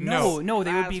friends. No,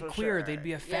 they would be That's for queer. sure. They'd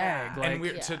be a fag. Yeah. Like, And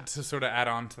Yeah. to sort of add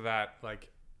on to that,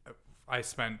 like I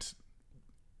spent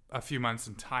a few months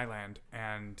in Thailand,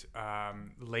 and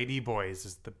lady boys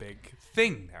is the big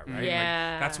thing there, right?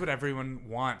 Yeah. Like, that's what everyone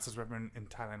wants. That's what everyone in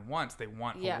Thailand wants. They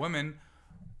want Yeah. a woman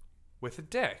with a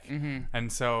dick,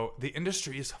 and so the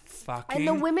industry is fucking And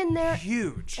the women there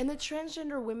huge. and the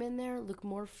transgender women there look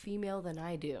more female than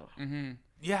I do.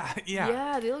 yeah.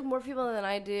 Yeah, they look more female than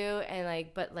I do, and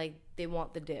like, but like they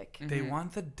want the dick. They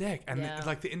want the dick, and Yeah.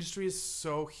 like the industry is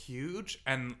so huge,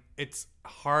 and it's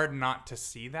hard not to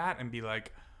see that and be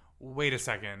like, wait a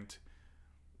second.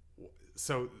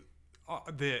 So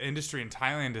the industry in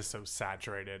Thailand is so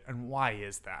saturated, and why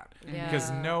is that? Because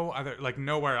Yeah.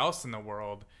 nowhere else in the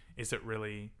world is it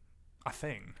really a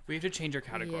thing. we have to change our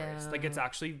categories. Like it's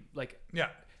actually like Yeah.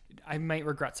 I might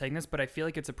regret saying this, but I feel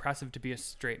like it's oppressive to be a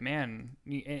straight man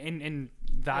in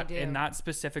that do. in that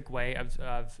specific way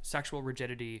of sexual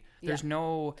rigidity. There's Yeah.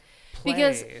 no play.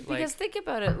 Because think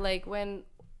about it, like when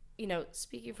you know,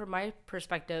 speaking from my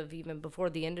perspective, even before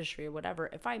the industry or whatever,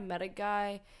 if I met a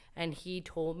guy and he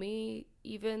told me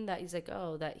even that he's like,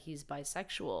 oh, that he's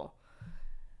bisexual,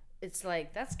 it's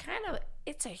like, that's kind of,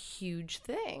 it's a huge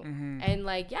thing. And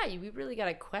like, yeah, we really got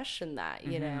to question that,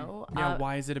 you know? Yeah,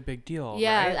 why is it a big deal?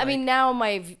 Yeah, right? I mean, now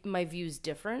my view's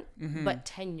different, but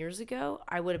 10 years ago,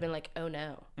 I would have been like, oh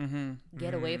no,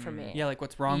 get away from me. Yeah, like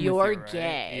what's wrong You're with you, right?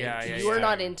 gay. Yeah, You're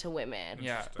not into women.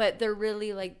 Yeah. But they're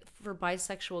really like, for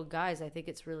bisexual guys, I think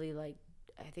it's really like,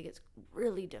 I think it's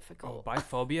really difficult.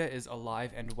 Biphobia is alive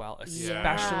and well,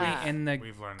 especially Yeah. in the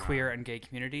We've learned queer that. and gay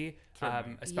community.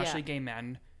 Certainly. Especially Yeah. gay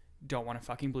men don't want to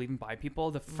fucking believe in bi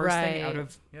people. The first thing out Right.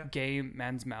 of Yeah. gay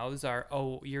men's mouths are,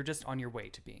 oh, you're just on your way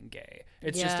to being gay.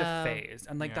 It's just a Yeah. phase.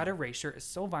 And like Yeah. that erasure is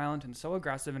so violent and so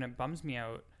aggressive, and it bums me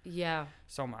out Yeah,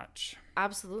 so much.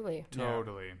 absolutely.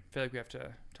 Totally. I feel like we have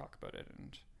to talk about it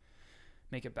and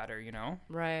make it better, you know?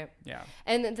 Right. Yeah.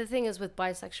 And the thing is with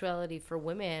bisexuality for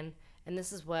women, and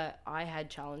this is what I had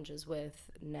challenges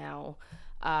with now,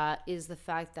 is the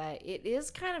fact that it is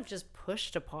kind of just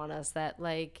pushed upon us that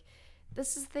like,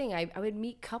 this is the thing. I would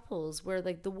meet couples where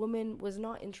like the woman was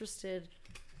not interested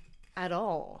at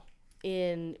all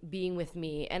in being with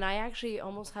me. And I actually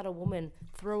almost had a woman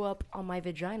throw up on my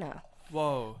vagina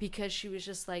Whoa. because she was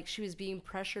just like, she was being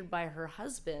pressured by her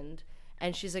husband.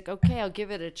 And she's like, okay, I'll give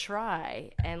it a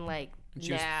try. And like,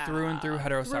 She was through and through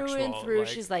heterosexual. Through and through. like-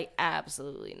 She's like,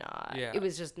 absolutely not. Yeah. It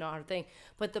was just not her thing.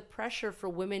 But the pressure for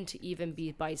women to even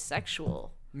be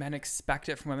bisexual, men expect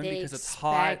it from women they because it's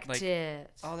hot. expect Like, it.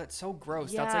 oh, that's so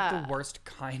gross. That's like Yeah. the worst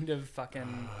kind of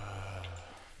fucking.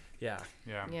 Yeah.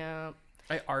 Yeah. Yeah.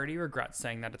 I already regret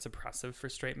saying that it's oppressive for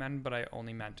straight men, but I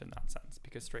only meant in that sense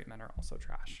because straight men are also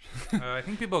trash I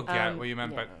think people get what you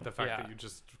meant, yeah. but the fact Yeah. that you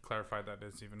just clarified that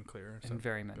is even clearer. So. in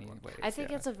very many ways. I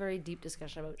think yeah. it's a very deep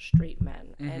discussion about straight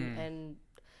men. Mm-hmm. And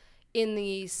in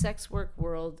the sex work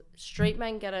world, straight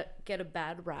men get a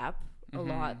bad rap a Mm-hmm.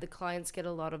 lot. The clients get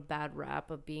a lot of bad rap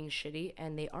of being shitty,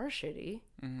 and they are shitty.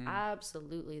 Mm-hmm.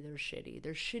 Absolutely, they're shitty.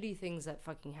 There's shitty things that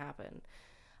fucking happen.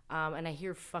 And I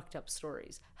hear fucked up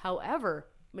stories. However,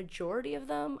 majority of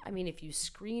them, I mean, if you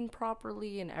screen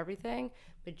properly and everything,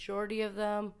 majority of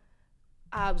them,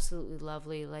 absolutely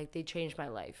lovely. Like, they changed my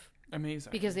life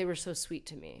amazing. because they were so sweet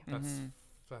to me.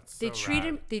 That's They so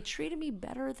treated rad. they treated me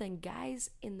better than guys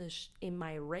in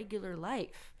my regular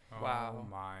life. Wow. Oh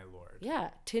my lord. Yeah,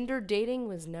 Tinder dating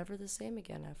was never the same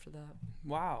again after that.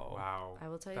 Wow. Wow. I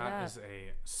will tell you That that. is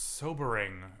a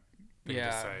sobering thing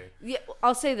Yeah. to say. Yeah,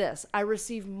 I'll say this: I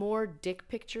received more dick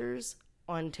pictures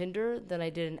on Tinder than I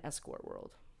did in escort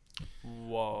world.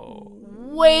 Whoa.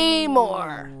 Way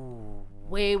more.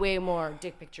 Way more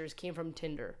dick pictures came from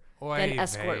Tinder Oy than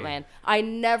escort vey. land. I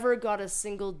never got a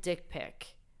single dick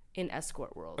pic in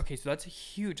escort world. Okay, so that's a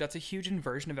huge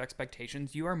inversion of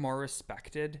expectations. You are more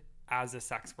respected as a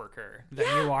sex worker than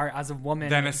you are as a woman.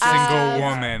 Than a single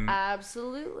woman.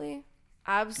 Absolutely.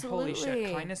 Holy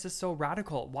shit, kindness is so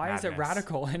radical. Why is it Madness.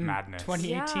 radical in Madness.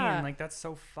 2018? Yeah. Like, that's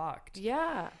so fucked.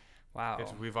 Yeah. Wow.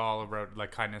 We've all eroded,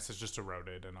 like, kindness has just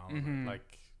eroded and all of it.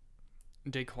 Like,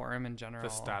 Decorum in general. the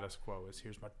status quo is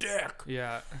here's my dick.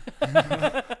 Yeah.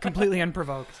 Completely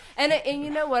unprovoked. And you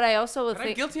know what? I also And I'm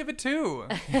think, guilty of it too.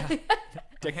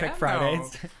 Dick Yeah, pic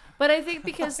Fridays. but I think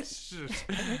because Shit.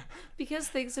 because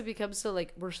things have become so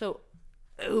like we're so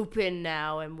open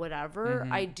now and whatever,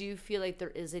 I do feel like there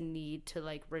is a need to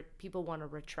like people want to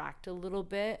retract a little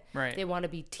bit. Right. They want to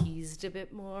be teased a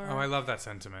bit more. Oh, I love that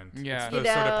sentiment. Yeah. It's the You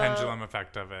sort of know, pendulum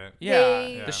effect of it. Yeah.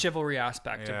 They- The chivalry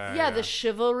aspect of yeah, the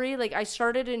chivalry. Like I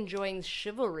started enjoying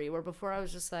chivalry where before I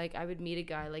was just like I would meet a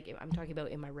guy like I'm talking about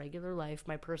in my regular life,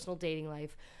 my personal dating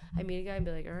life. I meet a guy and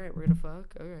be like, all right, we're gonna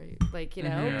fuck, all right, like you know.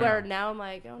 Yeah. Where now I'm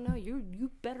like, oh no,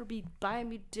 you better be buying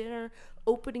me dinner,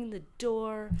 opening the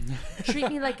door, treat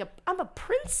me like I'm a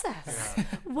princess.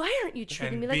 Why aren't you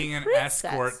treating And me like being a an princess?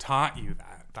 escort taught you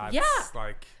that. That's Yeah.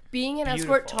 like, Being an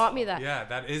escort taught me that. yeah,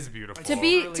 that is beautiful. To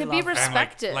be really to love be that. And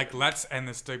respected. like let's end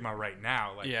the stigma right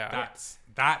now. Like Yeah.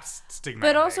 that's stigma.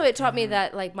 but also it taught me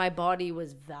that like my body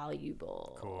was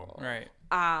valuable. cool. Right.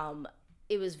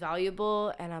 It was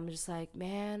valuable, and I'm just like,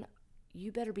 man,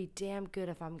 you better be damn good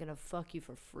if I'm gonna fuck you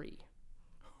for free.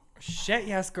 Shit,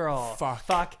 yes, girl.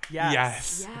 Fuck. yes.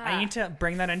 Yes. Yeah. I need to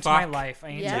bring that into Fuck my life.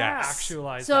 I need Yeah. to Yes.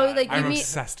 actualize So, that. like, you I'm meet-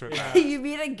 obsessed with that. You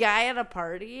meet a guy at a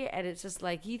party, and it's just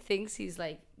like he thinks he's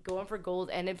like going for gold.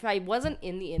 And if I wasn't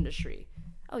in the industry,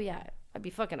 oh yeah, I'd be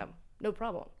fucking him, no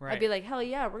problem. Right. I'd be like, hell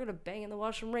yeah, we're gonna bang in the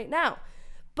washroom right now.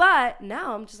 But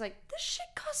now I'm just like, this shit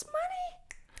costs money.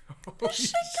 This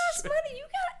shit costs money. You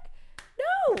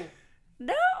got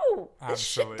no. This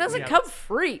shit Absolutely. doesn't Yeah, come that's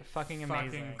free. fucking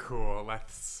amazing. Fucking cool.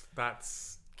 That's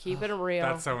Keeping it real.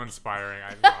 That's so inspiring.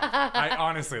 I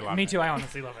honestly love it. Me too. I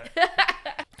honestly love it. I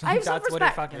have That's what it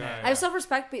self-respect. fucking Yeah, is. I have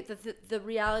self-respect, but the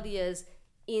reality is,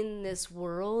 in this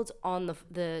world, on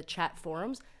the chat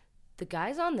forums, the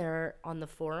guys on the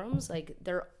forums, like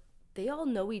they all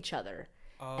know each other,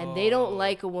 and they don't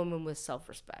like a woman with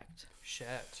self-respect.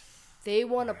 Shit. They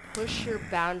want to push your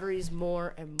boundaries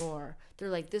more and more. They're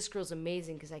like, this girl's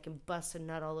amazing because I can bust a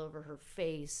nut all over her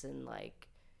face and like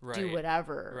do Right.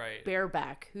 whatever. Right.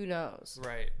 Bareback, who knows?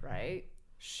 Right. Right?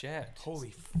 Shit.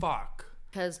 Holy fuck.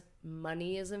 Because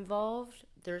money is involved.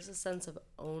 There's a sense of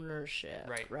ownership.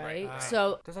 Right, Right. right.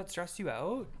 So, Does that stress you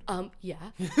out?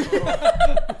 yeah.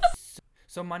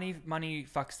 So money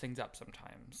fucks things up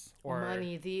sometimes. Or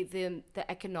Money, the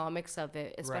economics of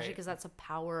it, especially Right. because that's a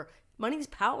power. Money's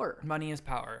power. money is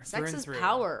power. Sex through and is through.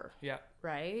 power, Yeah.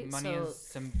 right? Money So is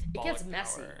symbolic it gets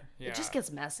messy. power. Yeah. It just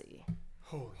gets messy.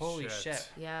 Holy shit.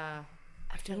 Yeah.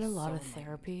 I've done a lot of so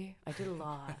therapy. I did a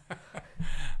lot.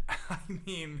 I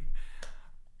mean,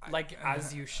 Like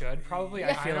as you should probably. I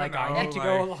Yeah. feel I like don't I know, need to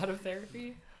go a like- lot of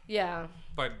therapy. Yeah.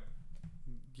 but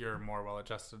you're more well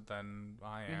adjusted than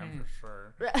I am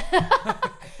for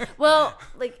sure. Well,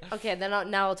 like, okay, then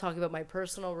now I'll talk about my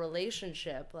personal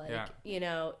relationship. Like, Yeah. you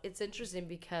know, it's interesting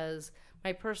because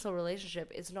my personal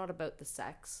relationship is not about the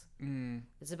sex.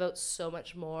 It's about so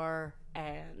much more.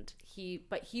 And he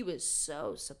was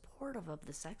so supportive of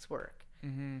the sex work.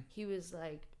 He was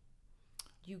like,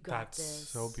 you got That's this.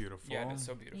 so beautiful. Yeah, that's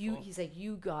so beautiful. He's like,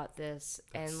 you got this,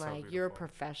 That's and so like you're a beautiful.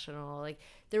 professional. Like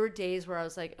there were days where I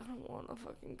was like, I don't want to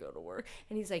fucking go to work,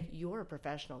 and he's like, you're a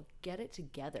professional. Get it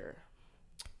together.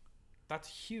 That's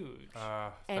huge.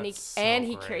 And That's so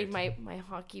he great. carried my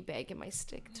hockey bag and my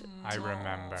stick to I the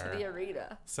remember.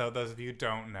 arena. So those of you who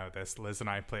don't know this, Liz and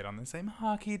I played on the same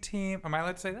hockey team. Am I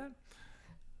allowed to say that?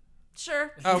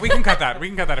 Sure. Oh, we can cut that. We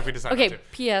can cut that if we decide Okay. not to.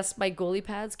 P.S. My goalie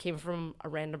pads came from a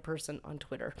random person on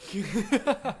Twitter.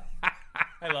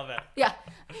 I love it. Yeah.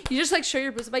 You just like show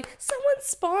your boobs. I'm like, someone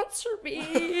sponsor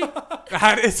me.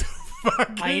 That is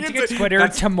fucking I need to get insane. Twitter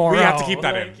tomorrow. We have to keep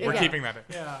that Like, in. We're yeah. keeping that in.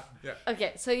 Yeah.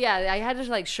 Okay. So yeah, I had to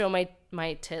like show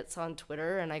my tits on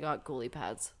Twitter, and I got goalie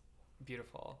pads.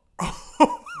 Beautiful.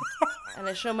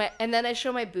 And then I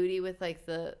show my booty with like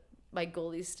my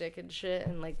goalie stick and shit,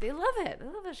 and like they love it. They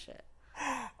love that shit.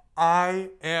 I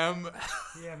am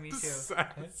Yeah, me too.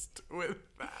 obsessed with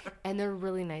that. And they're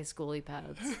really nice goalie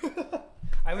pads.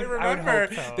 I I would remember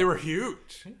hope so. they were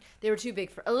huge. They were too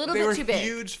big for a little They bit were too big.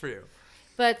 huge for you.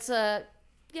 But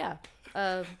yeah,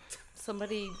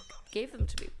 somebody gave them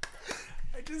to me.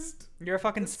 I just You're a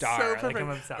fucking star. so Like, perfect. I'm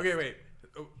obsessed. Okay, wait.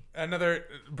 Oh, another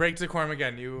break decorum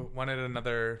again. You wanted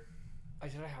another.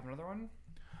 Did I have another one?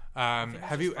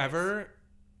 Have you ever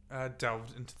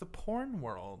delved into the porn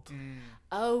world?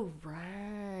 Oh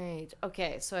right.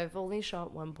 Okay, so I've only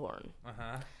shot one porn.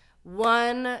 Uh-huh.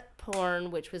 One porn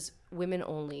which was women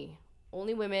only.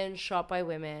 Only women, shot by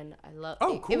women. I love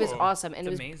Oh, it was cool. awesome. And It's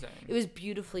it was amazing. It was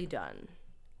beautifully done.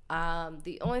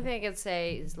 The only thing I can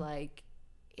say is like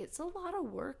it's a lot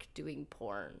of work doing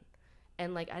porn.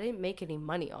 And like I didn't make any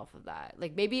money off of that.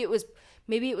 Like maybe it was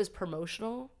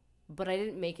promotional, but I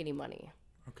didn't make any money.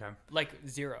 Okay. Like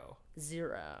 0.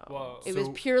 Zero. Whoa. It was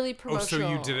purely Oh, so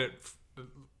promotional. you did it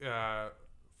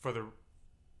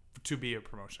to be a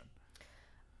promotion.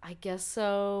 I guess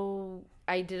so.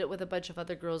 I did it with a bunch of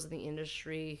other girls in the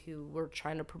industry who were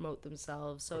trying to promote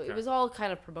themselves. So Okay. it was all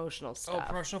kind of promotional Oh, stuff.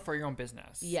 promotional for your own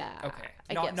business. Yeah, Okay.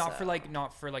 I Not guess not for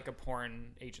so. like a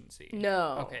porn agency.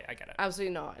 No. Okay, I get it.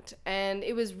 Absolutely not. And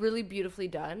it was really beautifully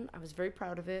done. I was very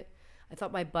proud of it. I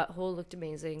thought my butthole looked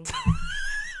amazing.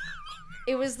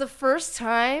 It was the first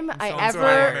time Sounds what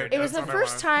I wanted. it was the That's what I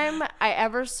first wanted. time I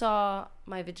ever saw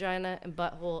my vagina and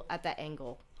butthole at that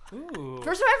angle. Ooh.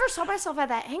 First time I ever saw myself at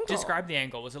that angle. Describe the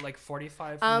angle. Was it like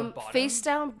 45 from the bottom? face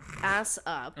down, ass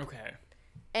up. Okay.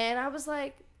 And I was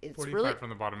like, it's 45 really from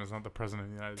the bottom is not the president of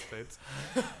the United States.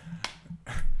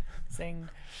 Sing.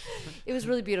 it was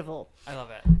really beautiful. I love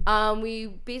it. We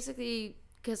basically,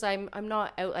 because I'm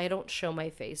not out, I don't show my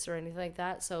face or anything like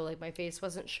that. So like my face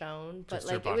wasn't shown, but Just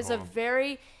your like it was a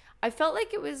butthole. I felt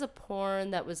like it was a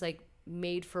porn that was like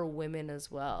made for women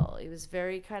as well. It was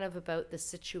very kind of about the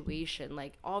situation.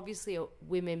 Like obviously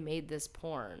women made this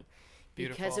porn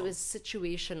because Beautiful. it was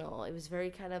situational. It was very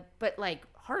kind of, but like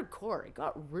hardcore. It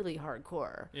got really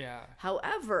hardcore. Yeah.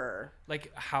 However,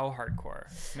 Like how hardcore?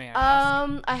 May I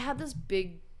ask? I had this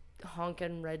big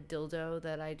honkin' red dildo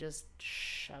that I just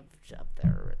shoved up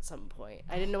there at some point.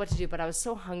 I didn't know what to do, but I was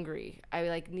so hungry. I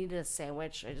like needed a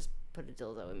sandwich. I just put a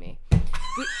dildo in me.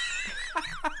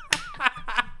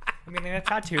 I'm getting a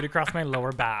tattooed across my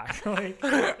lower back. Like,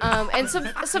 And some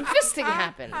fisting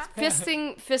happened.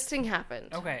 Fisting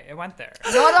happened. okay, it went there.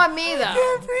 Not on me though.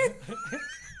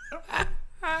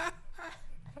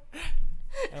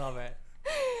 I love it.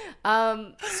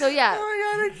 So yeah.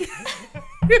 Oh my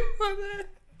god,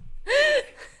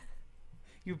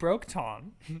 You broke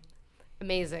Tom.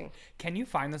 Amazing. Can you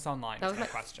find this online? That Is was my my-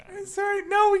 question. Sorry,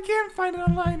 no, we can't find it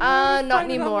online. Not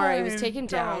Find it anymore. It online. was taken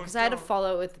down because I had to Don't.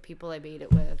 follow it with the people I made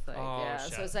it with. Like, Oh, yeah.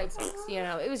 shit. So it's like,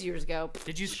 it was years ago.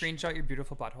 Did you screenshot your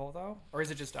beautiful butthole though, or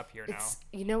is it just up here now? It's,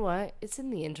 you know what? It's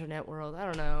in the internet world. I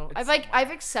don't know. It's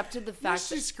I've accepted the Yeah, fact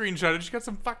she that screenshotted. She got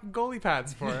some fucking goalie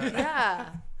pads for it. yeah.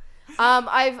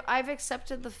 I've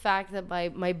accepted the fact that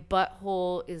my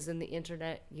butthole is in the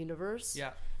internet universe.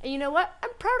 Yeah, And you know what? I'm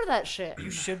proud of that shit. you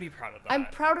should be proud of that. I'm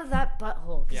proud of that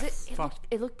butthole Yeah, because fuck.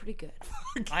 it looked pretty good.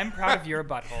 I'm proud of your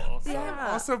butthole. So. Yeah.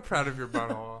 I'm also proud of your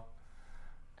butthole.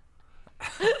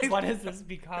 What has this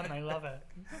become? I love it.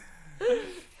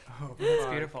 Oh, It's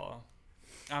fuck. beautiful.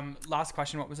 Last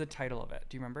question. What was the title of it?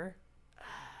 Do you remember?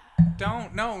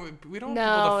 Don't, no, we don't No,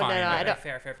 want people no, to find no, I it. don't-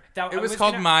 Fair. That, It I was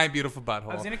called gonna- My Beautiful Butthole.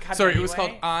 I was gonna cut it Sorry, it was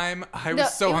anyway. called I No,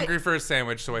 was so it wa- hungry for a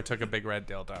sandwich, so I took a big red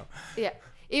dildo. Yeah.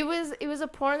 It was a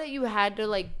porn that you had to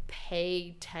like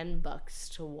pay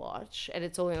 $10 to watch, and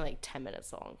it's only like 10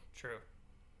 minutes long. True.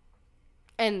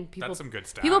 And people That's some good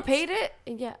stats. people paid it,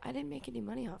 and yeah, I didn't make any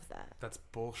money off that. That's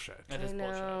bullshit. That is I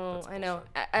bullshit. know, That's I know.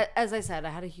 As I said, I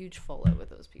had a huge fallout with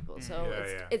those people, so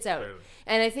it's out, clearly.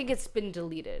 and I think it's been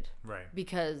deleted Right.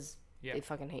 because Yeah. they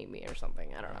fucking hate me or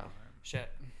something. I don't know. Shit.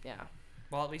 Yeah,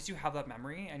 Well, at least you have that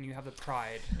memory and you have the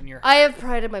pride in your. I have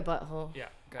pride in my butthole. Yeah.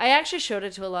 Good. I actually showed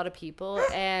it to a lot of people,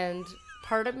 and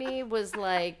part of me was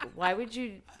like, why would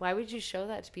you show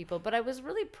that to people? But I was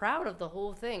really proud of the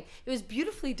whole thing. It was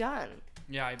beautifully done.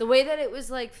 Yeah. The way that it was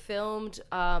like filmed,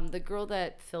 the girl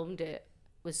that filmed it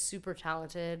was super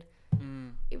talented.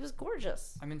 It was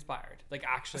gorgeous. I'm inspired. Like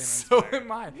actually, I'm So inspired.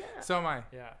 am I. So am I.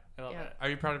 Yeah. I love Yeah. it. Are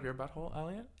you proud of your butthole,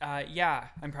 Elliot? Yeah,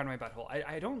 I'm proud of my butthole.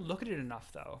 I don't look at it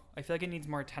enough though. I feel like it needs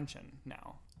more attention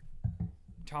now.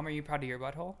 Tom, are you proud of your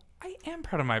butthole? I am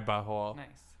proud of my butthole. Nice.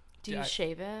 Do you Yeah,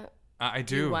 shave it? I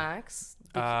Do you do. wax?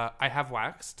 I have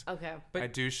waxed. Okay. But I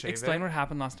do shave Explain it. what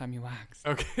happened last time you waxed.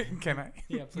 Okay, can I?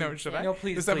 Yeah, No, please. should Yeah. I? No,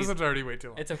 please, This please. episode's already way too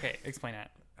long. It's okay. Explain it.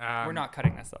 Um, We're not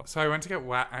cutting this though. So I went to go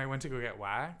get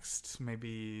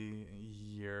maybe a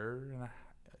year,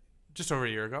 just over a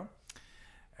year ago,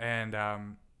 and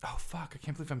oh fuck, I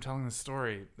can't believe I'm telling this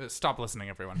story. Stop listening,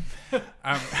 everyone.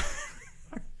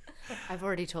 I've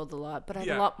already told a lot, but I have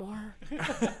Yeah. a lot more.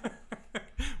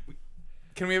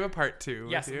 Can we have a part two?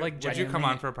 Yes, with you? like, would you come genuinely.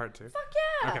 on for a part two? Fuck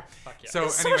yeah. Okay. Fuck yeah. So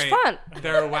It's so much anyway, fun.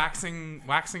 they're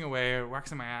waxing away,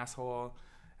 waxing my asshole,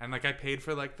 and like I paid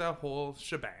for like the whole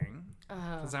shebang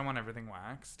because I want everything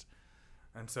waxed.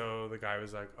 And so the guy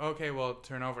was like, "Okay, well,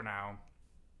 turn over now."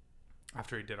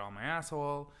 After he did all my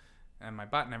asshole and my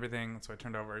butt and everything, so I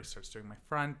turned over. He starts doing my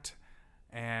front,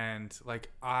 and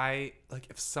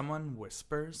if someone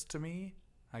whispers to me,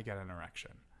 I get an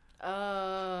erection.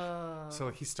 Oh. So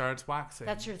like he starts waxing.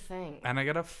 That's your thing. And I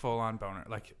get a full-on boner.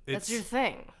 Like it's That's your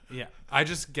thing. yeah, I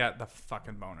just get the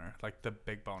fucking boner, like the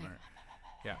big boner.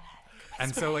 Yeah.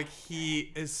 And so like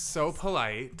he is so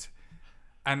polite,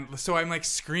 and so I'm like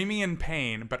screaming in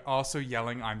pain, but also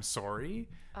yelling I'm sorry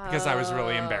because I was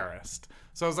really embarrassed.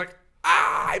 So I was like,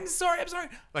 I'm sorry.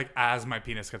 Like as my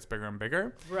penis gets bigger and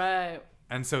bigger. Right.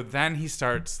 And so then he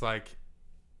starts like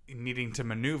needing to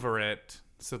maneuver it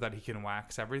so that he can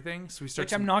wax everything. So he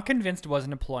starts. Which I'm not convinced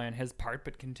wasn't a ploy on his part,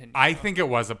 but continue. I think it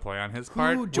was a play on his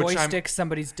part. Who which I'm- joysticks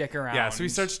somebody's dick around? Yeah, so he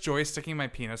starts joysticking my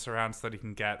penis around so that he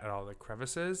can get at all the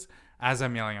crevices. As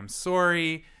I'm yelling, I'm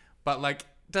sorry. But, like,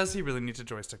 does he really need to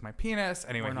joystick my penis?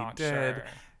 Anyway, We're he not did. sure.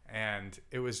 And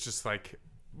it was just, like,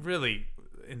 really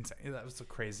insane. That was so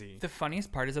crazy. The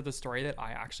funniest part is that the story that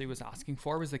I actually was asking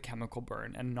for was the chemical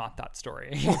burn and not that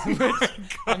story. Oh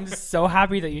I'm so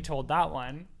happy that you told that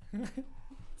one.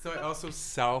 So I also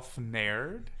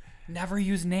self-nared. Never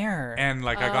use Nair. And,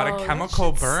 like, I got Oh, a that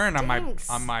chemical shit burn stinks.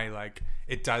 on my, like,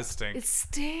 it does stink. It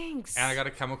stinks. And I got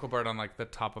a chemical burn on, like, the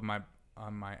top of my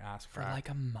ass for crack. like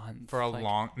a month. For a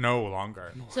like, no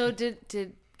longer. So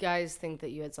did guys think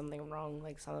that you had something wrong,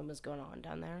 like something was going on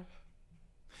down there?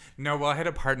 No, well, I had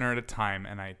a partner at a time,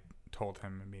 and I told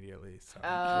him immediately, so it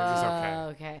was okay.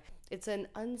 Okay. It's an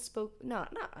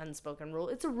not unspoken rule.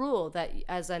 It's a rule that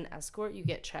as an escort, you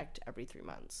get checked every 3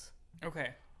 months. Okay.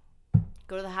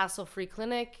 Go to the hassle-free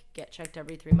clinic, get checked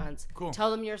every 3 months. Cool. Tell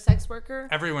them you're a sex worker.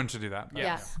 Everyone should do that. Yeah.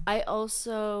 Yeah. I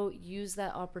also use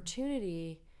that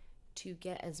opportunity to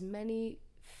get as many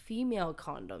female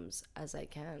condoms as I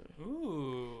can.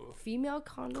 Ooh. Female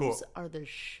condoms Cool. are the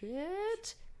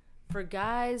shit for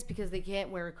guys because they can't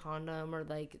wear a condom, or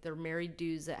like they're married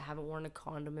dudes that haven't worn a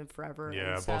condom in forever.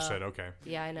 Yeah, and so- bullshit. Okay.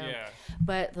 Yeah, I know. Yeah.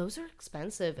 But those are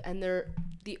expensive, and they're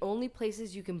the only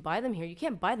places you can buy them here. You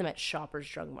can't buy them at Shoppers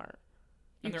Drug Mart.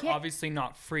 And You they're can't- obviously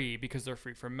not free because they're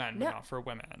free for men, No. but not for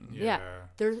women. Yeah,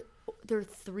 Yeah. they're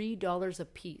 $3 a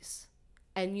piece,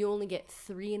 and you only get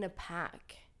 3 in a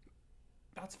pack,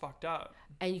 That's fucked up.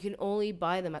 and you can only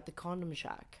buy them at the Condom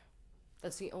Shack.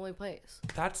 That's the only place.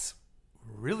 That's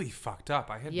really fucked up.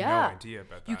 I had Yeah. no idea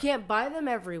about that. You can't buy them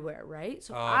everywhere, right?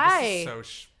 So Oh, this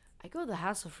is so I go to the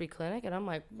hassle-free clinic, and I'm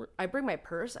like, I bring my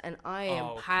purse, and I am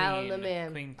Oh, piling clean, them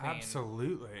in. Clean.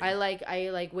 absolutely. I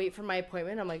like wait for my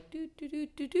appointment. I'm like do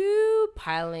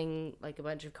piling like a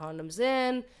bunch of condoms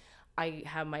in. I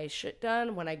have my shit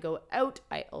done. When I go out,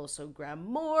 I also grab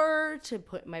more to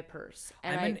put in my purse.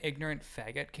 And I'm an ignorant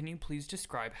faggot. Can you please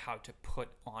describe how to put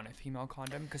on a female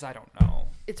condom? Because I don't know.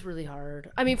 it's really hard.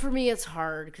 I mean, for me, it's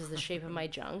hard because the shape of my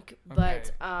junk.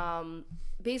 But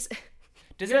basically,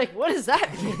 Does you're it, like, what does that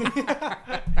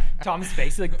mean? Tom's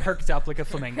face like perked up like a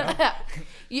flamingo.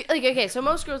 Okay, so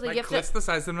most girls, like, My you have clit's to the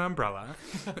size of an umbrella.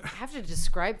 I have to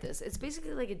describe this. It's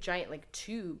basically like a giant like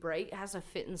tube, right? It has to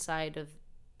fit inside of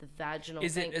the vaginal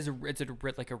Is thing.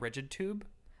 it like a rigid tube?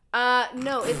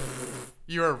 No,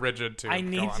 You're rigid too. I Go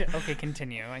need on. to. Okay,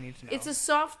 continue. I need to know. it's a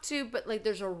soft tube, but like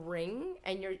there's a ring,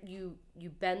 and you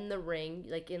bend the ring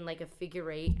like in like a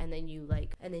figure 8, and then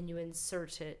you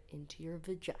insert it into your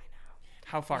vagina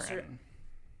How far Sir- in?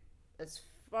 as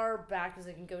far back as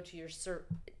it can go to your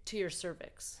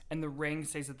cervix. And the ring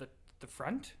stays at the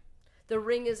front. The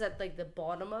ring is at like the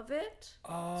bottom of it,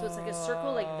 so it's like a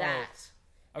circle like that.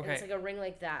 And Okay. it's like a ring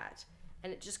like that,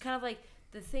 and it just kind of like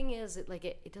the thing is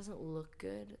it doesn't look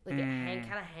good. Like it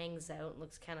kind of hangs out and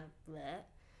looks kind of bleh.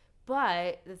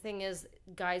 But the thing is,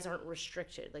 guys aren't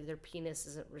restricted. Like their penis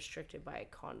isn't restricted by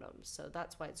condoms, so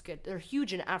that's why it's good. They're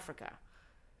huge in Africa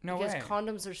No because way.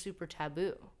 condoms are super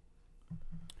taboo.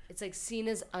 It's like seen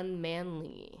as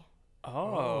unmanly.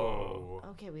 Oh.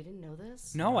 Okay, we didn't know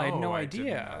this. No, I had No, no I didn't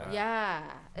know idea. that. Yeah,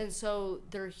 and so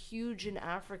they're huge in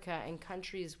Africa and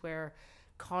countries where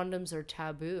condoms are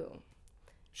taboo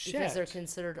because they're Shit.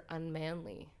 considered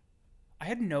unmanly. I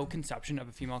had no conception of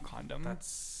a female condom.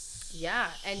 That's Yeah,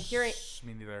 and here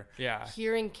me neither. yeah.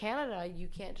 in Canada, you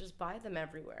can't just buy them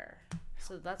everywhere.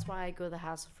 So that's why I go to the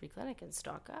hassle-free clinic and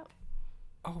stock up.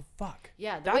 Oh fuck.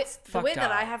 Yeah, the That's way fucked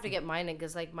that I up. have to get mine in,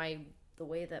 because like the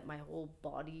way that my whole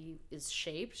body is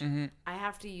shaped, Mm-hmm. I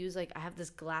have to use I have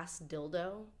this glass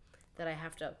dildo that I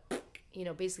have to,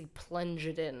 basically plunge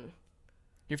it in.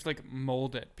 You have to like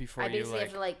mold it before I you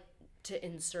basically like. have to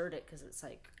insert it because it's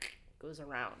like goes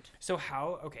around. So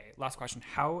how? Okay, last question.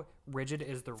 How rigid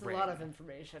is the It's ring? a lot of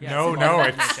information. Yeah, No, it's a lot no, of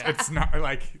it's information. it's not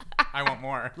like I want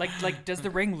more. Like does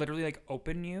the ring literally like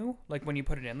open you like when you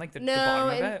put it in like the No, bottom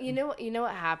of and it? you know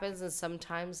what happens is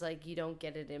sometimes like you don't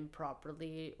get it in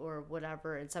properly or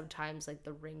whatever, and sometimes like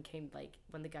the ring can like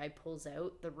when the guy pulls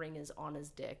out, the ring is on his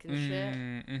dick and shit.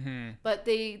 Mm-hmm. But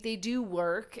they do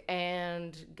work,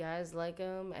 and guys like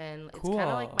them, and it's kind Cool.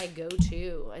 of like my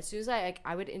go-to. As soon as I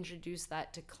would introduce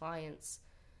that to clients,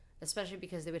 especially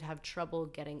because they would have trouble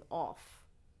getting off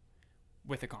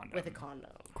With a condom. with a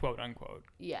condom. Quote unquote.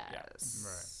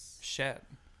 Yes. Shit.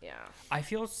 Yeah. I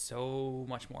feel so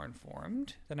much more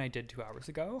informed than I did 2 hours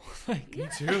ago. Like, Me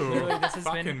too. this has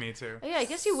Fucking been- me too. Oh, yeah, I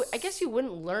guess you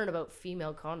wouldn't learn about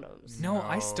female condoms. no,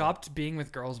 I No. stopped being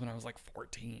with girls when I was like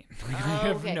 14. Like, I Oh,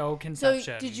 have okay. no So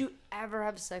conception. did you ever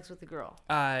have sex with a girl?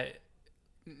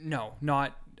 No,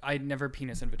 not. I never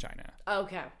penis and vagina.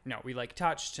 Okay. No, we like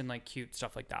touched and like cute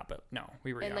stuff like that, but no,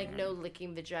 we were And young. like no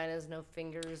licking vaginas, no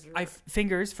fingers. Or...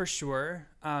 Fingers for sure.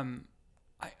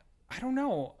 I don't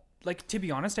know. Like, to be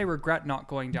honest, I regret not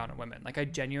going down on women. Like, I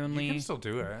genuinely. You can still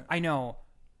do it. I know,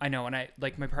 and I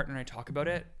like my partner and I talk about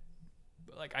it.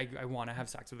 Like, I want to have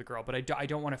sex with a girl, but I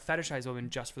don't want to fetishize women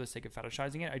just for the sake of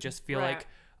fetishizing it. I just feel Right. like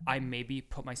I maybe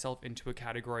put myself into a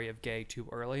category of gay too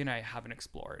early, and I haven't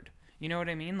explored. You know what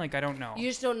I mean? Like, I don't know. You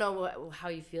just don't know how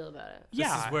you feel about it. This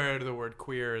Yeah. is where the word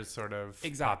queer is sort of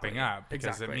Exactly. popping up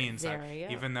because Exactly. it means that There you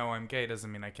go. even though I'm gay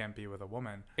doesn't mean I can't be with a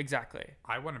woman. Exactly.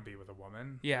 I want to be with a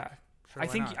woman. Yeah. Sure, I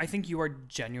why think not? I think you are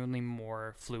genuinely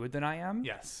more fluid than I am.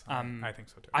 Yes, I think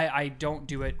so too. I don't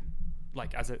do it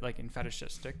like as a like in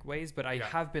fetishistic ways, but I Yeah.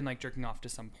 have been like jerking off to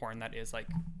some porn that is like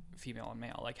female and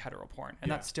male, like hetero porn, and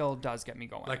Yeah. that still does get me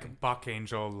going. Like Buck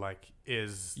Angel, like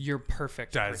is you're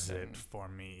perfect. does person. it for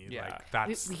me. Yeah. Like We,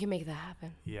 that's we can make that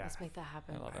happen. Yeah. Let's make that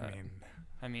happen. I love I it. mean,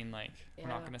 I mean, like we're Yeah.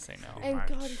 not gonna say no. And much.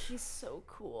 God, he's so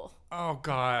cool. oh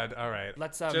God. All right.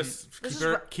 Let's just This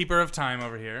is keeper of time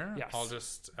over here. Yes. I'll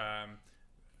just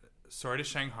sorry to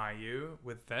Shanghai you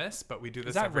with this, but we do this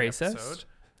Is that every racist? episode.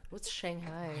 What's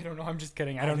Shanghai? I don't know. I'm just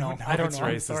kidding. I don't know. I don't know if it's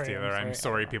I'm racist sorry, either. I'm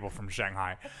sorry, I don't know. people from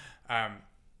Shanghai.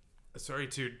 Sorry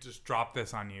to just drop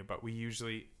this on you, but we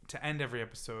usually, to end every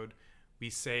episode, we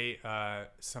say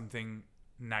something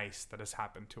nice that has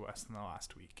happened to us in the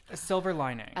last week. A silver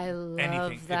lining. I love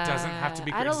Anything. It that. doesn't have to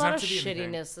be I had great. a It lot of doesn't have to be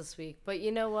anything. shittiness this week, but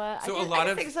you know what? So I a lot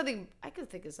of- think of something. I could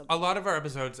think of A something. lot of our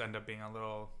episodes end up being a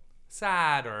little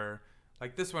sad, or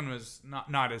like this one was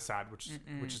not as sad, which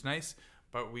is nice.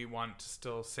 But we want to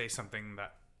still say something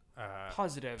that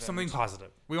Positive. something and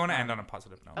positive. We want to end on a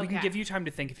positive note. We can Okay. give you time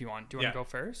to think if you want. Do you want Yeah. to go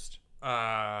first?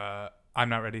 I'm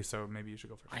not ready, so maybe you should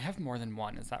go first. I have more than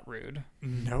one. Is that rude?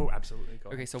 No, absolutely.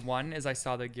 Go. Okay, so one is I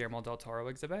saw the Guillermo del Toro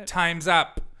exhibit. Time's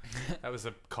up. That was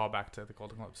a callback to the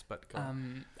Golden Globes, but go.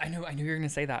 I knew you were gonna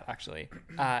say that actually.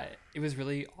 It was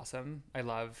really awesome. I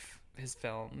love his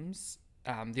films.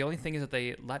 The only thing is that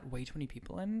they let way too many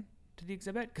people in to the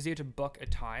exhibit because you had to book a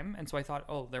time, and so I thought,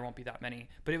 oh, there won't be that many.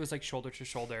 But it was like shoulder to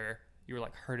shoulder. You were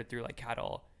like herded through like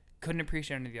cattle. Couldn't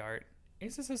appreciate any of the art.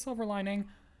 Is this a silver lining?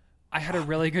 I had a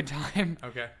really good time.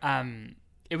 Okay.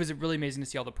 It was really amazing to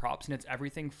see all the props, and it's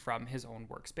everything from his own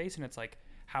workspace, and it's like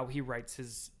how he writes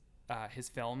his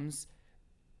films,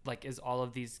 like is all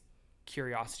of these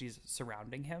curiosities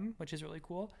surrounding him, which is really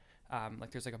cool.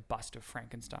 Like there's like a bust of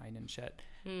Frankenstein and shit.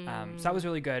 So that was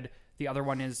really good. The other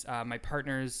one is my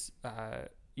partner's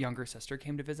younger sister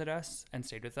came to visit us and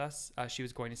stayed with us. She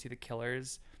was going to see The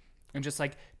Killers, and just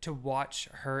like to watch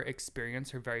her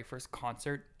experience her very first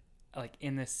concert like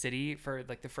in the city for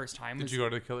like the first time. Did you go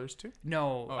to the Killers too?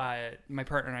 No, Oh. my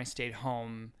partner and I stayed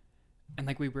home, and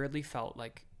like we weirdly felt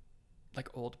like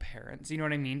old parents. You know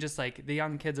what I mean? Just like the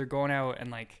young kids are going out and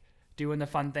like doing the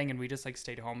fun thing, and we just like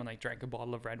stayed home and like drank a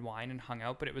bottle of red wine and hung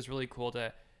out. But it was really cool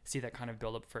to see that kind of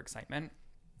build up for excitement,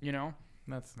 you know?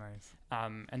 That's nice.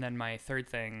 And then my third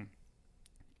thing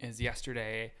is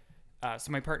yesterday.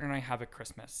 So my partner and I have a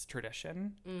Christmas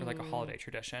tradition or like a holiday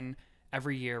tradition.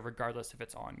 Every year, regardless if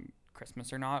it's on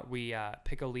Christmas or not, we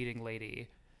pick a leading lady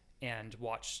and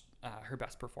watch her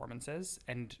best performances,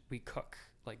 and we cook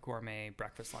like gourmet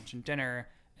breakfast, lunch, and dinner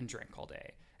and drink all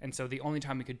day. And so the only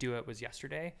time we could do it was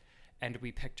yesterday, and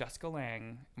we picked Jessica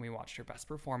Lange and we watched her best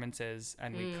performances,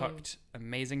 and we cooked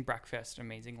amazing breakfast,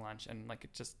 amazing lunch, and like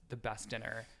just the best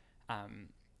dinner.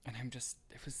 And it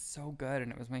was so good,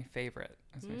 and it was my favorite.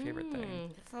 It was my favorite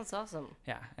thing. That sounds awesome.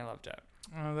 Yeah, I loved it.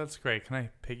 Oh, that's great. Can I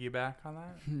piggyback on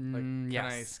that? Like, can I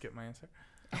yes. skip my answer?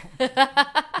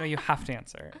 No, you have to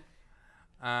answer.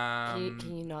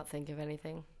 Can you not think of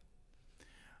anything?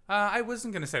 I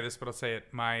wasn't gonna say this, but I'll say it.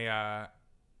 My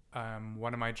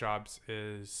one of my jobs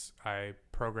is I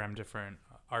program different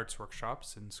arts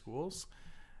workshops in schools,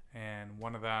 and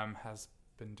one of them has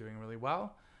been doing really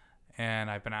well.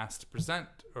 And I've been asked to present,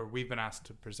 or we've been asked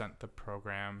to present the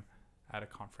program at a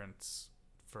conference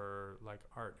for like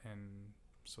art and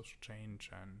social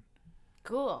change, and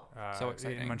Cool. So in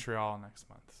exciting. Montreal next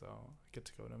month. So I get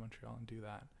to go to Montreal and do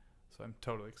that. So I'm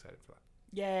totally excited for that.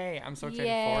 Yay! I'm so excited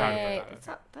Yay. for Proud it. about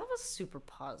that. That was super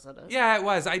positive. Yeah, it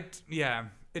was.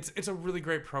 It's a really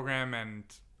great program, and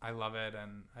I love it.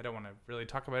 And I don't want to really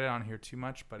talk about it on here too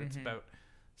much, but it's about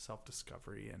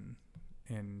self-discovery and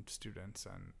in students,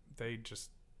 and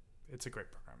it's a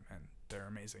great program, and they're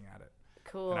amazing at it.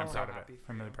 Cool. And I'm proud of happy it.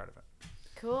 for I'm really you. proud of it.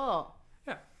 Cool.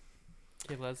 Yeah.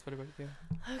 Okay, Liz, what about you?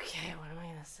 Okay, what am I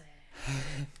gonna say?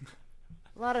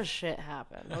 A lot of shit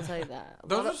happened. I'll tell you that.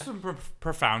 Those are some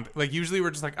profound. Like usually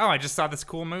we're just like, oh, I just saw this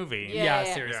cool movie. Yeah.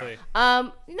 Seriously.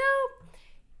 A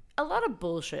lot of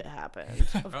bullshit happened.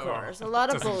 Of Uh-oh. course, a lot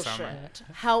of Doesn't sound bullshit.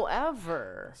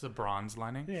 However, It's a bronze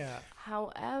lining. Yeah.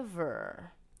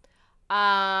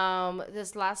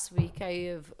 This last week I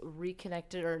have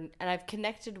reconnected, and I've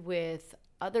connected with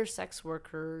other sex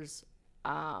workers,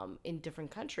 in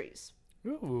different countries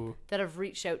Ooh. that have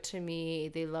reached out to me.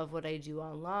 They love what I do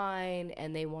online,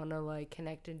 and they want to like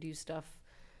connect and do stuff,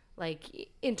 like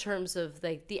in terms of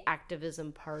like the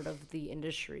activism part of the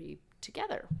industry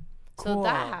together. So Cool.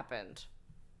 that happened.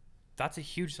 That's a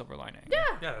huge silver lining. Yeah.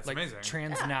 Yeah, that's Like amazing.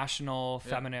 transnational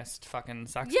feminist fucking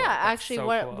sex Yeah, work. That's actually, so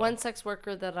one cool. one sex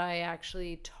worker that I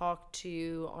actually talk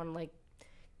to on like,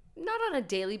 not on a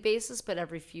daily basis, but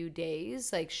every few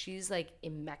days. Like she's like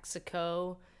in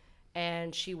Mexico,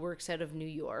 and she works out of New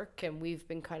York, and we've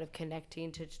been kind of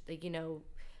connecting to like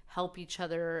help each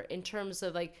other in terms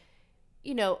of like,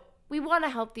 you know, we want to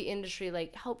help the industry,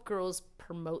 like help girls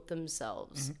promote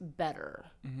themselves better.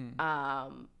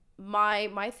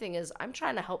 My thing is I'm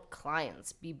trying to help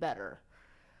clients be better.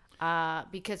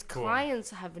 Because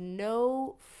clients have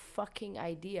no fucking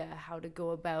idea how to go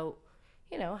about,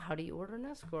 you know, how do you order an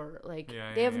escort? Like,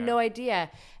 they have no idea.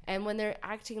 And when they're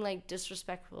acting like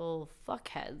disrespectful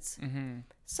fuckheads,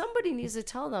 somebody needs to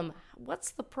tell them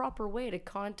what's the proper way to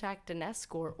contact an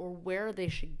escort or where they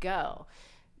should go.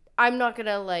 I'm not going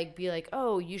to like be like,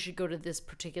 oh, you should go to this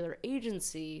particular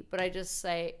agency. But I just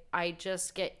say, I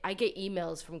get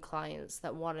emails from clients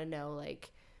that want to know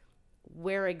like,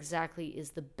 where exactly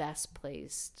is the best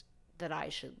place that I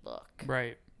should look.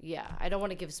 Right. Yeah. I don't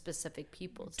want to give specific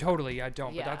people. Totally. I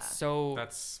don't. Yeah. But that's so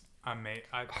That's amazing.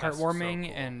 heartwarming So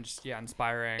cool. and just,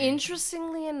 inspiring.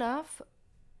 Interestingly enough,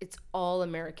 it's all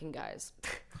American guys.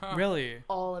 Really?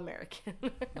 All American.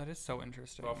 That is so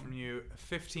interesting. Well, from you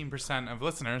 15% of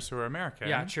listeners who are American.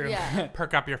 Yeah, true. Yeah.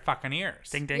 Perk up your fucking ears.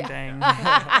 Ding, ding, ding.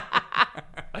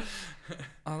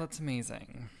 Oh, that's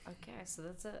amazing. Okay, so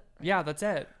that's it. Yeah, that's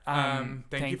it.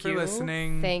 Thank you for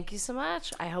listening. Thank you so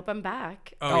much. I hope I'm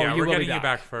back. Oh, yeah, you we're will be getting you back.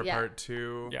 back for Yeah. part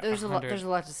 2. Yeah, There's a 100.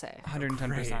 lot to say.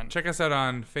 110%. Check us out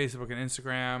on Facebook and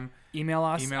Instagram. Email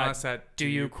us at do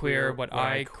you queer what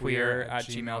I queer at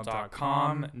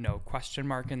gmail.com. No question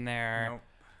mark in there. Nope.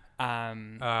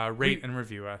 Rate and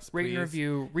review us. and please.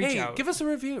 review. Reach out. Give us a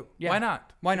review. Yeah. Why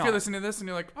not? Why If not? you're listening to this and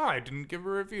you're like, oh, I didn't give a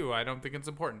review. I don't think it's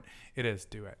important. It is.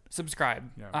 Do it.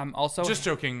 Subscribe. Yeah. Also, Just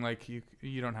joking. Like you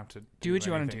don't have to do what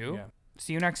you want to anything. do. Yeah.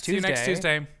 See you next See you Tuesday. next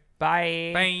Tuesday.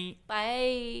 Bye.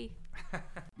 Bye.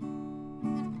 Bye.